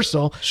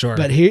universal. Sure.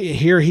 But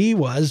here he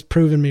was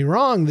proving me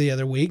wrong the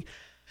other week.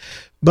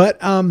 But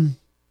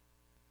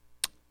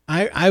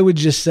I would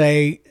just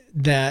say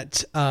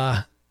that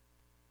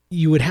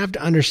you would have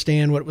to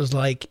understand what it was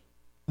like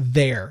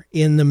there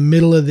in the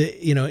middle of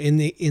the, in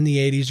the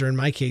 80s, or in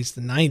my case,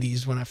 the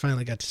 90s, when I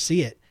finally got to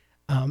see it.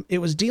 It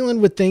was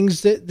dealing with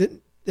things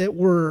that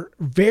were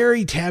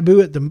very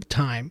taboo at the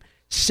time.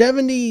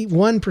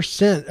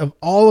 71% of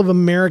all of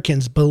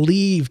Americans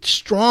believed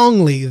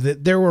strongly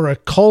that there were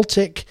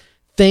occultic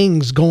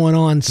things going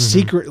on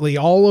secretly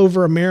all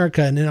over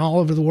America and then all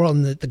over the world,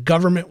 and that the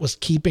government was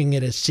keeping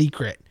it a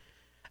secret.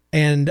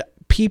 And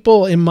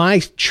people in my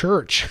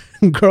church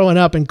growing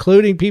up,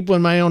 including people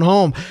in my own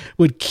home,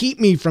 would keep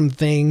me from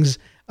things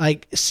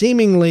like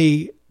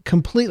seemingly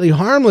completely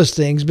harmless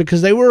things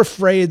because they were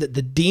afraid that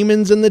the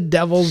demons and the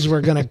devils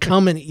were going to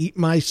come and eat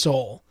my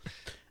soul.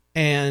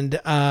 And,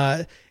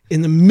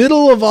 in the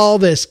middle of all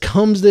this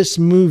comes this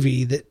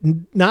movie that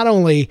not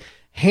only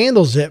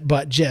handles it,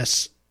 but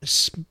just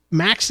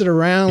smacks it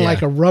around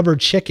like a rubber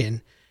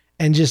chicken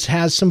and just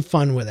has some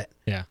fun with it.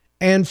 Yeah.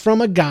 And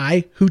from a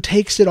guy who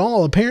takes it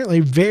all apparently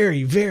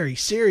very, very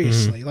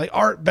seriously, like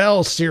Art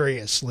Bell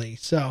seriously.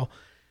 So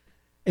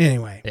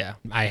anyway. Yeah.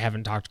 I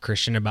haven't talked to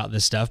Christian about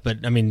this stuff,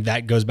 but I mean,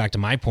 that goes back to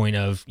my point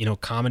of,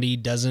 comedy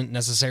doesn't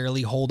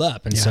necessarily hold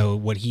up. And so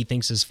what he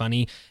thinks is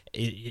funny,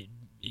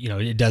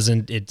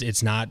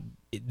 it's not,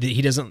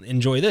 he doesn't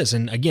enjoy this.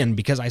 And again,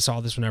 because I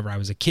saw this whenever I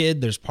was a kid,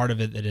 there's part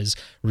of it that is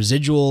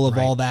residual of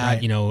all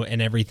that,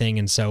 and everything.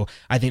 And so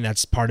I think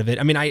that's part of it.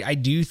 I mean, I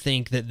do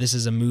think that this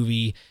is a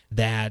movie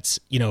that,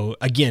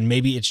 again,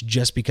 maybe it's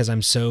just because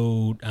I'm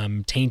so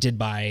tainted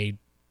by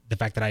the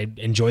fact that I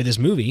enjoy this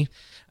movie.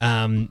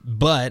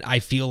 But I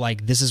feel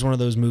like this is one of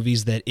those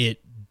movies that it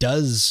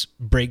does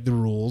break the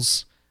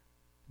rules,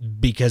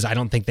 because I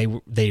don't think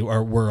they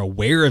were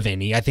aware of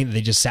any. I think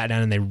they just sat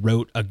down and they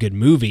wrote a good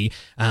movie.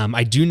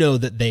 I do know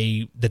that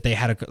they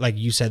had like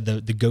you said,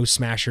 the Ghost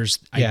Smashers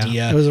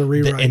idea. It was a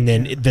rewrite. And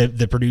then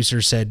the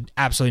producer said,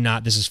 absolutely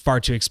not. This is far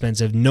too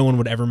expensive. No one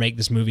would ever make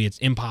this movie. It's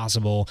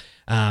impossible.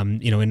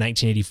 In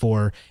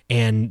 1984.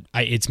 And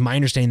it's my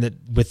understanding that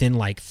within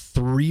like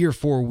 3 or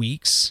 4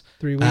 weeks,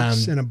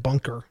 in a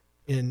bunker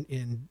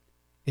in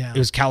it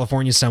was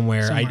California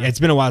somewhere. It's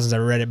been a while since I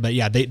read it, but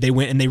yeah, they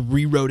went and they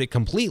rewrote it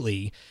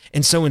completely.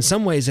 And so in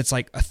some ways it's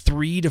like a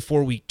 3 to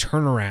 4 week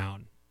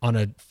turnaround on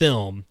a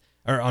film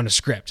or on a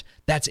script.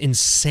 That's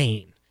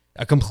insane.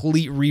 A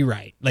complete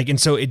rewrite. And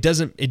so it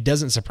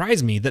doesn't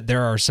surprise me that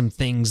there are some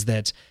things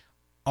that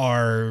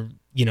are,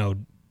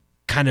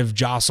 kind of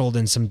jostled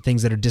and some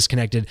things that are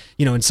disconnected.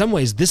 In some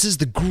ways, this is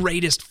the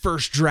greatest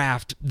first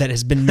draft that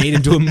has been made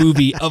into a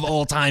movie of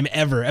all time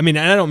ever. I mean,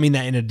 I don't mean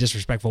that in a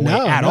disrespectful way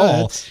at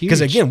all.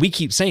 Because again, we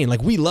keep saying,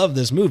 we love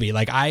this movie.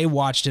 I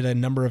watched it a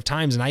number of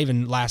times, and I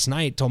even last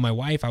night told my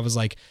wife, I was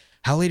like,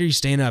 how late are you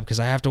staying up? Because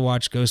I have to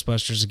watch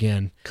Ghostbusters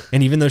again.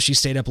 And even though she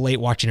stayed up late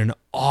watching an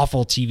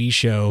awful TV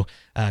show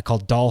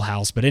called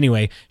Dollhouse, but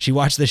anyway, she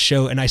watched this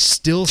show, and I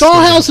still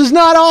Dollhouse is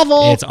not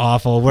awful. It's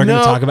awful. We're going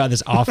to talk about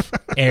this off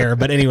air,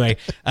 but anyway,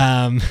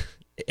 I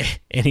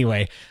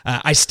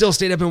still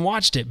stayed up and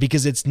watched it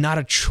because it's not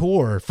a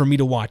chore for me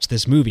to watch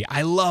this movie.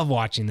 I love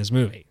watching this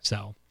movie.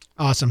 So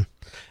awesome.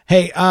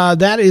 Hey,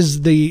 that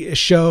is the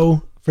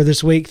show for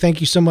this week.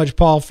 Thank you so much,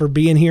 Paul, for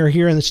being here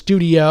in the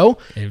studio.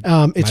 It's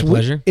my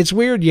pleasure. It's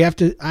weird. You have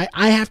to.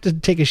 I have to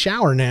take a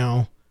shower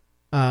now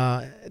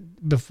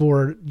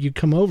before you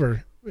come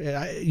over.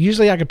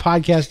 Usually I could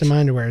podcast in my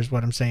underwear is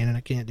what I'm saying, and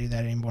I can't do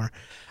that anymore.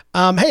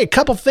 Hey, a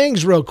couple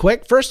things real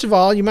quick. First of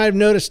all, you might have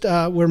noticed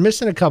we're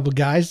missing a couple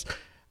guys.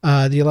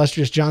 The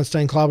illustrious John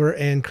Steinklauber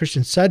and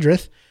Christian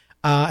Sudrith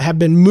have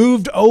been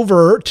moved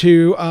over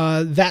to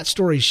That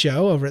Story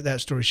Show over at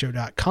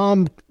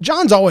thatstoryshow.com.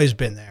 John's always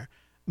been there,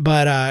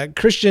 but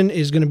Christian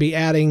is going to be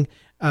adding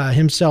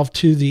himself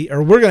to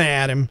we're going to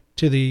add him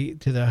to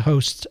the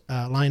host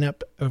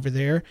lineup over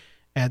there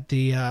at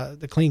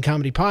the Clean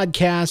Comedy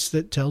Podcast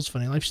that tells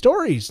funny life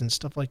stories and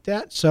stuff like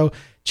that. So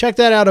check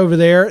that out over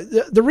there.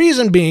 The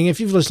reason being, if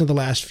you've listened to the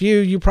last few,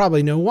 you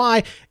probably know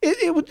why.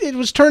 It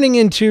was turning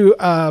into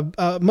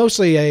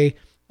mostly a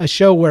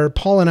show where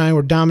Paul and I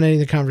were dominating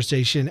the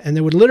conversation, and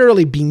there would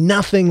literally be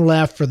nothing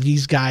left for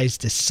these guys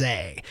to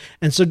say.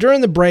 And so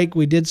during the break,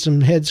 we did some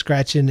head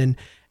scratching,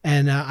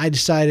 and I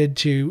decided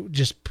to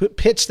just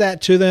pitch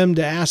that to them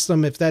to ask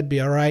them if that'd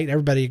be all right.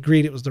 Everybody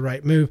agreed it was the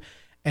right move,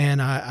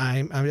 and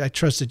I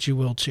trust that you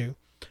will too.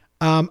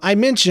 I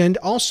mentioned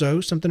also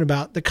something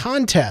about the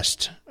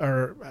contest,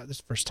 or this is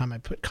the first time I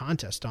put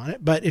contest on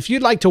it, but if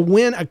you'd like to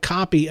win a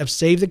copy of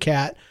Save the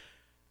Cat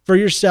for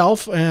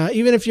yourself,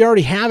 even if you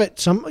already have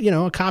it,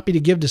 a copy to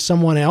give to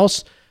someone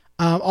else,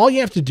 all you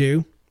have to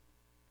do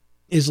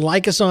is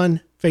like us on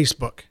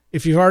Facebook.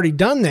 If you've already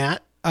done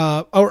that,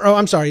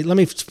 I'm sorry, let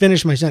me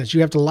finish my sentence.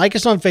 You have to like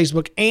us on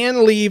Facebook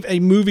and leave a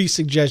movie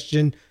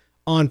suggestion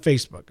on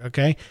Facebook.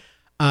 Okay.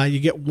 You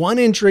get one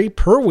entry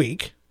per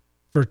week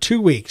for 2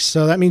 weeks.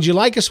 So that means you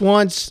like us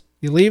once,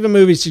 you leave a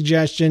movie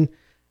suggestion,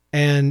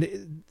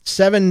 and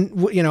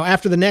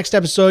after the next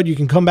episode, you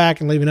can come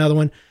back and leave another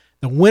one.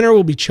 The winner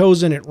will be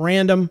chosen at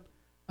random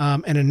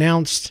and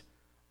announced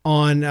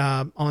on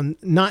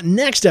not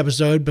next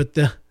episode, but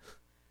it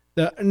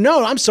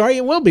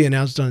will be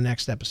announced on the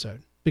next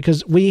episode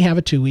because we have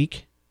a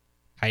 2-week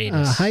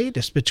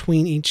hiatus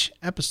between each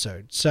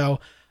episode.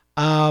 So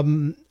I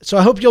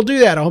hope you'll do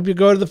that. I hope you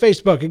go to the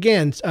Facebook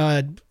again,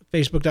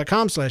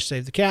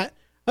 facebook.com/savethecat.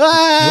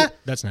 Nope,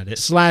 that's not it.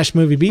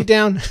 /movie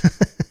beatdown.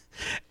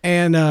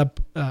 And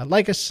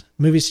like us,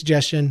 movie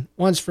suggestion.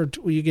 Once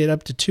you get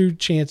up to 2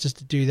 chances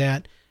to do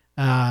that,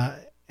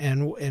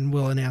 and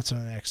we'll announce it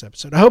on the next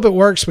episode. I hope it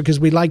works because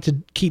we like to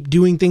keep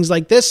doing things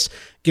like this,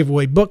 give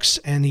away books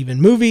and even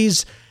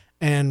movies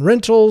and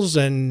rentals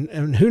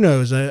and who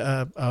knows,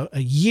 a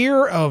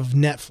year of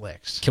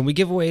Netflix. Can we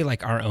give away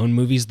like our own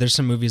movies? There's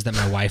some movies that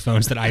my wife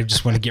owns that I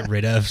just want to get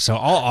rid of, so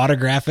I'll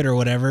autograph it or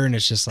whatever, and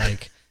it's just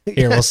like,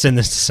 here, we'll send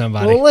this to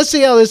somebody. Well, let's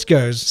see how this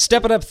goes.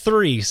 Step It Up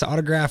 3, so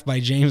autographed by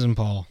James and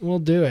Paul. We'll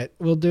do it.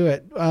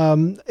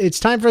 It's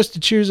time for us to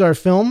choose our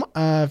film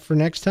for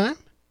next time.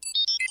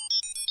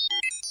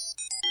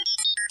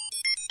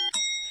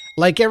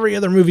 Like every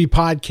other movie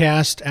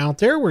podcast out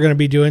there, we're going to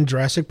be doing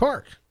Jurassic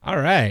Park. All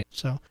right.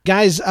 So,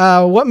 guys,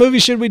 what movie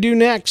should we do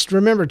next?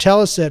 Remember,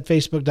 tell us at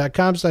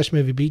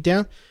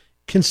facebook.com/moviebeatdown.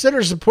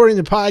 Consider supporting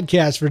the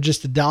podcast for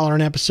just $1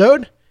 an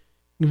episode.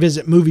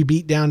 Visit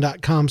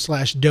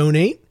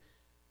moviebeatdown.com/donate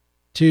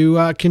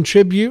to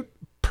contribute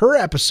per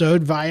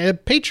episode via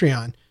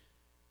Patreon.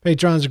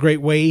 Patreon is a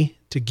great way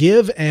to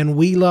give, and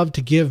we love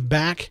to give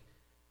back.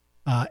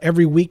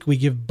 Every week we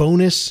give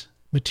bonus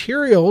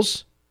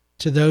materials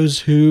to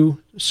those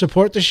who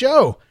support the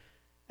show.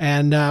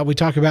 And we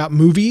talk about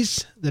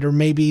movies that are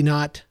maybe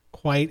not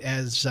quite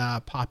as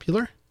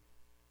popular,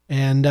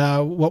 and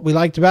what we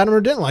liked about them or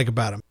didn't like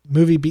about them.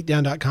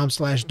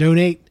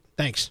 moviebeatdown.com/donate.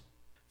 Thanks.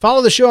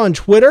 Follow the show on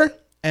Twitter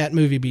at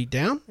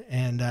moviebeatdown,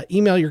 and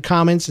email your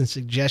comments and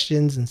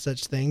suggestions and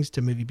such things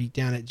to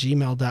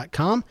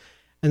moviebeatdown@gmail.com.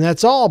 And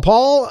that's all,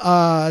 Paul.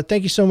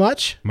 Thank you so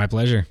much. My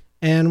pleasure.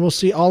 And we'll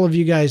see all of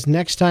you guys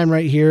next time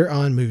right here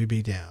on Movie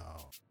Beatdown.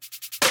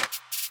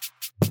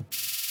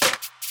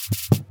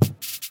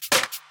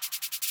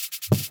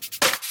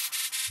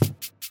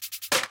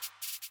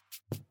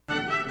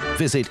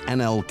 Visit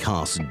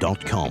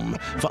nlcast.com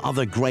for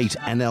other great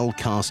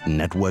NLcast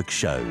network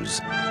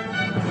shows.